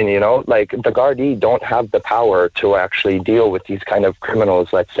opinion, you know, like the Gardaí don't have the power to actually deal with these kind of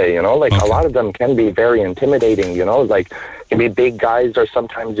criminals, let's say, you know, like a lot of them can be very intimidating, you know, like can be big guys, or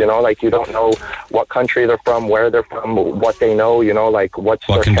sometimes, you know, like you don't know what country they're from, where they're from, what they know, you know, like what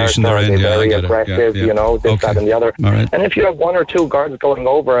their condition character, they're in, are they very aggressive, you know, this, that, and the other. Right. And if you have one or two guards going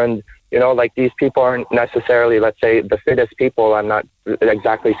over, and you know, like these people aren't necessarily, let's say, the fittest people. I'm not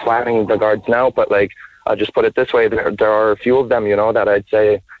exactly slamming the guards now, but like, I'll just put it this way. There are a few of them, you know, that I'd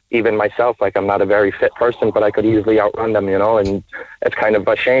say, even myself, like I'm not a very fit person, but I could easily outrun them, you know, and it's kind of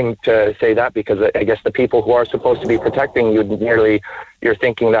a shame to say that, because I guess the people who are supposed to be protecting you, you're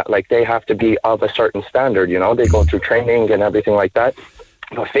thinking that like they have to be of a certain standard, you know, they go through training and everything like that.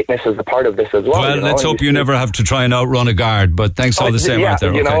 Fitness is a part of this as well. Well, let's hope you never have to try and outrun a guard, but thanks all the same out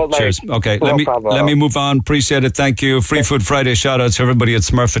there. Okay, cheers. Okay, let me move on. Appreciate it. Thank you. Free Food Friday shout outs to everybody at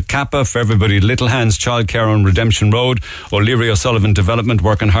Smurfit Kappa, for everybody at Little Hands Childcare on Redemption Road, O'Leary O'Sullivan Development,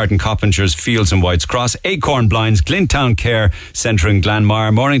 working hard in Coppingers Fields and Whites Cross, Acorn Blinds, Glintown Care Centre in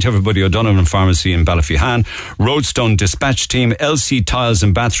Glanmire. Morning to everybody O'Donovan Pharmacy in Ballyfihan, Roadstone Dispatch Team, LC Tiles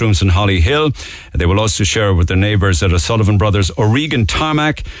and Bathrooms in Holly Hill. They will also share with their neighbours at O'Sullivan Brothers, O'Regan Tarmac,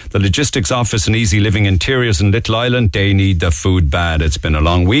 the Logistics Office and Easy Living Interiors in Little Island. They need the food bad. It's been a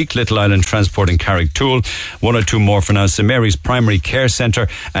long week. Little Island Transport and Carricktool. One or two more for now. St Mary's Primary Care Centre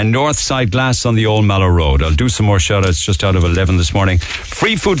and Northside Glass on the Old Mallow Road. I'll do some more shout outs just out of 11 this morning.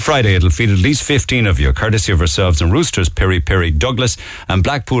 Free Food Friday. It'll feed at least 15 of you, courtesy of ourselves and Roosters, Piri Piri, Douglas and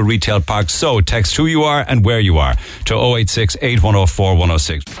Blackpool Retail Park. So text who you are and where you are to 086 8104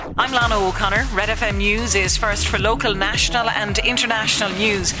 106. I'm Lana O'Connor. Red FM News is first for local, national and international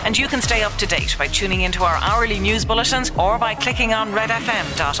news, and you can stay up to date by tuning into our hourly news bulletins or by clicking on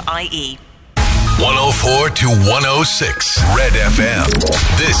redfm.ie. 104 to 106 Red FM.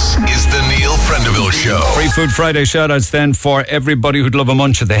 This is the Neil Prendeville Show. Free Food Friday shout-outs then for everybody who'd love a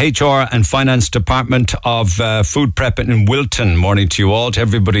munch at the HR and Finance Department of Food Prep in Wilton. Morning to you all. To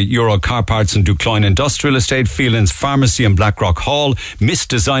everybody, Euro Car Parts and Ducloyne Industrial Estate, Phelan's Pharmacy in Blackrock Hall, Miss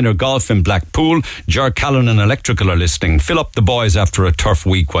Designer Golf in Blackpool, Ger Callan and Electrical are listening. Fill up the boys after a turf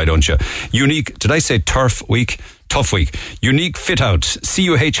week, why don't you? Unique, did I say turf week? Tough week. Unique Fit Out,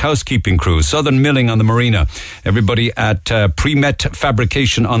 CUH Housekeeping Crew, Southern Milling on the Marina. Everybody at Pre-Met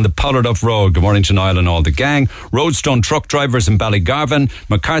Fabrication on the Pollarduff Road. Good morning to Niall and all the gang. Roadstone Truck Drivers in Ballygarvan.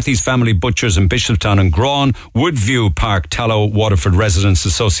 McCarthy's Family Butchers in Bishopstown and Grawn. Woodview Park Tallow Waterford Residents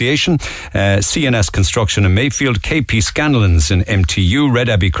Association. CNS Construction in Mayfield. KP Scanlons in MTU. Red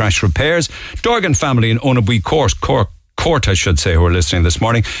Abbey Crash Repairs. Dorgan Family in Onabui Court, I should say, who are listening this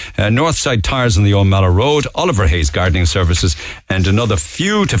morning. Northside Tyres on the Old Mallow Road, Oliver Hayes Gardening Services, and another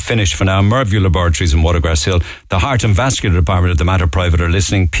few to finish for now. Merview Laboratories in Watergrass Hill, the Heart and Vascular Department of the Matter Private are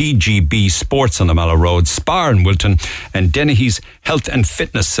listening. PGB Sports on the Mallow Road, Spar in Wilton, and Dennehy's Health and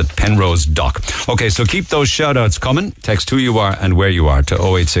Fitness at Penrose Dock. Okay, so keep those shout-outs coming. Text who you are and where you are to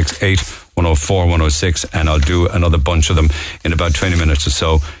 0868 104 106, and I'll do another bunch of them in about 20 minutes or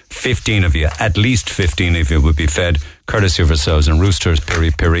so. 15 of you, at least 15 of you, will be fed courtesy of ourselves in Roosters,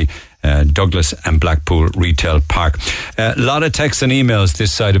 Piri, Douglas and Blackpool Retail Park. A lot of texts and emails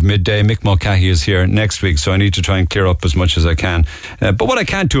this side of midday. Mick Mulcahy is here next week, so I need to try and clear up as much as I can. But what I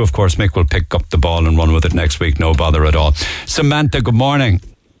can't do, of course, Mick will pick up the ball and run with it next week, no bother at all. Samantha, good morning.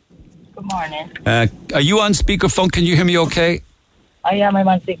 Good morning. Are you on speakerphone? Can you hear me okay? I am. I'm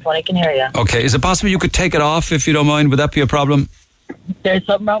on speakerphone. I can hear you. Okay, is it possible you could take it off if you don't mind? Would that be a problem? There's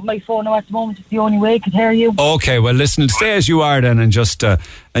something wrong with my phone now at the moment. It's the only way I could hear you. Okay, well listen, stay as you are then and just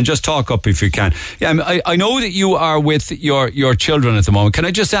talk up if you can. Yeah, I know that you are with your children at the moment. Can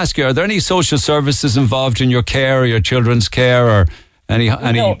I just ask you, are there any social services involved in your care or your children's care or any?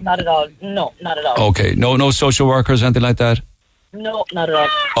 No, not at all. No, not at all. Okay, no social workers, anything like that? No, not at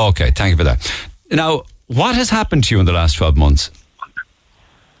all. Okay, thank you for that. Now, what has happened to you in the last 12 months?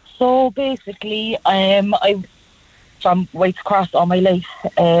 So basically, I from White's Cross all my life,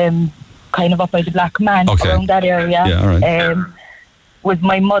 kind of up by the Black Man, around that area. Yeah, all right. With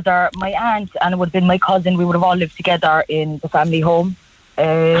my mother, my aunt, and it would have been my cousin. We would have all lived together in the family home.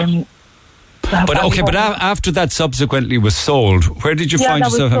 But after that subsequently was sold, where did you find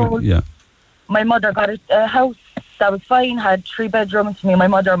yourself? Yeah. My mother got a house that was fine, had 3 bedrooms. Me, my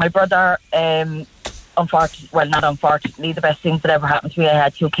mother, my brother. Not unfortunately, the best things that ever happened to me, I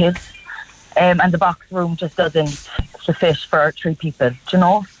had 2 kids. And the box room just doesn't fit for 3 people, you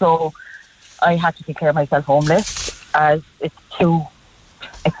know? So I had to declare myself homeless as it's too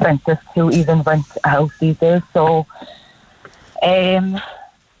expensive to even rent a house these days. So I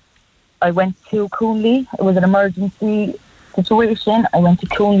went to Coonley. It was an emergency situation. I went to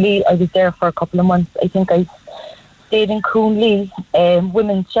Coonley. I was there for a couple of months. I think I stayed in Coonley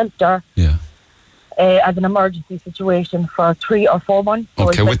women's shelter. Yeah. As an emergency situation for 3 or 4 months. So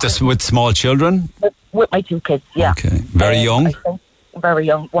okay, with small children? With my 2 kids, yeah. Okay, very young? Very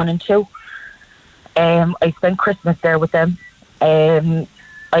young, 1 and 2. I spent Christmas there with them. I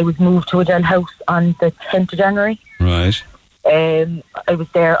was moved to a jail house on the 10th of January. Right. I was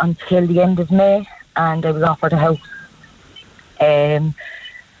there until the end of May, and I was offered a house. I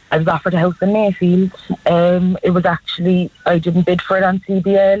was offered a house in Mayfield. It was actually, I didn't bid for it on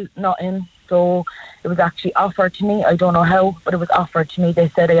CBL, nothing. So it was actually offered to me. I don't know how, but it was offered to me. They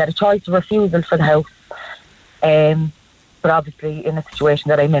said I had a choice of refusal for the house. But obviously, in the situation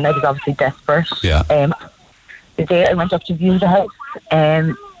that I'm in, I was obviously desperate. Yeah. The day I went up to view the house,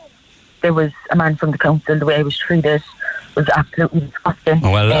 there was a man from the council. The way I was treated was absolutely disgusting.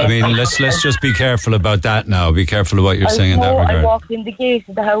 Well, I mean, let's just be careful about that now. Be careful of what you're saying in that regard. I walked in the gate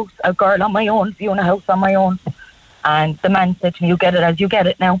of the house, a girl on my own, viewing a house on my own, and the man said to me, "You get it as you get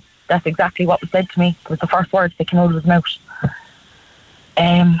it now." That's exactly what was said to me. It was the first words that came out of his mouth.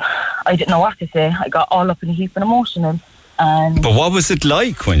 I didn't know what to say. I got all up in a heap and emotional. But what was it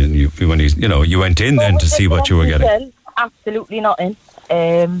like when you went in then to see what you were getting? Shell, absolutely nothing.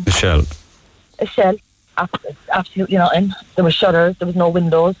 A shell. A shell. Absolutely nothing. There were shutters. There was no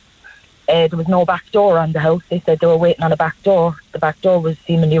windows. There was no back door on the house. They said they were waiting on a back door. The back door was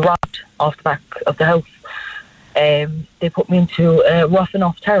seemingly robbed off the back of the house. They put me into a rough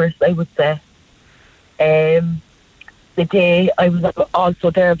enough terrace, I would say. The day I was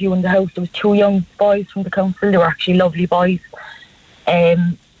also there viewing the house, there was 2 young boys from the council. They were actually lovely boys.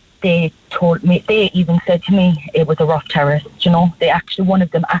 They told me, they even said to me it was a rough terrace, you know. One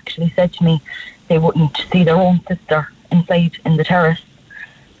of them actually said to me they wouldn't see their own sister inside in the terrace.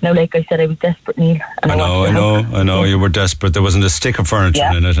 Now, like I said, I was desperate, Neil. I know. You were desperate. There wasn't a stick of furniture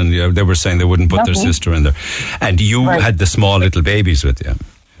in it, and they were saying they wouldn't put their sister in there. And you had the small little babies with you.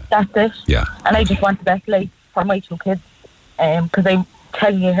 That's it. Yeah. And I just want the best life for my 2 kids. Because I'm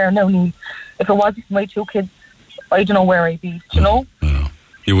telling you here now, Neil, if it wasn't for my 2 kids, I don't know where I'd be, you know?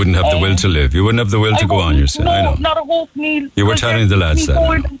 You wouldn't have the will to live. You wouldn't have the will to go on yourself. No, I know. Not a hope, Neil. You were telling the lads that.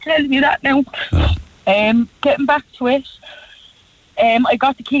 I'm telling you that now. Getting back to it, I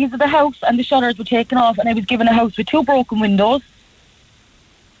got the keys of the house and the shutters were taken off, and I was given a house with 2 broken windows.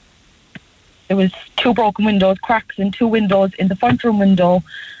 There was 2 broken windows, cracks in 2 windows, in the front room window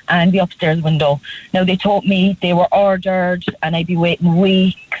and the upstairs window. Now, they told me they were ordered and I'd be waiting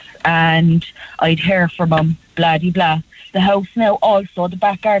weeks and I'd hear from them, blah, de blah. The house now also, the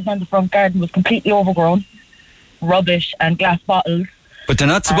back garden and the front garden was completely overgrown. Rubbish and glass bottles. But they're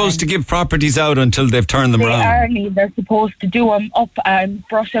not supposed to give properties out until they've turned them around. They're supposed to do them up and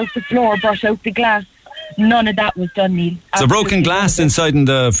brush out the floor, brush out the glass. None of that was done, Neil. So broken glass inside in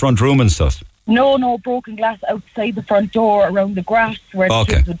the front room and stuff? No, broken glass outside the front door, around the grass where the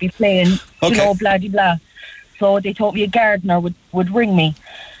kids would be playing, you know, blah, de blah. So they told me a gardener would ring me.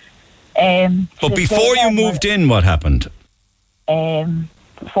 But before you moved in, what happened?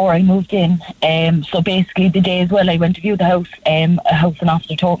 Before I moved in, so basically the day as well I went to view the house, a housing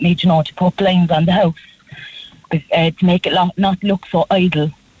officer told me, you know, to put blinds on the house to make it not look so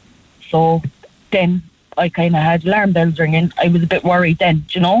idle. So then I kind of had alarm bells ringing. I was a bit worried then,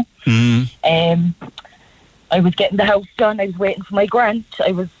 you know. I was getting the house done. I was waiting for my grant.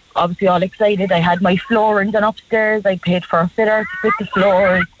 I was obviously all excited. I had my flooring done upstairs. I paid for a fitter to fit the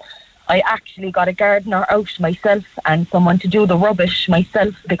floors. I actually got a gardener out myself and someone to do the rubbish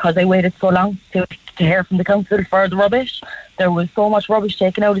myself because I waited so long to hear from the council for the rubbish. There was so much rubbish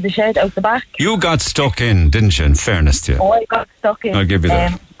taken out of the shed, out the back. You got stuck in, didn't you, in fairness to you? Oh, I got stuck in. I'll give you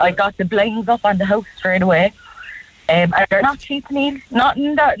that. I got the blinds up on the house straight away. And they're not cheap, Neil.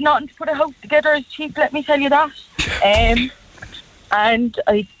 Nothing to put a house together is cheap, let me tell you that. And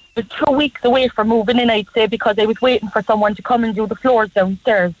I was 2 weeks away from moving in, I'd say, because I was waiting for someone to come and do the floors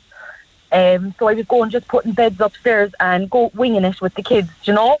downstairs. So I was going just putting beds upstairs and go winging it with the kids,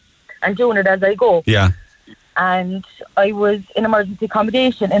 you know, and doing it as I go. Yeah. And I was in emergency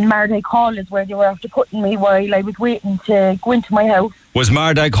accommodation in Mardyke Hall is where they were after putting me while I was waiting to go into my house. Was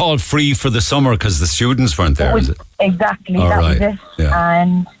Mardyke Hall free for the summer because the students weren't there? Is it? Exactly, All that right. was it. Yeah.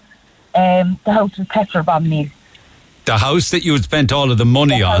 And the house was petrol bomb, Neil. The house that you had spent all of the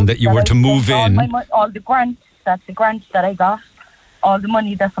money on that you were to move in. All the grant, that's the grant that I got. All the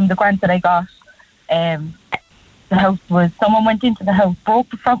money that's from the grant that I got. The house was, someone went into the house,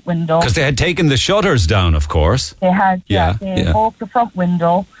 broke the front window. Because they had taken the shutters down, of course. They had, they broke the front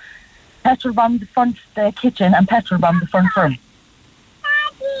window, petrol bombed the kitchen and petrol bombed the front room.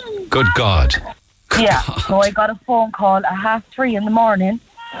 Good God. Yeah, so I got a phone call at 3:30 in the morning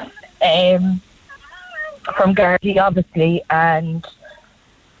from Gardaí, obviously, and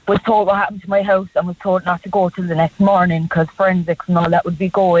was told what happened to my house and was told not to go till the next morning because forensics and all that would be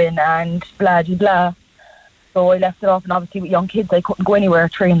going and blah, blah, blah. So I left it off, and obviously with young kids I couldn't go anywhere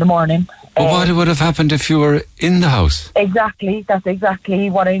at 3 in the morning. But what would have happened if you were in the house? Exactly, that's exactly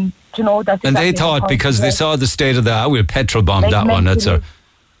what I'm, you know, that's and exactly they thought because they saw the state of the house, we'll petrol bomb that one, that's her.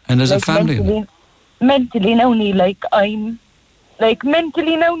 And there's a family. Mentally now, Neil,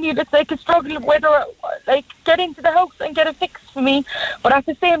 mentally now, Neil, it's like a struggle whether, get into the house and get it fixed for me. But at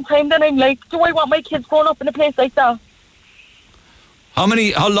the same time, then I'm like, do I want my kids growing up in a place like that?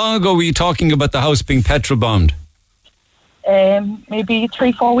 How long ago were you talking about the house being petrol bombed? Maybe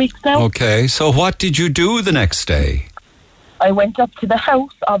 3-4 weeks now. Okay, so what did you do the next day? I went up to the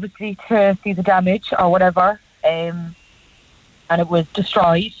house, obviously, to see the damage or whatever, and it was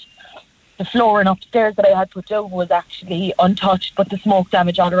destroyed. The flooring upstairs that I had put down was actually untouched, but the smoke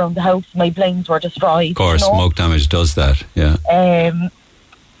damage all around the house, my blinds were destroyed. Of course, smoke damage does that, yeah.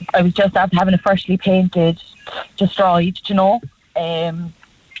 I was just after having it freshly painted, destroyed, you know.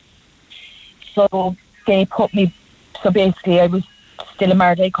 So they put me, so basically I was still in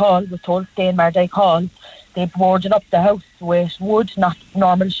Mardyke Hall, was told to stay in Mardyke Hall. They boarded up the house with wood, not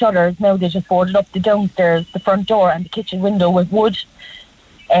normal shutters. Now they just boarded up the downstairs, the front door and the kitchen window with wood.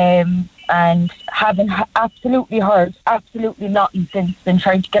 And having absolutely heard absolutely nothing since, been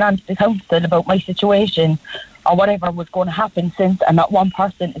trying to get onto the council about my situation or whatever was going to happen since, and not one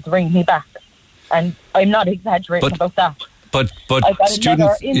person is ringing me back. And I'm not exaggerating about that. But I got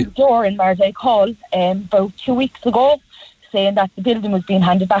students another in the door in Mardyke Hall about 2 weeks ago saying that the building was being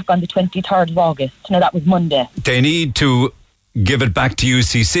handed back on the 23rd of August. Now that was Monday. They need to give it back to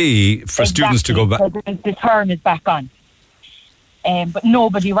UCC for students to go back. So the term is back on. But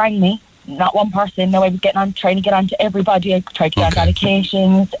nobody rang me. Not one person. Now I was trying to get on to everybody. I tried to get on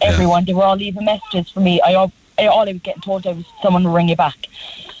allocations. Everyone, they were all leaving messages for me. All I was getting told was someone will ring you back.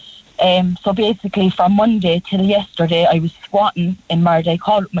 So basically, from Monday till yesterday, I was squatting in Marday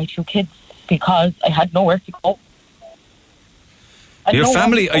Hall with my 2 kids because I had nowhere to go. Are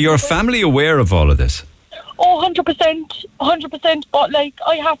your family aware of all of this? Oh, 100%. But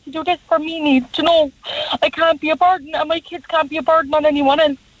I have to do this for me needs to know. I can't be a burden, and my kids can't be a burden on anyone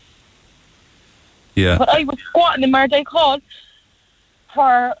else. Yeah. But I was squatting in Marday Hall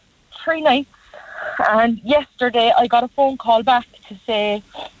for 3 nights, and yesterday I got a phone call back to say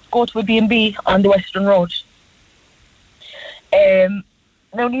go to a B&B on the Western Road.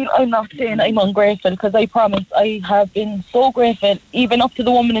 Now, Neil, I'm not saying I'm ungrateful, because I promise I have been so grateful, even up to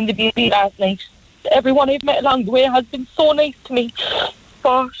the woman in the B&B last night. Everyone I've met along the way has been so nice to me.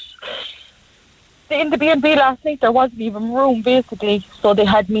 But in the B&B last night, there wasn't even room, basically. So they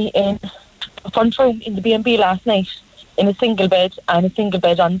had me in the front room in the B&B last night in a single bed and a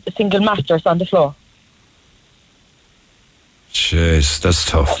single mattress on the floor. Jeez, that's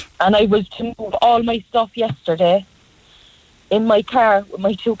tough. And I was to move all my stuff yesterday in my car with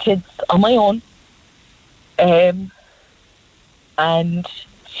my 2 kids on my own, and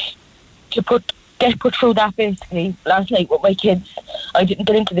to get put through that basically last night with my kids. I didn't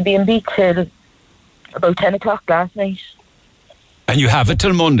get into the B&B till about 10 o'clock last night. And you have it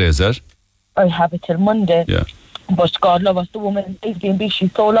till Monday, is it? I have it till Monday. Yeah. But God love us, the woman in B&B,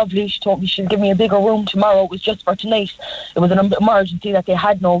 she's so lovely. She told me she'll give me a bigger room tomorrow. It was just for tonight. It was an emergency that they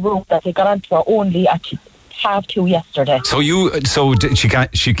had no room, that they got onto her only at 2:30 yesterday. So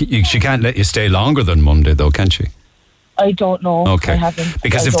she can't let you stay longer than Monday, though, can she? I don't know. Okay. I haven't.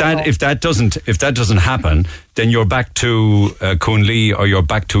 Because if that doesn't happen, then you're back to Coonley, or you're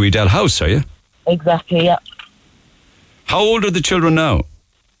back to Edel House, are you? Exactly. Yeah. How old are the children now?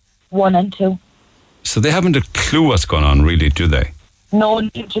 1 and 2. So they haven't a clue what's going on, really, do they? No,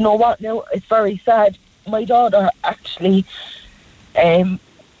 do you know what? No, it's very sad. My daughter actually, you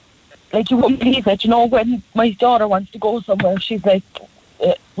wouldn't believe it. You know, when my daughter wants to go somewhere, she's like,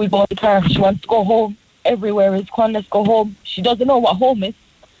 we bought the car. She wants to go home. Everywhere is, come on, let's go home. She doesn't know what home is.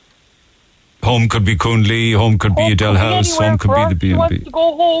 Home could be Coonley, home could be Edel House, home could be the B&B. She wants to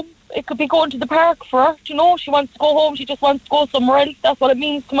go home. It could be going to the park for her. Do you know, she wants to go home. She just wants to go somewhere else. That's what it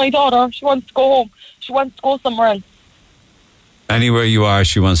means to my daughter. She wants to go home. She wants to go somewhere else. Anywhere you are,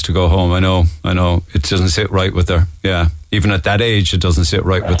 she wants to go home. I know. It doesn't sit right with her. Yeah. Even at that age, it doesn't sit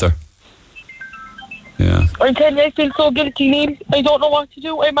right with her. Yeah. I'm telling you, I feel so guilty, Neil. I don't know what to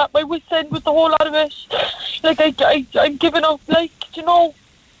do. I'm at my wit's end with the whole lot of it. I'm giving up, you know.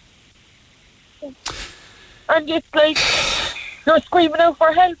 And it's like, you're screaming out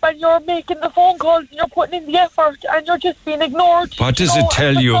for help, and you're making the phone calls, and you're putting in the effort, and you're just being ignored. What does it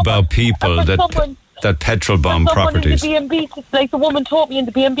tell you about people that petrol bomb properties? In the B&B, like the woman told me in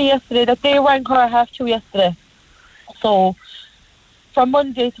the B&B yesterday that they rang her at 2:30 yesterday. So from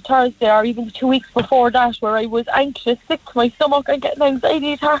Monday to Thursday, or even 2 weeks before that, where I was anxious, sick to my stomach, and getting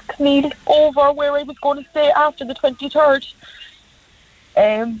anxiety attacks, Neil, over where I was going to stay after the 23rd.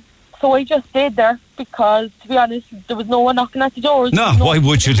 So I just stayed there because, to be honest, there was no one knocking at the doors. No, why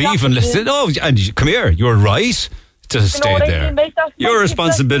would you leave and listen? Oh, and come here, you're right to stay there. I mean? Your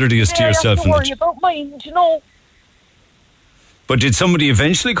responsibility is to yourself. I have to worry about mine, you know. But did somebody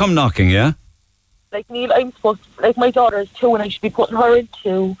eventually come knocking, yeah? Neil, I'm supposed to, my daughter is 2, and I should be putting her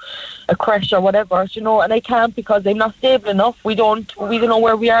into a creche or whatever, you know, and I can't because I'm not stable enough. We don't know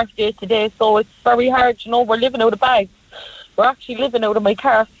where we are day to day, so it's very hard, you know. We're living out of bags. We're actually living out of my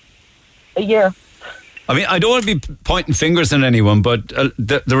car a year. I mean, I don't want to be pointing fingers at anyone, but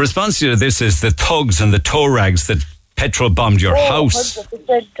the response to this is the thugs and the tow rags that petrol bombed your house.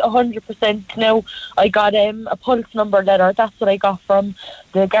 100%. Now, I got a pulse number letter. That's what I got from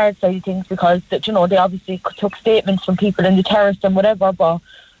the guard side of things, because, you know, they obviously took statements from people in the terrace and whatever, but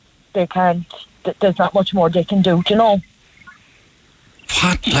they can't, there's not much more they can do, you know.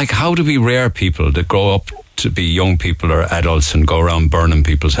 What? How do we rear people that grow up to be young people or adults and go around burning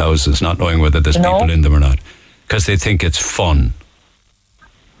people's houses, not knowing whether there's people in them or not, because they think it's fun?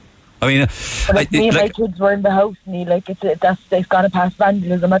 I mean, me and my kids were in the house, and they've got to pass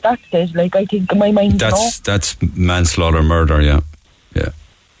vandalism at that stage. I think in my mind, that's manslaughter, murder. Yeah.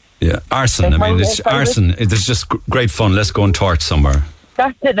 Arson. It's arson. It's just great fun. Let's go and torch somewhere.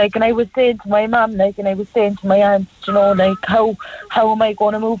 That's it. And I was saying to my mum, and I was saying to my aunt, you know, how am I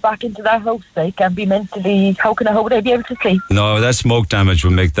going to move back into that house? And be mentally, how would I be able to sleep? No, that smoke damage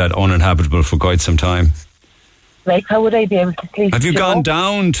will make that uninhabitable for quite some time. How would I be able to sleep? Have you gone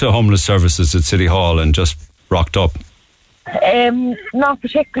down to homeless services at City Hall and just rocked up? Not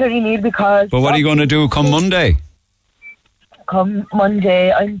particularly, Neil, because... But what are you going to do come Monday? Come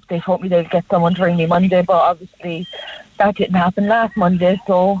Monday, they told me they'd get someone to ring me Monday, but obviously that didn't happen last Monday,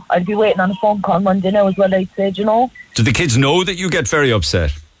 so I'll be waiting on a phone call Monday now, is what I said, you know. Do the kids know that you get very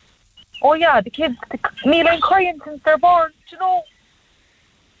upset? Oh yeah, the kids, Neil, I'm crying since they're born, you know.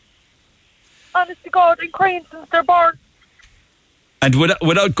 Honest to God, I'm crying since they're born. And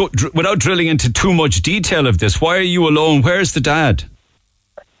without drilling into too much detail of this, why are you alone? Where's the dad?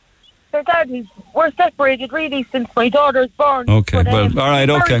 Their dad we're separated really since my daughter's born. Okay, but, well, all right,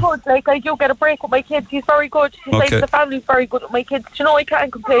 okay. Very good, like I do get a break with my kids. He's very good. He's like the family's very good with my kids. You know, I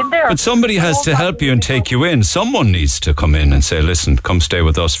can't complain there. But somebody has to help you and take you in. Someone needs to come in and say, listen, come stay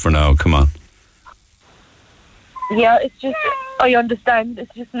with us for now, come on. Yeah, it's just, I understand.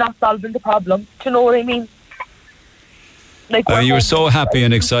 It's just not solving the problem. Do you know what I mean? Like you were so happy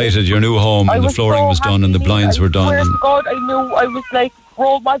and excited, your new home, and the flooring was done and the blinds were done. I swear to God, I knew, I was like,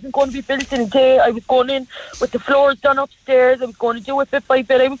 Rome wasn't going to be built in a day. I was going in with the floors done upstairs. I was going to do it bit by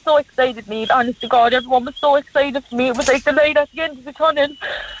bit. I was so excited, Neil. Honest to God, everyone was so excited for me. It was like the light at the end of the tunnel.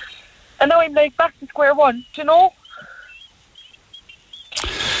 And now I'm like back to square one, do you know?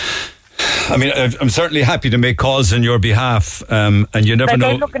 I mean, I'm certainly happy to make calls on your behalf, and you never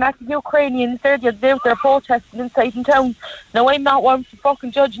know. I'm looking at the Ukrainians, they're protesting inside in town. Now, I'm not one for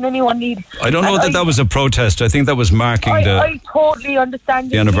fucking judging anyone, Neil. I don't know that was a protest. I think that was marking I totally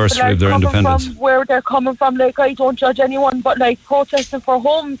understand the anniversary of their independence. From where they're coming from, like, I don't judge anyone, but, like, protesting for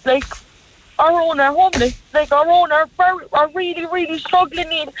homes, like, our own are homeless, like, our own are really, really struggling,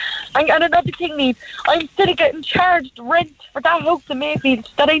 Neil. And another thing, Neil, I'm still getting charged rent for that house in Mayfield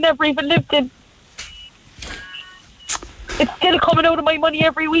that I never even lived in. It's still coming out of my money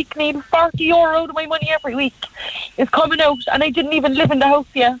every week, Neil. €40 out of my money every week is coming out, and I didn't even live in the house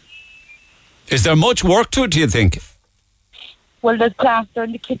yet. Is there much work to it, do you think? Well, there's plaster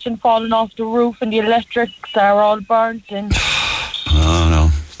in the kitchen falling off the roof, and the electrics are all burnt. And oh,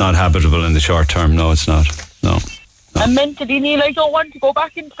 no. It's not habitable in the short term. No, it's not. No. And mentally, Neil, I don't want to go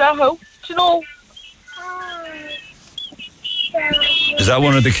back into that house, you know. Is that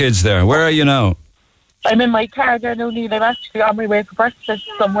one of the kids there? Where are you now? I'm in my car there now, Neil. I'm actually on my way for breakfast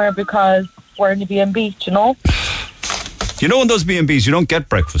somewhere because we're in the B&B, you know. You know in those B&Bs you don't get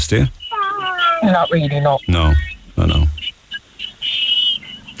breakfast, do you? Not really, no. No, I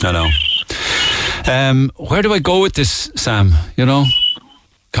know. Where do I go with this, Sam? You know?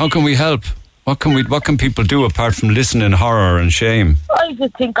 How can we help? What can people do apart from listen in horror and shame? I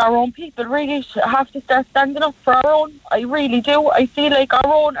just think our own people really have to start standing up for our own. I really do. I feel like our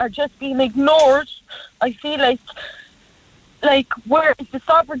own are just being ignored. I feel like where is the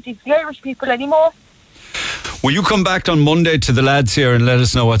sovereignty of the Irish people anymore? Will you come back on Monday to the lads here and let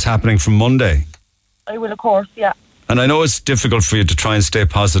us know what's happening from Monday? I will, of course, yeah. And I know it's difficult for you to try and stay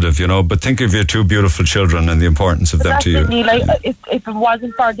positive, you know, but think of your two beautiful children and the importance of them to you. Neil, if it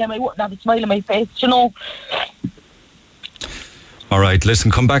wasn't for them, I wouldn't have a smile on my face, you know. All right,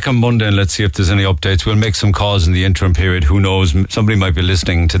 listen, come back on Monday and let's see if there's any updates. We'll make some calls in the interim period. Who knows? Somebody might be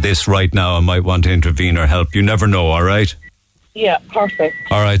listening to this right now and might want to intervene or help. You never know, all right? Yeah, perfect.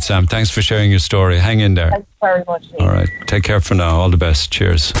 All right, Sam, thanks for sharing your story. Hang in there. Thanks very much, Neil. All right, take care for now. All the best.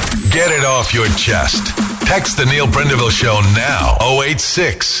 Cheers. Get it off your chest. Text the Neil Prendeville Show now.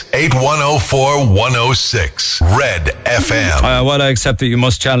 086-8104-106. Red FM. While I accept that you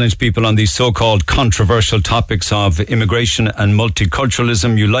must challenge people on these so-called controversial topics of immigration and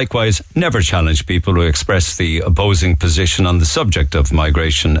multiculturalism, you likewise never challenge people who express the opposing position on the subject of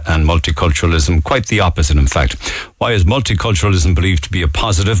migration and multiculturalism. Quite the opposite, in fact. Why is multiculturalism believed to be a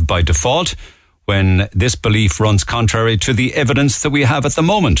positive by default, when this belief runs contrary to the evidence that we have at the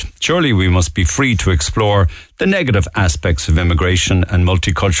moment? Surely we must be free to explore the negative aspects of immigration and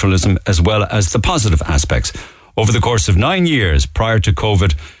multiculturalism as well as the positive aspects. Over the course of 9 years prior to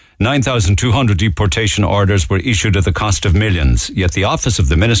COVID, 9,200 deportation orders were issued at the cost of millions, yet the Office of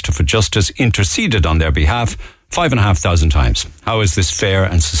the Minister for Justice interceded on their behalf 5,500 times. How is this fair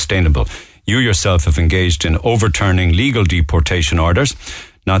and sustainable? You yourself have engaged in overturning legal deportation orders.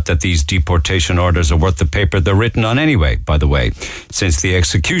 Not that these deportation orders are worth the paper they're written on anyway, by the way, since the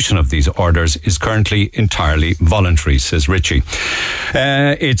execution of these orders is currently entirely voluntary, says Richie.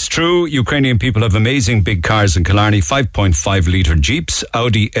 It's true, Ukrainian people have amazing big cars in Killarney, 5.5 litre Jeeps,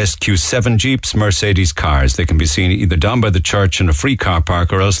 Audi SQ7 Jeeps, Mercedes cars. They can be seen either down by the church in a free car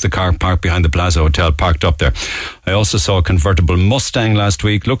park or else the car park behind the Plaza Hotel parked up there. I also saw a convertible Mustang last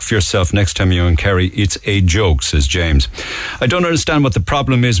week. Look for yourself next time you're in Kerry. It's a joke, says James. I don't understand what the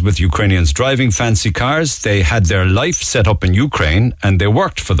problem is with Ukrainians driving fancy cars. They had their life set up in Ukraine and they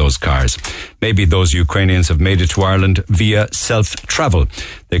worked for those cars. Maybe those Ukrainians have made it to Ireland via self-travel.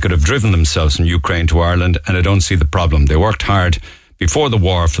 They could have driven themselves from Ukraine to Ireland, and I don't see the problem. They worked hard before the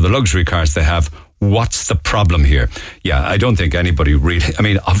war for the luxury cars they have. What's the problem here? Yeah, I don't think anybody really... I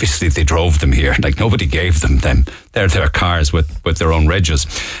mean, obviously they drove them here. Like, nobody gave them. They're their cars with their own regs.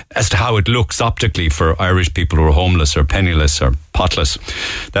 As to how it looks optically for Irish people who are homeless or penniless or potless,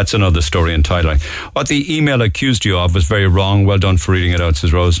 that's another story entirely. What the email accused you of was very wrong. Well done for reading it out,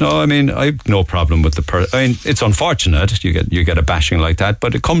 says Rose. No, I mean, I've no problem with the... I mean, it's unfortunate you get a bashing like that,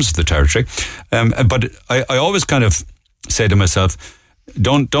 but it comes to the territory. But I always kind of say to myself...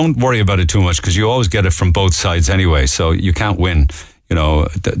 Don't worry about it too much, because you always get it from both sides anyway, so you can't win. You know,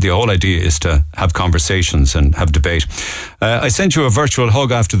 the whole idea is to have conversations and have debate. I sent you a virtual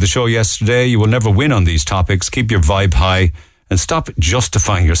hug after the show yesterday. You will never win on these topics. Keep your vibe high and stop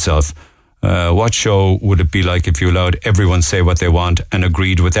justifying yourself. What show would it be like if you allowed everyone say what they want and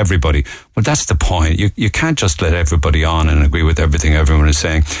agreed with everybody? Well, that's the point. You can't just let everybody on and agree with everything everyone is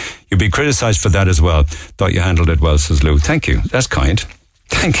saying. You'll be criticised for that as well. Thought you handled it well, says Lou. Thank you. That's kind.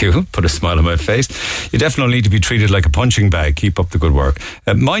 Thank you. Put a smile on my face. You definitely need to be treated like a punching bag. Keep up the good work.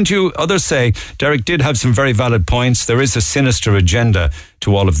 Mind you, others say Derek did have some very valid points. There is a sinister agenda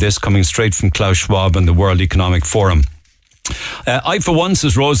to all of this coming straight from Klaus Schwab and the World Economic Forum. I, for one,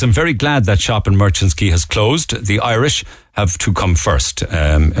 says Rose, am very glad that shop in Merchants Quay has closed. The Irish have to come first.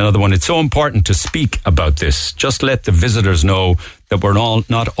 Another one, it's so important to speak about this. Just let the visitors know that we're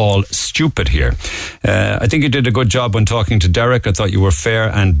not all stupid here. I think you did a good job when talking to Derek. I thought you were fair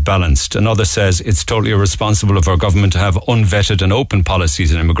and balanced. Another says it's totally irresponsible of our government to have unvetted and open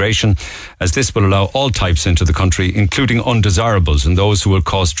policies in immigration, as this will allow all types into the country, including undesirables and those who will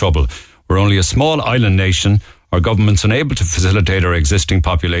cause trouble. We're only a small island nation. Our government's unable to facilitate our existing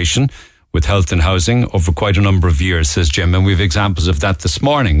population with health and housing over quite a number of years, says Jim. And we have examples of that this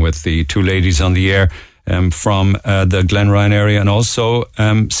morning with the two ladies on the air from the Glenryan area, and also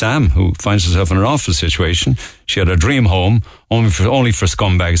Sam, who finds herself in an awful situation. She had a dream home, only for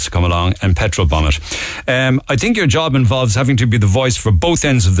scumbags to come along and petrol bomb it. I think your job involves having to be the voice for both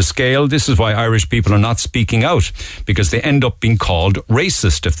ends of the scale. This is why Irish people are not speaking out, because they end up being called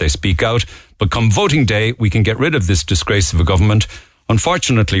racist if they speak out. But come voting day, we can get rid of this disgrace of a government.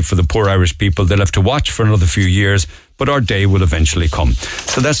 Unfortunately for the poor Irish people, they'll have to watch for another few years, but our day will eventually come.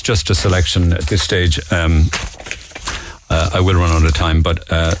 So that's just a selection at this stage. I will run out of time,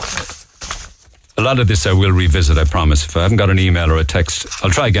 but a lot of this I will revisit, I promise. If I haven't got an email or a text, I'll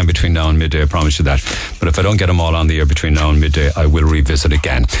try again between now and midday, I promise you that. But if I don't get them all on the air between now and midday, I will revisit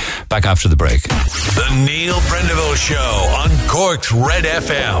again. Back after the break. The Neil Prendeville Show on Cork's Red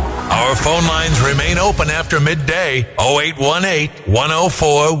FM. Our phone lines remain open after midday. 0818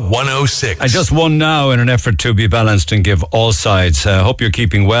 104 106. I just won now in an effort to be balanced and give all sides. Hope you're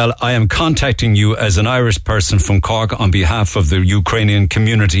keeping well. I am contacting you as an Irish person from Cork on behalf of the Ukrainian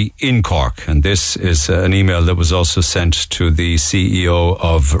community in Cork. And this is an email that was also sent to the CEO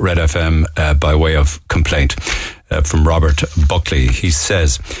of Red FM by way of complaint. From Robert Buckley. He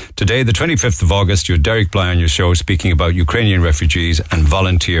says, today, the 25th of August, you're Derek Bly on your show speaking about Ukrainian refugees and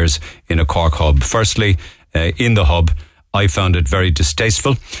volunteers in a Cork hub. Firstly, in the hub, I found it very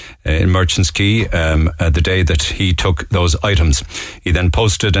distasteful in Merchants Quay the day that he took those items. He then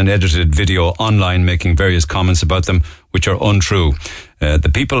posted an edited video online making various comments about them, which are untrue.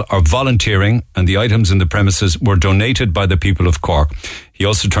 The people are volunteering and the items in the premises were donated by the people of Cork. He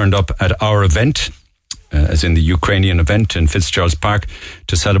also turned up at our event, as in the Ukrainian event in Fitzgerald's Park,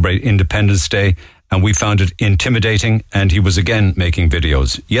 to celebrate Independence Day, and we found it intimidating, and he was again making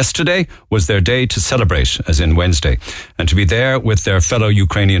videos. Yesterday was their day to celebrate, as in Wednesday, and to be there with their fellow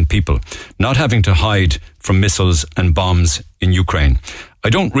Ukrainian people, not having to hide from missiles and bombs in Ukraine. I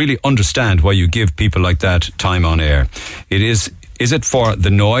don't really understand why you give people like that time on air. Is it for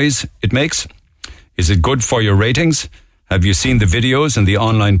the noise it makes? Is it good for your ratings? Have you seen the videos and the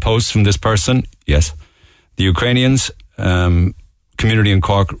online posts from this person? Yes. The Ukrainians community in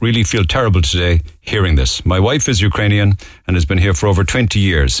Cork really feel terrible today hearing this. My wife is Ukrainian and has been here for over 20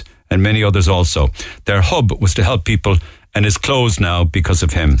 years, and many others also. Their hub was to help people and is closed now because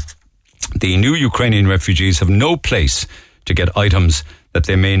of him. The new Ukrainian refugees have no place to get items that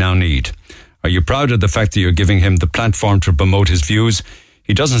they may now need. Are you proud of the fact that you're giving him the platform to promote his views?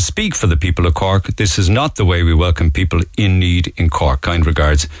 He doesn't speak for the people of Cork. This is not the way we welcome people in need in Cork. Kind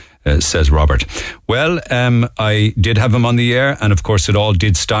regards, says Robert. Well, I did have him on the air, and of course it all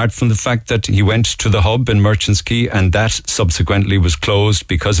did start from the fact that he went to the hub in Merchants Quay, and that subsequently was closed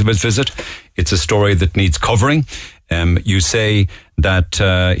because of his visit. It's a story that needs covering. You say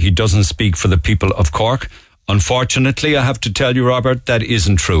that he doesn't speak for the people of Cork. Unfortunately, I have to tell you, Robert, that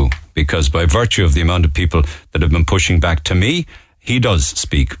isn't true, because by virtue of the amount of people that have been pushing back to me, he does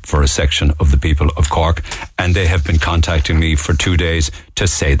speak for a section of the people of Cork, and they have been contacting me for 2 days to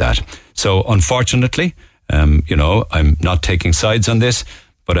say that. So unfortunately, I'm not taking sides on this,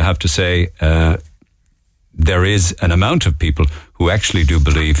 but I have to say there is an amount of people who actually do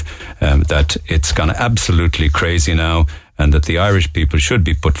believe that it's gone absolutely crazy now, and that the Irish people should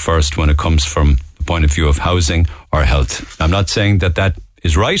be put first when it comes from the point of view of housing or health. I'm not saying that that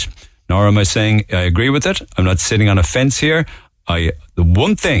is right, nor am I saying I agree with it. I'm not sitting on a fence here. The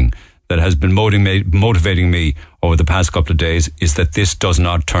one thing that has been motivating me over the past couple of days is that this does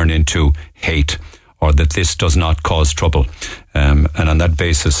not turn into hate, or that this does not cause trouble. And on that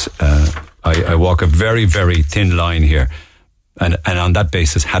basis, I walk a very, very thin line here. And on that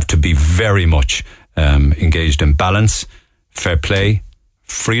basis have to be very much engaged in balance, fair play,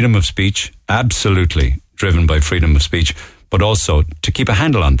 freedom of speech, absolutely driven by freedom of speech, but also to keep a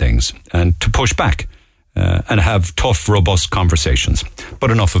handle on things and to push back. And have tough, robust conversations.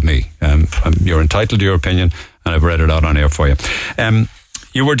 But enough of me. You're entitled to your opinion, and I've read it out on air for you.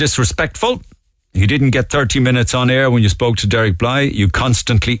 You were disrespectful. He didn't get 30 minutes on air when you spoke to Derek Bly. You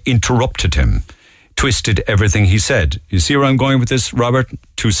constantly interrupted him, twisted everything he said. You see where I'm going with this, Robert?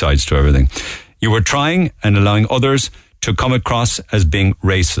 Two sides to everything. You were trying and allowing others to come across as being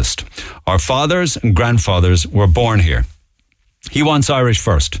racist. Our fathers and grandfathers were born here. He wants Irish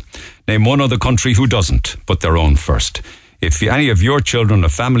first. Name one other country who doesn't put their own first. If any of your children or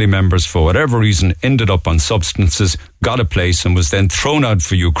family members, for whatever reason, ended up on substances, got a place, and was then thrown out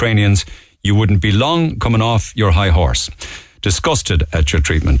for Ukrainians, you wouldn't be long coming off your high horse. Disgusted at your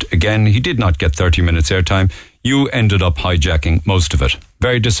treatment. Again, he did not get 30 minutes airtime. You ended up hijacking most of it.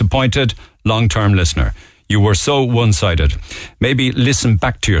 Very disappointed, long-term listener. You were so one-sided. Maybe listen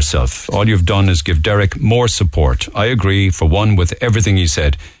back to yourself. All you've done is give Derek more support. I agree, for one, with everything he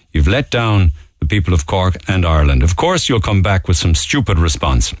said. You've let down the people of Cork and Ireland. Of course, you'll come back with some stupid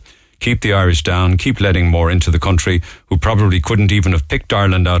response. Keep the Irish down. Keep letting more into the country who probably couldn't even have picked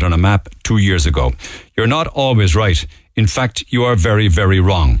Ireland out on a map 2 years ago. You're not always right. In fact, you are very, very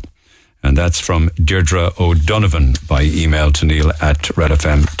wrong. And that's from Deirdre O'Donovan by email to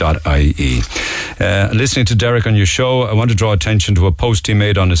neil@redfm.ie. Listening to Derek on your show, I want to draw attention to a post he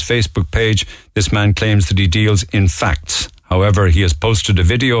made on his Facebook page. This man claims that he deals in facts. However, he has posted a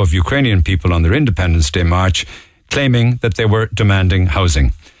video of Ukrainian people on their Independence Day march claiming that they were demanding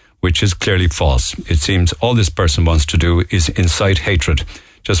housing, which is clearly false. It seems all this person wants to do is incite hatred.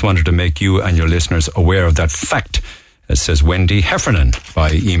 Just wanted to make you and your listeners aware of that fact. Says Wendy Heffernan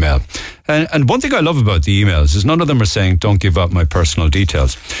by email. And one thing I love about the emails is none of them are saying, don't give out my personal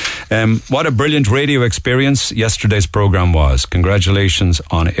details. What a brilliant radio experience yesterday's program was. Congratulations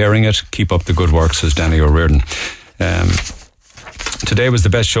on airing it. Keep up the good work, says Danny O'Riordan. Today was the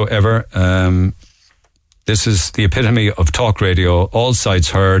best show ever. This is the epitome of talk radio. All sides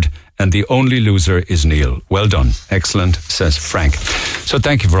heard, and the only loser is Neil. Well done. Excellent, says Frank. So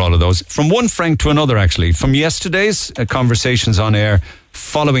thank you for all of those. From one Frank to another, actually. From yesterday's conversations on air,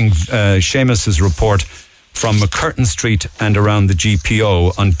 following Seamus's report from McCurtain Street and around the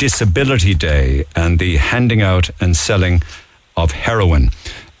GPO on Disability Day and the handing out and selling of heroin.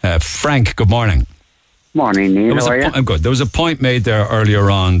 Frank, good morning. Morning, Neil. How are you? I'm good. There was a point made there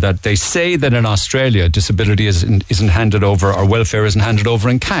earlier on that they say that in Australia disability isn't handed over, or welfare isn't handed over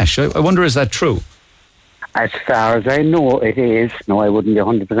in cash. I wonder, is that true? As far as I know, it is. No, I wouldn't be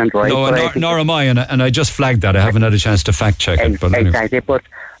 100% right. No, nor am I, and I just flagged that. I haven't had a chance to fact check it. But anyway. Exactly, but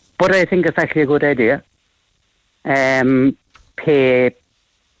I think it's actually a good idea.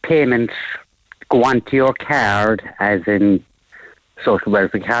 Payments go onto your card, as in social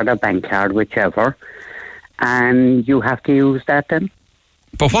welfare card or bank card, whichever, and you have to use that then.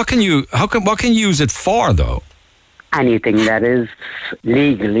 But what can you use it for, though? Anything that is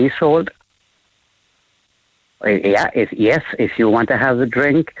legally sold. If you want to have a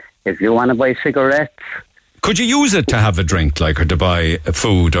drink, if you want to buy cigarettes. Could you use it to have a drink, like, or to buy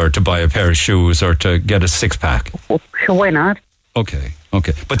food, or to buy a pair of shoes, or to get a six-pack? Well, sure, why not? Okay.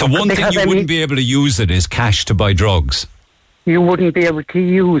 But the one thing you wouldn't be able to use it is cash to buy drugs. You wouldn't be able to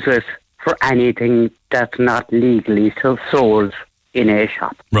use it for anything that's not legally sold in a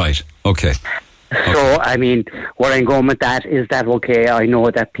shop. Right, okay. So, I mean, where I'm going with that is that, okay, I know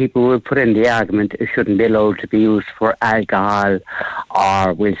that people will put in the argument it shouldn't be allowed to be used for alcohol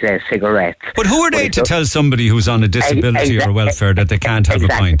or, we'll say, cigarettes. But who are they to tell somebody who's on a disability or welfare that they can't have a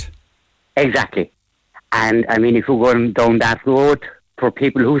pint? Exactly. And, I mean, if you're going down that road, for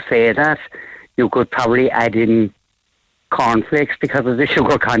people who say that, you could probably add in cornflakes because of the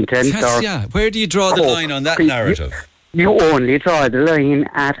sugar content. Yes, yeah. Where do you draw the line on that narrative? You only draw the line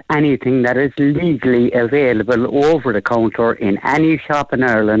at anything that is legally available over the counter in any shop in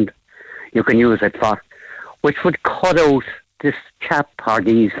Ireland you can use it for, which would cut out this chap or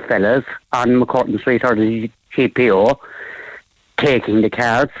these fellas on McCurtain Street or the GPO taking the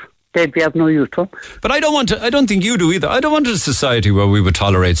cards. They'd be of no use to them. But I don't think you do either. I don't want a society where we would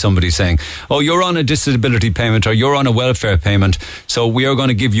tolerate somebody saying, oh, you're on a disability payment or you're on a welfare payment, so we are going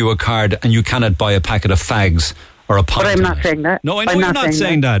to give you a card and you cannot buy a packet of fags or a pint. But I'm not saying that. No, I know you're not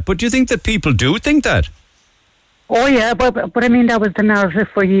saying that. But do you think that people do think that? Oh, yeah, but I mean, that was the narrative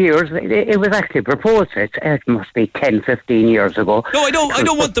for years. It was actually proposed. It must be 10, 15 years ago. No, I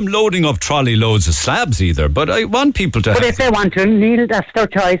don't want them loading up trolley loads of slabs either, but I want people to But if they want to, Neil, that's their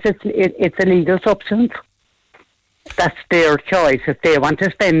choice. It's a legal substance. That's their choice. If they want to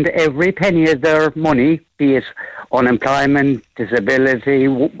spend every penny of their money, be it unemployment, disability,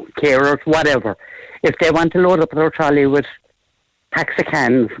 carers, whatever, if they want to load up their trolley with packs of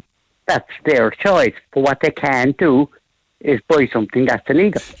cans, that's their choice. But what they can't do is buy something that's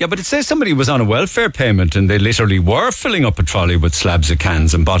illegal. Yeah, but it says somebody was on a welfare payment and they literally were filling up a trolley with slabs of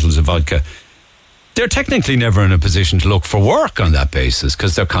cans and bottles of vodka. They're technically never in a position to look for work on that basis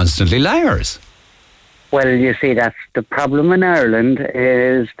because they're constantly liars. Well, you see, that's the problem in Ireland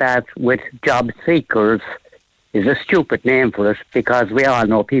is that with job seekers is a stupid name for it because we all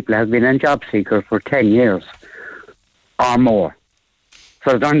know people have been in job seekers for 10 years or more.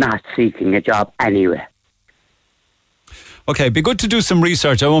 So they're not seeking a job anyway. Okay, it'd be good to do some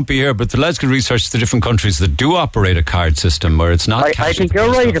research. I won't be here, but the lads could research the different countries that do operate a card system where it's not. I think you're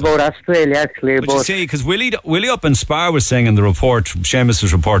right about Australia, actually. But you see, because Willie up in Spar was saying in the report,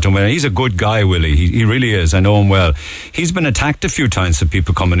 Seamus's report, and he's a good guy, Willie. He really is. I know him well. He's been attacked a few times for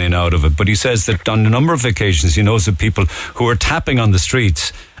people coming in out of it, but he says that on a number of occasions he knows of people who are tapping on the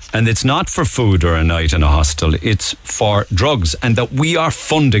streets. And it's not for food or a night in a hostel, it's for drugs, and that we are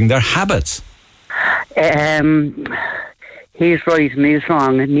funding their habits. He's right and he's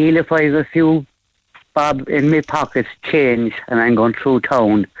wrong. Neil, if I have a few bob in my pockets, change, and I'm going through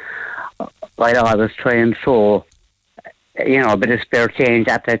town, I'd always try and throw, a bit of spare change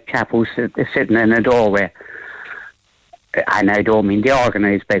at that chap who's sitting in a doorway. And I don't mean the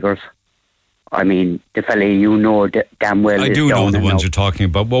organised beggars. I mean, the fella damn well. I do know the ones you're talking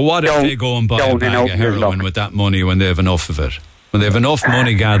about. Well, what if they go and buy a bag of heroin with that money when they have enough of it? When they have enough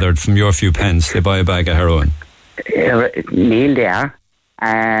money gathered from your few pence, they buy a bag of heroin. Neil, they are.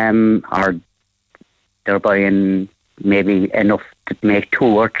 Or they're buying maybe enough to make 2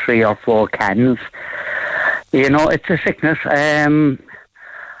 or 3 or 4 cans. It's a sickness. I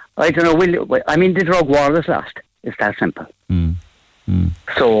don't know. The drug war is lost. It's that simple.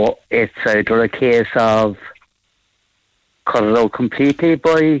 So it's either a case of cut it out completely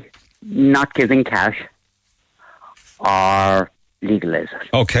by not giving cash or legalise it.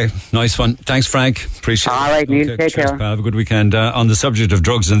 Okay, nice one. Thanks, Frank. Appreciate it. All right, Neil, take care. Pal. Have a good weekend. On the subject of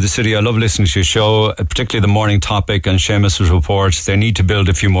drugs in the city, I love listening to your show, particularly the morning topic and Seamus's report. They need to build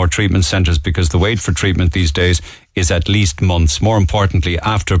a few more treatment centres because the wait for treatment these days is at least months. More importantly,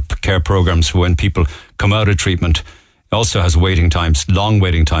 after care programmes when people come out of treatment also has waiting times, long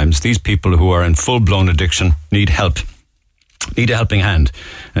waiting times. These people who are in full-blown addiction need help, need a helping hand.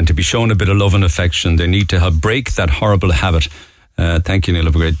 And to be shown a bit of love and affection, they need to help break that horrible habit. Thank you, Neil.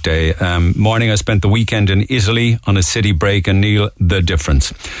 Have a great day. Morning, I spent the weekend in Italy on a city break, and Neil, the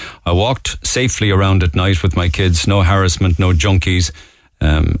difference. I walked safely around at night with my kids, no harassment, no junkies,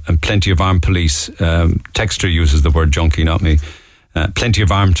 and plenty of armed police. Texter uses the word junkie, not me. Plenty of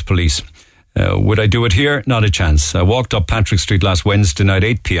armed police. Would I do it here? Not a chance. I walked up Patrick Street last Wednesday night,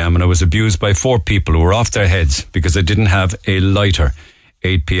 8 p.m, and I was abused by 4 people who were off their heads because I didn't have a lighter.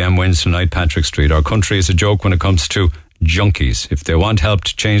 8 p.m. Wednesday night, Patrick Street. Our country is a joke when it comes to junkies. If they want help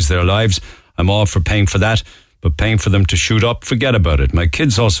to change their lives, I'm all for paying for that, but paying for them to shoot up, forget about it. My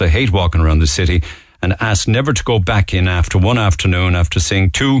kids also hate walking around the city and ask never to go back in after one afternoon after seeing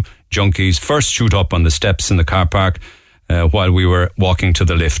 2 junkies first shoot up on the steps in the car park while we were walking to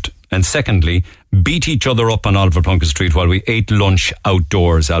the lift. And secondly, beat each other up on Oliver Plunkett Street while we ate lunch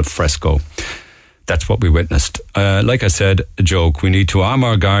outdoors al fresco. That's what we witnessed. Like I said, a joke. We need to arm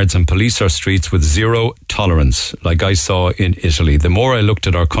our guards and police our streets with zero tolerance, like I saw in Italy. The more I looked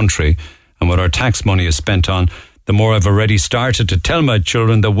at our country and what our tax money is spent on, the more I've already started to tell my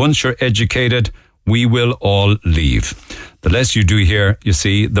children that once you're educated, we will all leave. The less you do here, you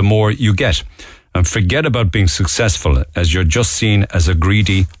see, the more you get. And forget about being successful, as you're just seen as a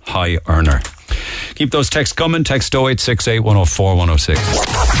greedy high earner. Keep those texts coming. Text 0868 104 106.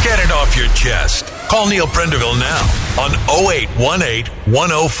 Get it off your chest. Call Neil Prendeville now on 0818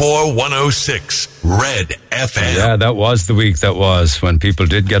 104 106. Red FM. Yeah, that was the week that was when people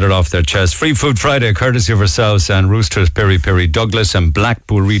did get it off their chest. Free Food Friday, courtesy of ourselves and Roosters, Piri Piri, Douglas and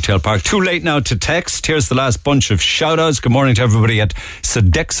Blackpool Retail Park. Too late now to text. Here's the last bunch of shout-outs. Good morning to everybody at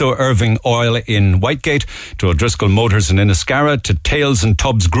Sodexo Irving Oil in Whitegate, to O'Driscoll Motors in Inniscarra, to Tails and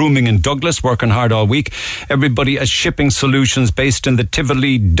Tubbs Grooming in Douglas, working hard all week. Everybody at Shipping Solutions based in the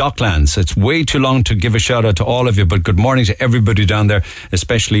Tivoli Docklands. It's way too long to give a shout-out to all of you, but good morning to everybody down there,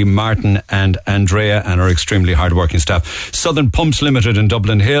 especially Martin and Andrea and our extremely hard-working staff. Southern Pumps Limited in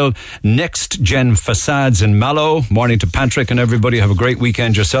Dublin Hill. Next Gen Facades in Mallow. Morning to Patrick and everybody. Have a great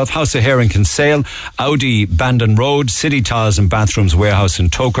weekend yourself. House of Hair in Kinsale. Audi Bandon Road. City Tiles and Bathrooms Warehouse in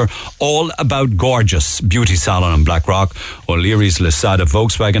Toker. All About Gorgeous Beauty Salon in Blackrock. O'Leary's Lasada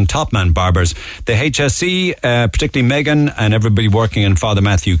Volkswagen. Topman Barbers. The HSE, particularly Megan and everybody working in Father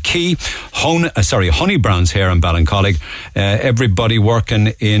Matthew Key. Honey Brown's Hair in Ballincollig. Everybody working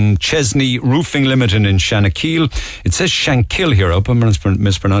in Chesney Roofing Limited in Shanakeel. It says Shankill here. I hope I'm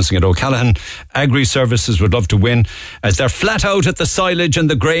mispronouncing it. O'Callaghan Agri Services would love to win, as they're flat out at the silage and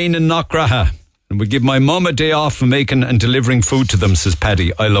the grain in Knockgraha. And we give my mum a day off for making and delivering food to them, says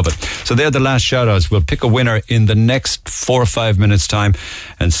Paddy. I love it. So they're the last shout-outs. We'll pick a winner in the next 4 or 5 minutes' time,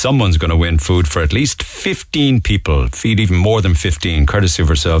 and someone's going to win food for at least 15 people. Feed even more than 15, courtesy of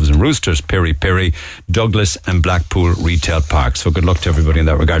ourselves and Roosters, Piri Piri, Douglas and Blackpool Retail Park. So good luck to everybody in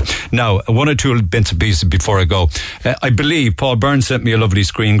that regard. Now, one or two bits and pieces before I go. I believe Paul Byrne sent me a lovely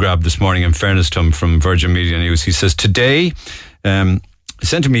screen grab this morning, in fairness to him, from Virgin Media News. He says, today...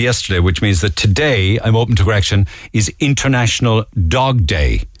 sent to me yesterday, which means that today, I'm open to correction, is International Dog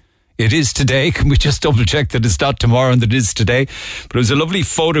Day. It is today. Can we just double check that it's not tomorrow and that it is today? But it was a lovely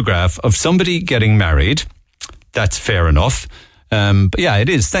photograph of somebody getting married. That's fair enough. But yeah, it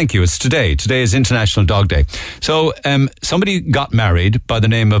is. Thank you. It's today. Today is International Dog Day. So somebody got married by the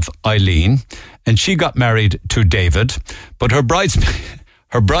name of Eileen, and she got married to David, but her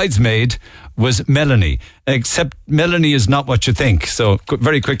bridesmaid was Melanie, except Melanie is not what you think. So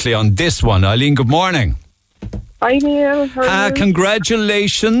very quickly on this one, Eileen, good morning. Hi Neil.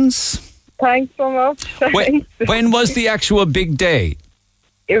 Congratulations. Thanks so much. When was the actual big day?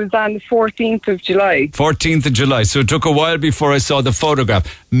 It was on the 14th of July. 14th of July. So it took a while before I saw the photograph.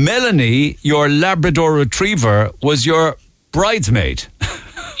 Melanie, your Labrador Retriever, was your bridesmaid.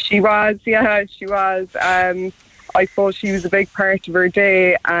 She was, yeah, she was. I thought she was a big part of her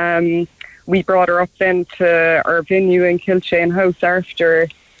day. We brought her up then to our venue in Kilshane House after,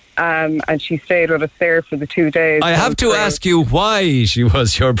 and she stayed with us there for the 2 days. I have to ask you why she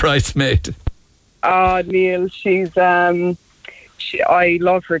was your bridesmaid. Oh, Neil, she's... I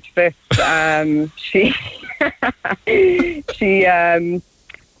love her to bits.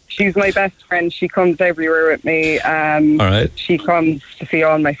 She's my best friend. She comes everywhere with me. All right. She comes to see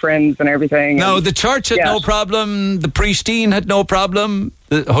all my friends and everything. No, the church had no problem. The priestine had no problem.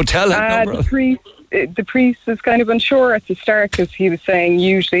 The hotel had no problem. The priest was kind of unsure at the start, because he was saying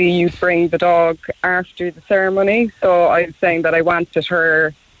usually you'd bring the dog after the ceremony. So I was saying that I wanted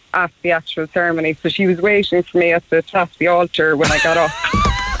her at the actual ceremony. So she was waiting for me at the top of the altar when I got up.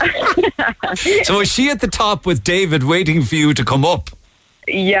 So was she at the top with David waiting for you to come up?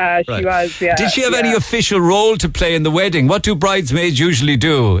 Yeah, she was, yeah. Did she have any official role to play in the wedding? What do bridesmaids usually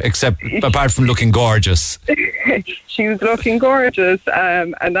do, apart from looking gorgeous? She was looking gorgeous,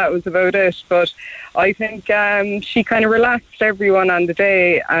 and that was about it. But I think she kind of relaxed everyone on the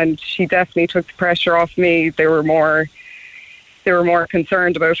day, and she definitely took the pressure off me. They were more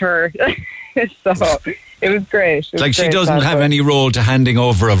concerned about her. So it was great. She doesn't have any role to handing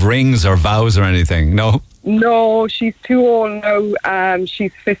over of rings or vows or anything, no? No, she's too old now.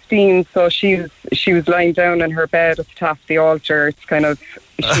 She's 15, so she was lying down in her bed at the top of the altar. It's kind of,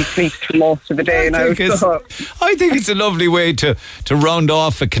 she sleeps for most of the day now. I think it's a lovely way to round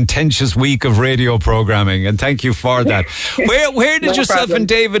off a contentious week of radio programming, and thank you for that. Where did yourself and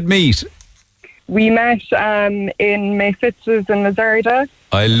David meet? We met in Mayfitz's in Mazarda.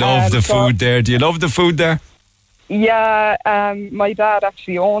 I love the food there. Do you love the food there? Yeah, my dad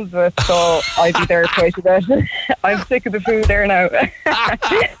actually owns it, so I'd be there quite a bit. I'm sick of the food there now.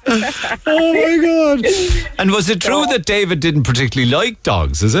 Oh my God. And was it true that David didn't particularly like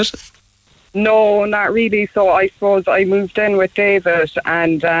dogs, is it? No, not really. So I suppose I moved in with David,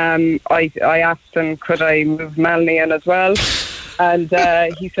 and I asked him, could I move Melanie in as well? And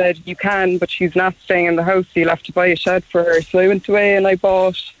he said, you can, but she's not staying in the house. You'll have to buy a shed for her. So I went away and I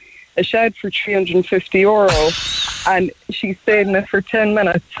bought a shed for €350, and she stayed in it for 10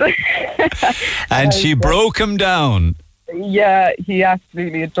 minutes. And she broke him down. Yeah, he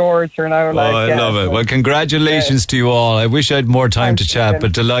absolutely adores her now. I love it. Well, congratulations to you all. I wish I had more time to chat,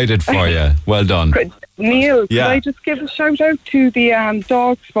 but delighted for you. Well done. Neil, could I just give a shout out to the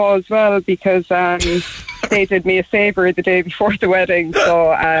dog spa as well, because they did me a favour the day before the wedding.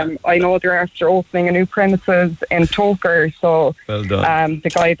 So I know they're after opening a new premises in Toker. So well done. The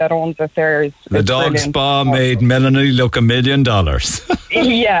guy that owns it there is the dog brilliant. Spa made Melanie look $1 million.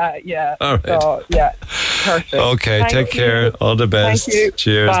 Yeah. All right. So, yeah, perfect. Okay, take care. All the best. Thank you.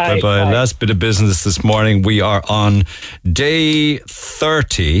 Cheers. Bye. Bye-bye. Last bit of business this morning. We are on day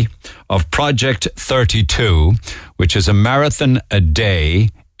 30 of Project 32, which is a marathon a day,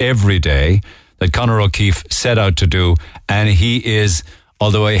 every day, that Conor O'Keeffe set out to do. And he is,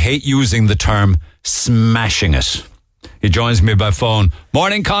 although I hate using the term, smashing it. He joins me by phone.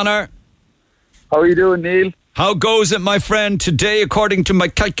 Morning, Conor. How are you doing, Neil? How goes it, my friend? Today, according to my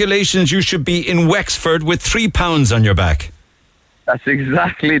calculations, you should be in Wexford with £3 on your back. That's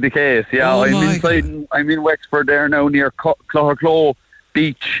exactly the case. Yeah, I'm in Wexford there now, near Clogherclough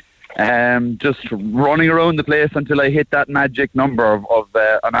Beach. Just running around the place until I hit that magic number of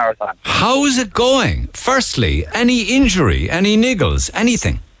a marathon. How is it going? Firstly, any injury, any niggles,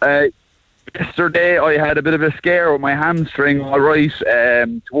 anything? Yesterday I had a bit of a scare with my hamstring, all right.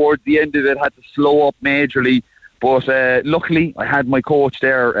 Towards the end of it, had to slow up majorly. But luckily, I had my coach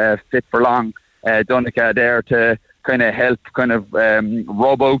there, Fit for Long, Donica, there to kind of help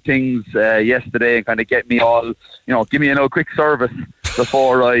rub out things yesterday and kind of get me all, give me a quick service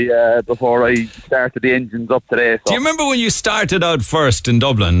before I started the engines up today. So. Do you remember when you started out first in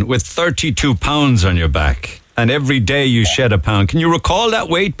Dublin with 32 pounds on your back and every day you shed a pound? Can you recall that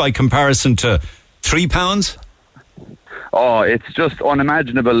weight by comparison to 3 pounds? Oh, it's just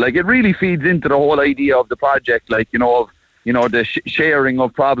unimaginable. Like, it really feeds into the whole idea of the project, the sharing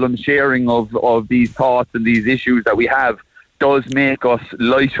of problems, sharing of these thoughts and these issues that we have does make us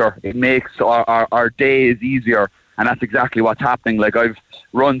lighter. It makes our days easier. And that's exactly what's happening. Like, I've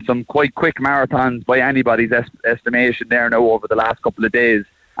run some quite quick marathons by anybody's estimation there now over the last couple of days.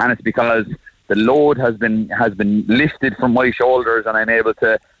 And it's because the load has been lifted from my shoulders and I'm able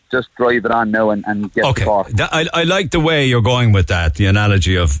to just drive it on now and get the Cork. I like the way you're going with that, the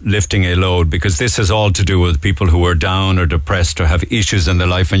analogy of lifting a load, because this has all to do with people who are down or depressed or have issues in their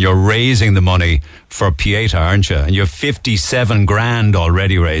life, and you're raising the money for Pieta, aren't you? And you have 57 grand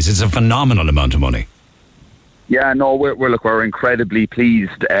already raised. It's a phenomenal amount of money. Yeah, no, we're incredibly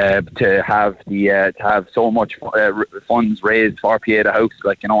pleased to have so much funds raised for Pieta House,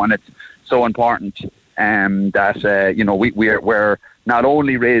 and it's so important that we're not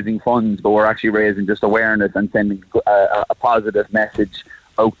only raising funds, but we're actually raising just awareness and sending a positive message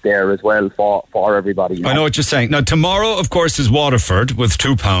out there as well for everybody. I know what you're saying. Now, tomorrow, of course, is Waterford with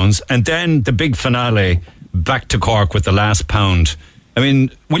 £2, and then the big finale back to Cork with the last pound. I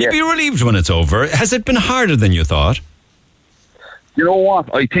mean, will you be relieved when it's over? Has it been harder than you thought? You know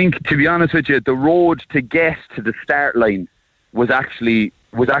what? I think, to be honest with you, the road to get to the start line was actually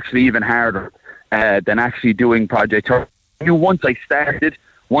even harder than actually doing Project 30.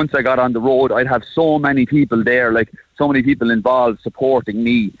 Once I got on the road, I'd have so many people there, so many people involved supporting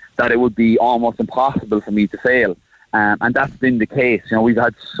me, that it would be almost impossible for me to fail. And that's been the case. We've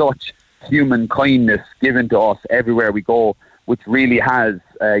had such human kindness given to us everywhere we go, which really has,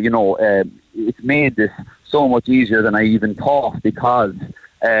 it's made this so much easier than I even thought, because,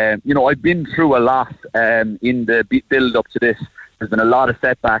 I've been through a lot in the build up to this. There's been a lot of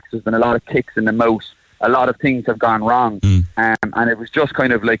setbacks, there's been a lot of kicks in the mouth, a lot of things have gone wrong, and it was just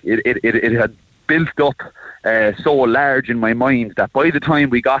kind of like it had built up so large in my mind that by the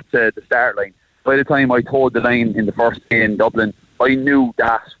time we got to the start line, by the time I toed the line in the first day in Dublin, I knew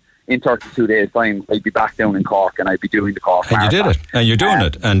that in 32 days' time I'd be back down in Cork and I'd be doing the Cork marathon. And you did it, and you're doing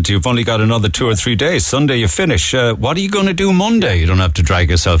it, and you've only got another 2 or 3 days. Sunday you finish. What are you going to do Monday? You don't have to drag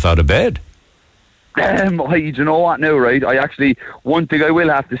yourself out of bed. You know what now, right? One thing I will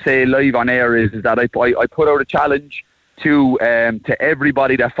have to say live on air is that I put out a challenge to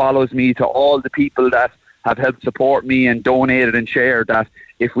everybody that follows me, to all the people that have helped support me and donated and shared, that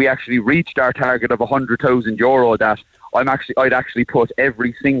if we actually reached our target of €100,000, that I'd actually put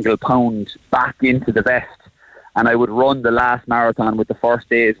every single pound back into the vest, and I would run the last marathon with the first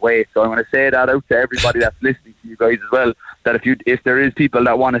day's weight. So I'm going to say that out to everybody that's listening to you guys as well. that if there is people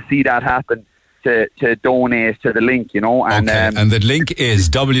that want to see that happen, to donate to the link, and and the link is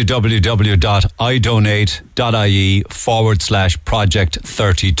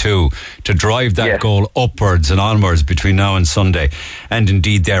www.idonate.ie/project32 to drive that goal upwards and onwards between now and Sunday, and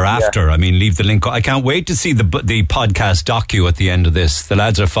indeed thereafter. I mean, leave the link. I can't wait to see the podcast docu at the end of this. The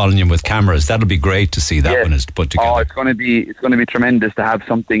lads are following you with cameras. That'll be great to see that when it's put together. Oh, it's going to be tremendous to have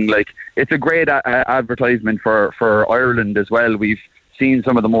something like. It's a great advertisement for Ireland as well. We've seen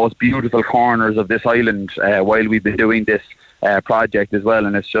some of the most beautiful corners of this island while we've been doing this project as well,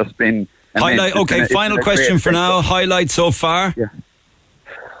 and it's just been final question for now. Highlight so far?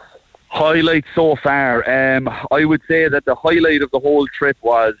 Highlight so far, I would say that the highlight of the whole trip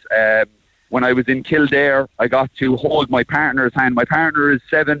was when I was in Kildare. I got to hold my partner's hand. My partner is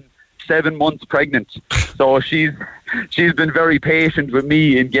seven months pregnant, so she's been very patient with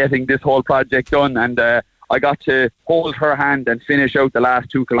me in getting this whole project done, and I got to hold her hand and finish out the last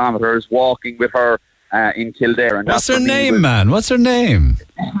 2 kilometres walking with her in Kildare. And what's her name, man? What's her name?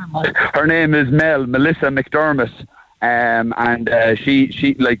 Her name is Melissa McDermott. And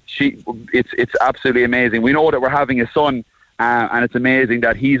it's absolutely amazing. We know that we're having a son, and it's amazing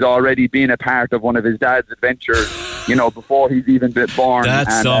that he's already been a part of one of his dad's adventures, before he's even been born.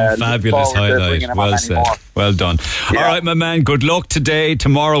 That's some fabulous highlight. Well said. Well done. Yeah. All right, my man, good luck today,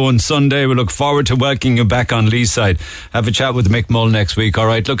 tomorrow and Sunday. We look forward to welcoming you back on Lee's side. Have a chat with Mick Mull next week. All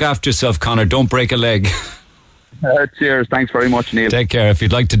right, look after yourself, Conor. Don't break a leg. Cheers. Thanks very much, Neil. Take care. If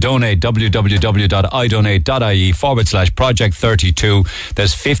you'd like to donate, www.idonate.ie/project32.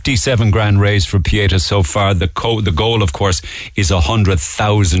 There's 57 grand raised for Pieta so far. The goal, of course, is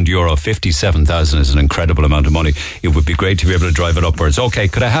 €100,000. 57,000 is an incredible amount of money. It would be great to be able to drive it upwards. Okay,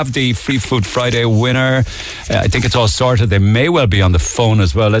 could I have the Free Food Friday winner? I think it's all sorted. They may well be on the phone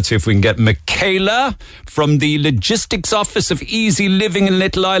as well. Let's see if we can get Michaela from the Logistics Office of Easy Living in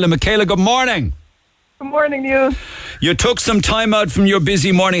Little Island. Michaela, good morning. Good morning, Neil. You took some time out from your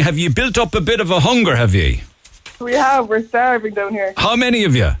busy morning. Have you built up a bit of a hunger, have you? We have. We're starving down here. How many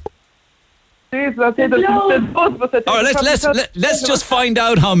of you? Jeez, I'll say there's both of us. All right, let's just find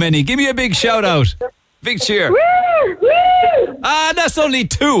out how many. Give me a big shout out. Big cheer. Woo! Woo! That's only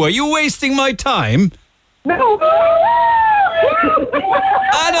 2. Are you wasting my time? No.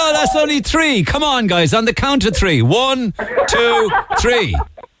 No, that's only 3. Come on, guys, on the count of 3. 1, 2, 3.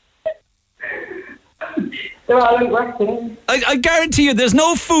 They're all working. I guarantee you there's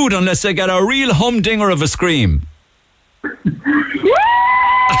no food unless I get a real humdinger of a scream.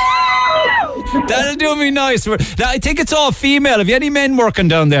 That'll do me nice. I think it's all female. Have you any men working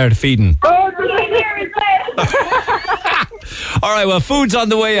down there feeding? Oh, all right, well, food's on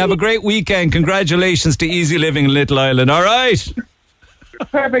the way. Have a great weekend. Congratulations to Easy Living in Little Island. All right.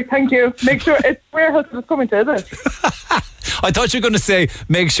 Perfect, thank you. Make sure it's warehouse is coming to, is it? I thought you were going to say,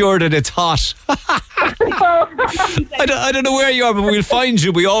 make sure that it's hot. I don't know where you are, but we'll find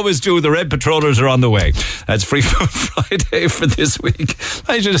you. We always do. The Red Patrollers are on the way. That's Free Food Friday for this week.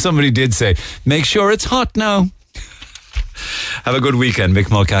 Imagine if somebody did say, make sure it's hot now. Have a good weekend. Mick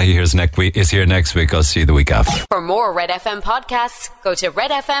Mulcahy is here next week. I'll see you the week after. For more Red FM podcasts, go to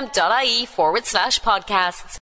redfm.ie/podcasts.